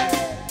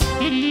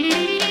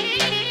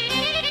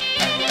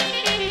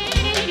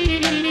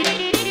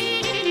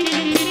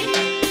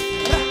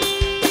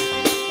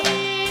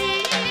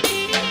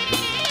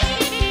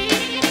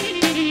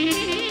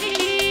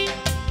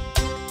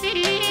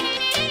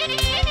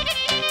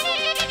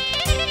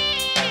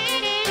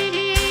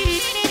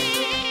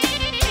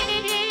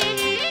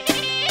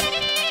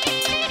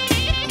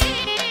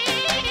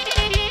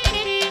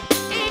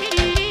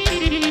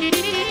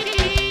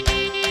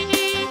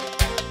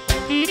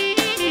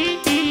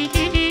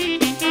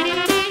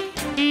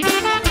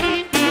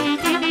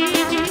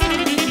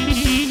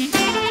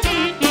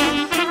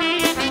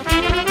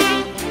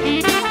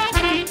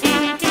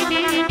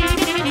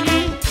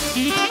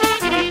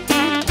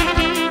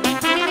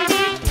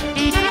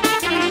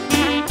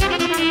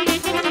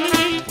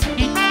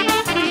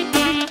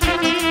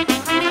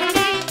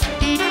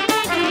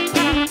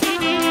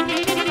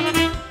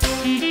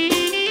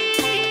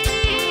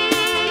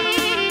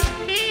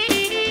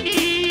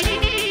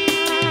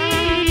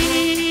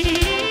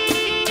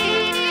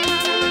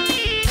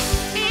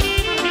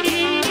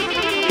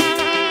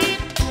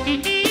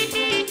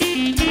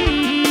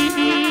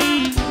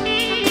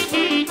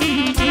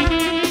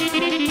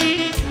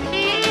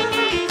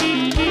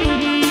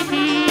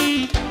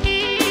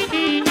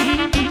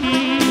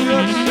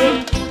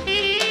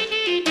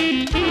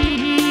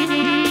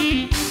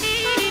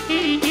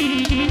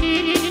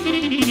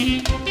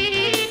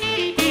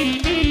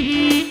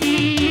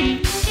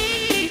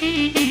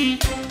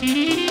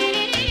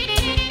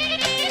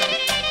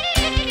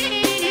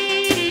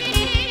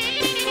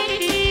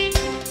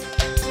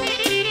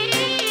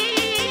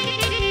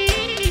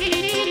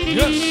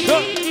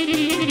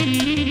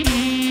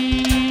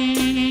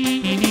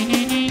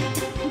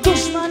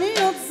 Dušmani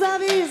od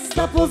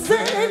zavista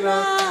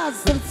pozena,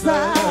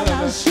 srca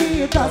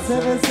naši da se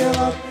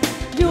vesela.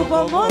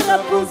 Ljubav mora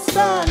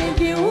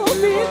pustanik i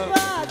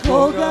ubiva,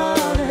 koga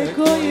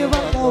nekoj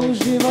vaka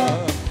uživa.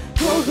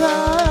 Koga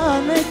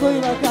nekoj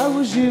vaka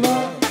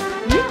uživa.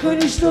 Nikoj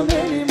ništo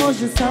meni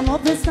može, samo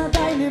pesna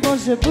tajni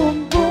Bože.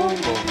 Bum bum,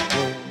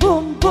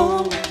 bum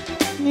bum.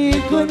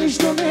 Nikoj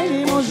ništo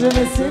meni može,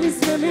 veseli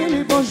sve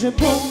mili Bože.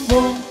 Bum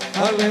bum,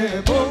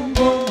 ale bum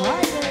bum.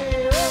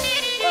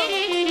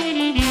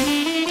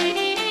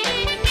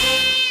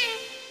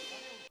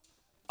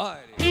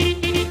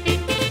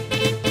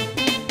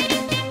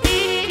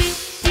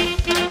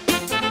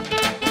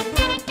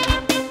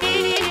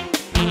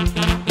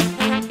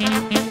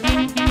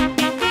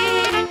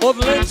 Od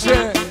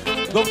Leće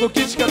do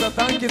Vnukička da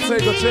Tankica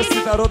i go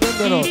čestita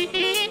rodendeno.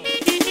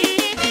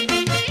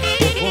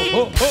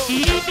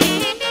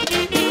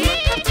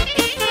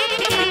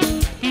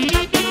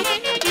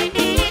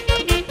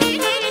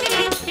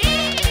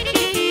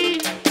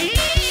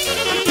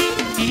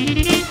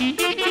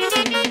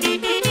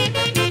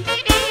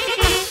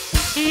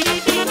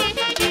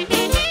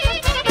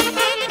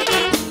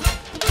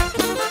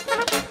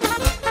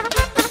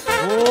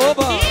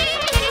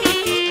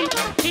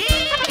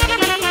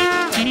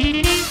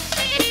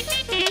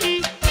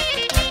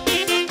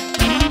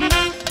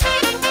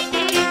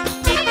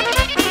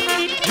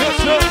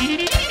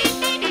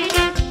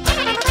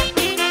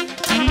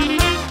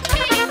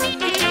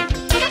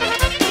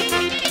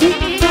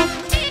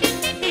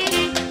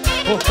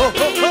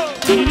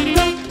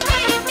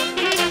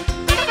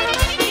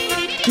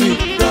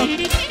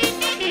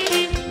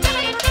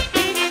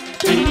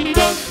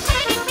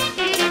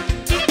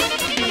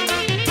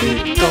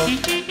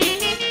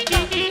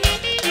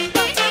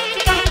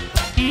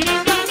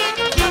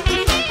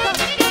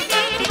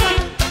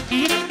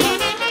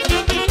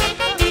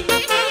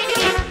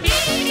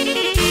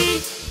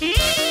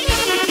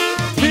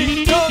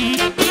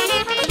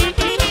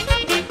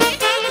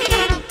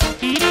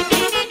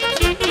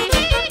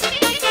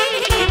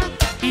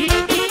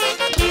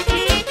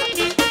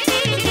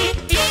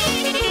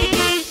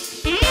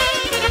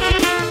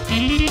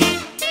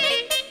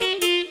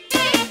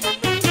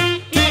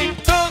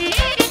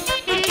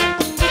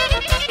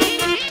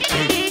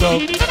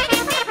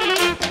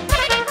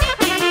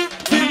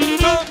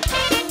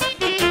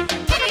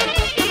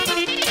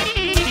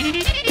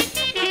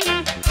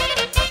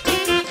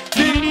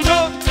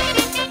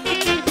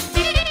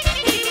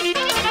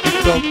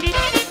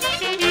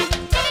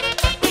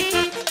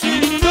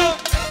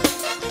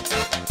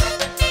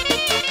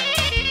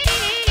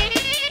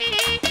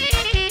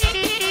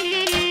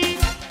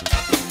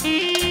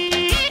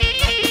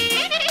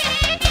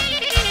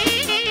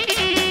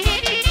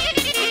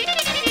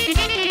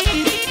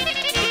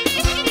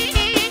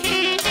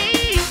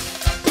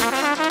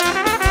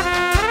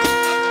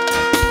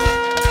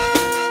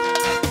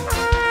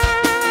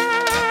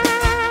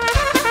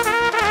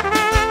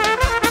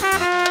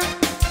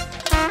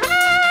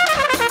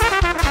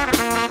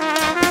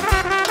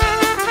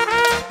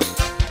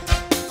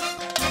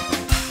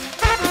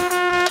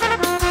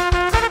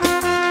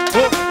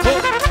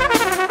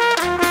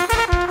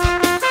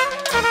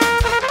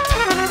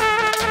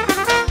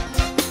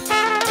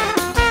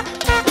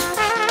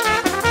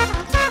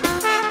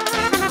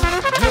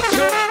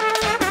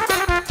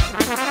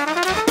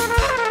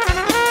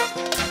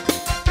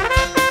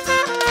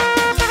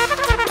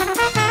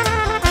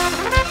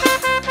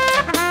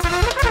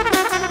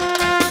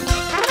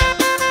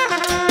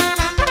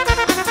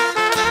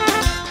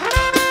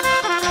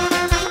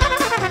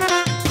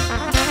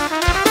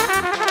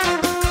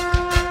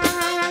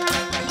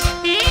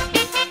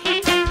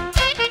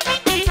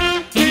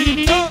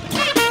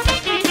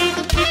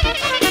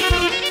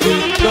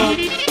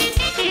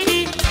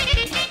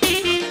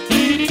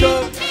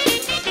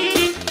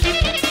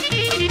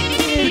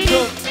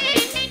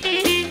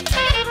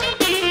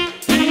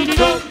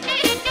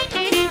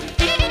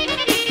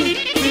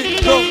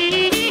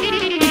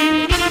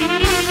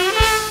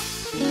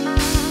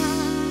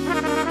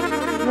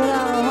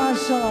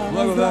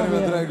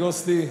 Благодарим, драги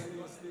гости.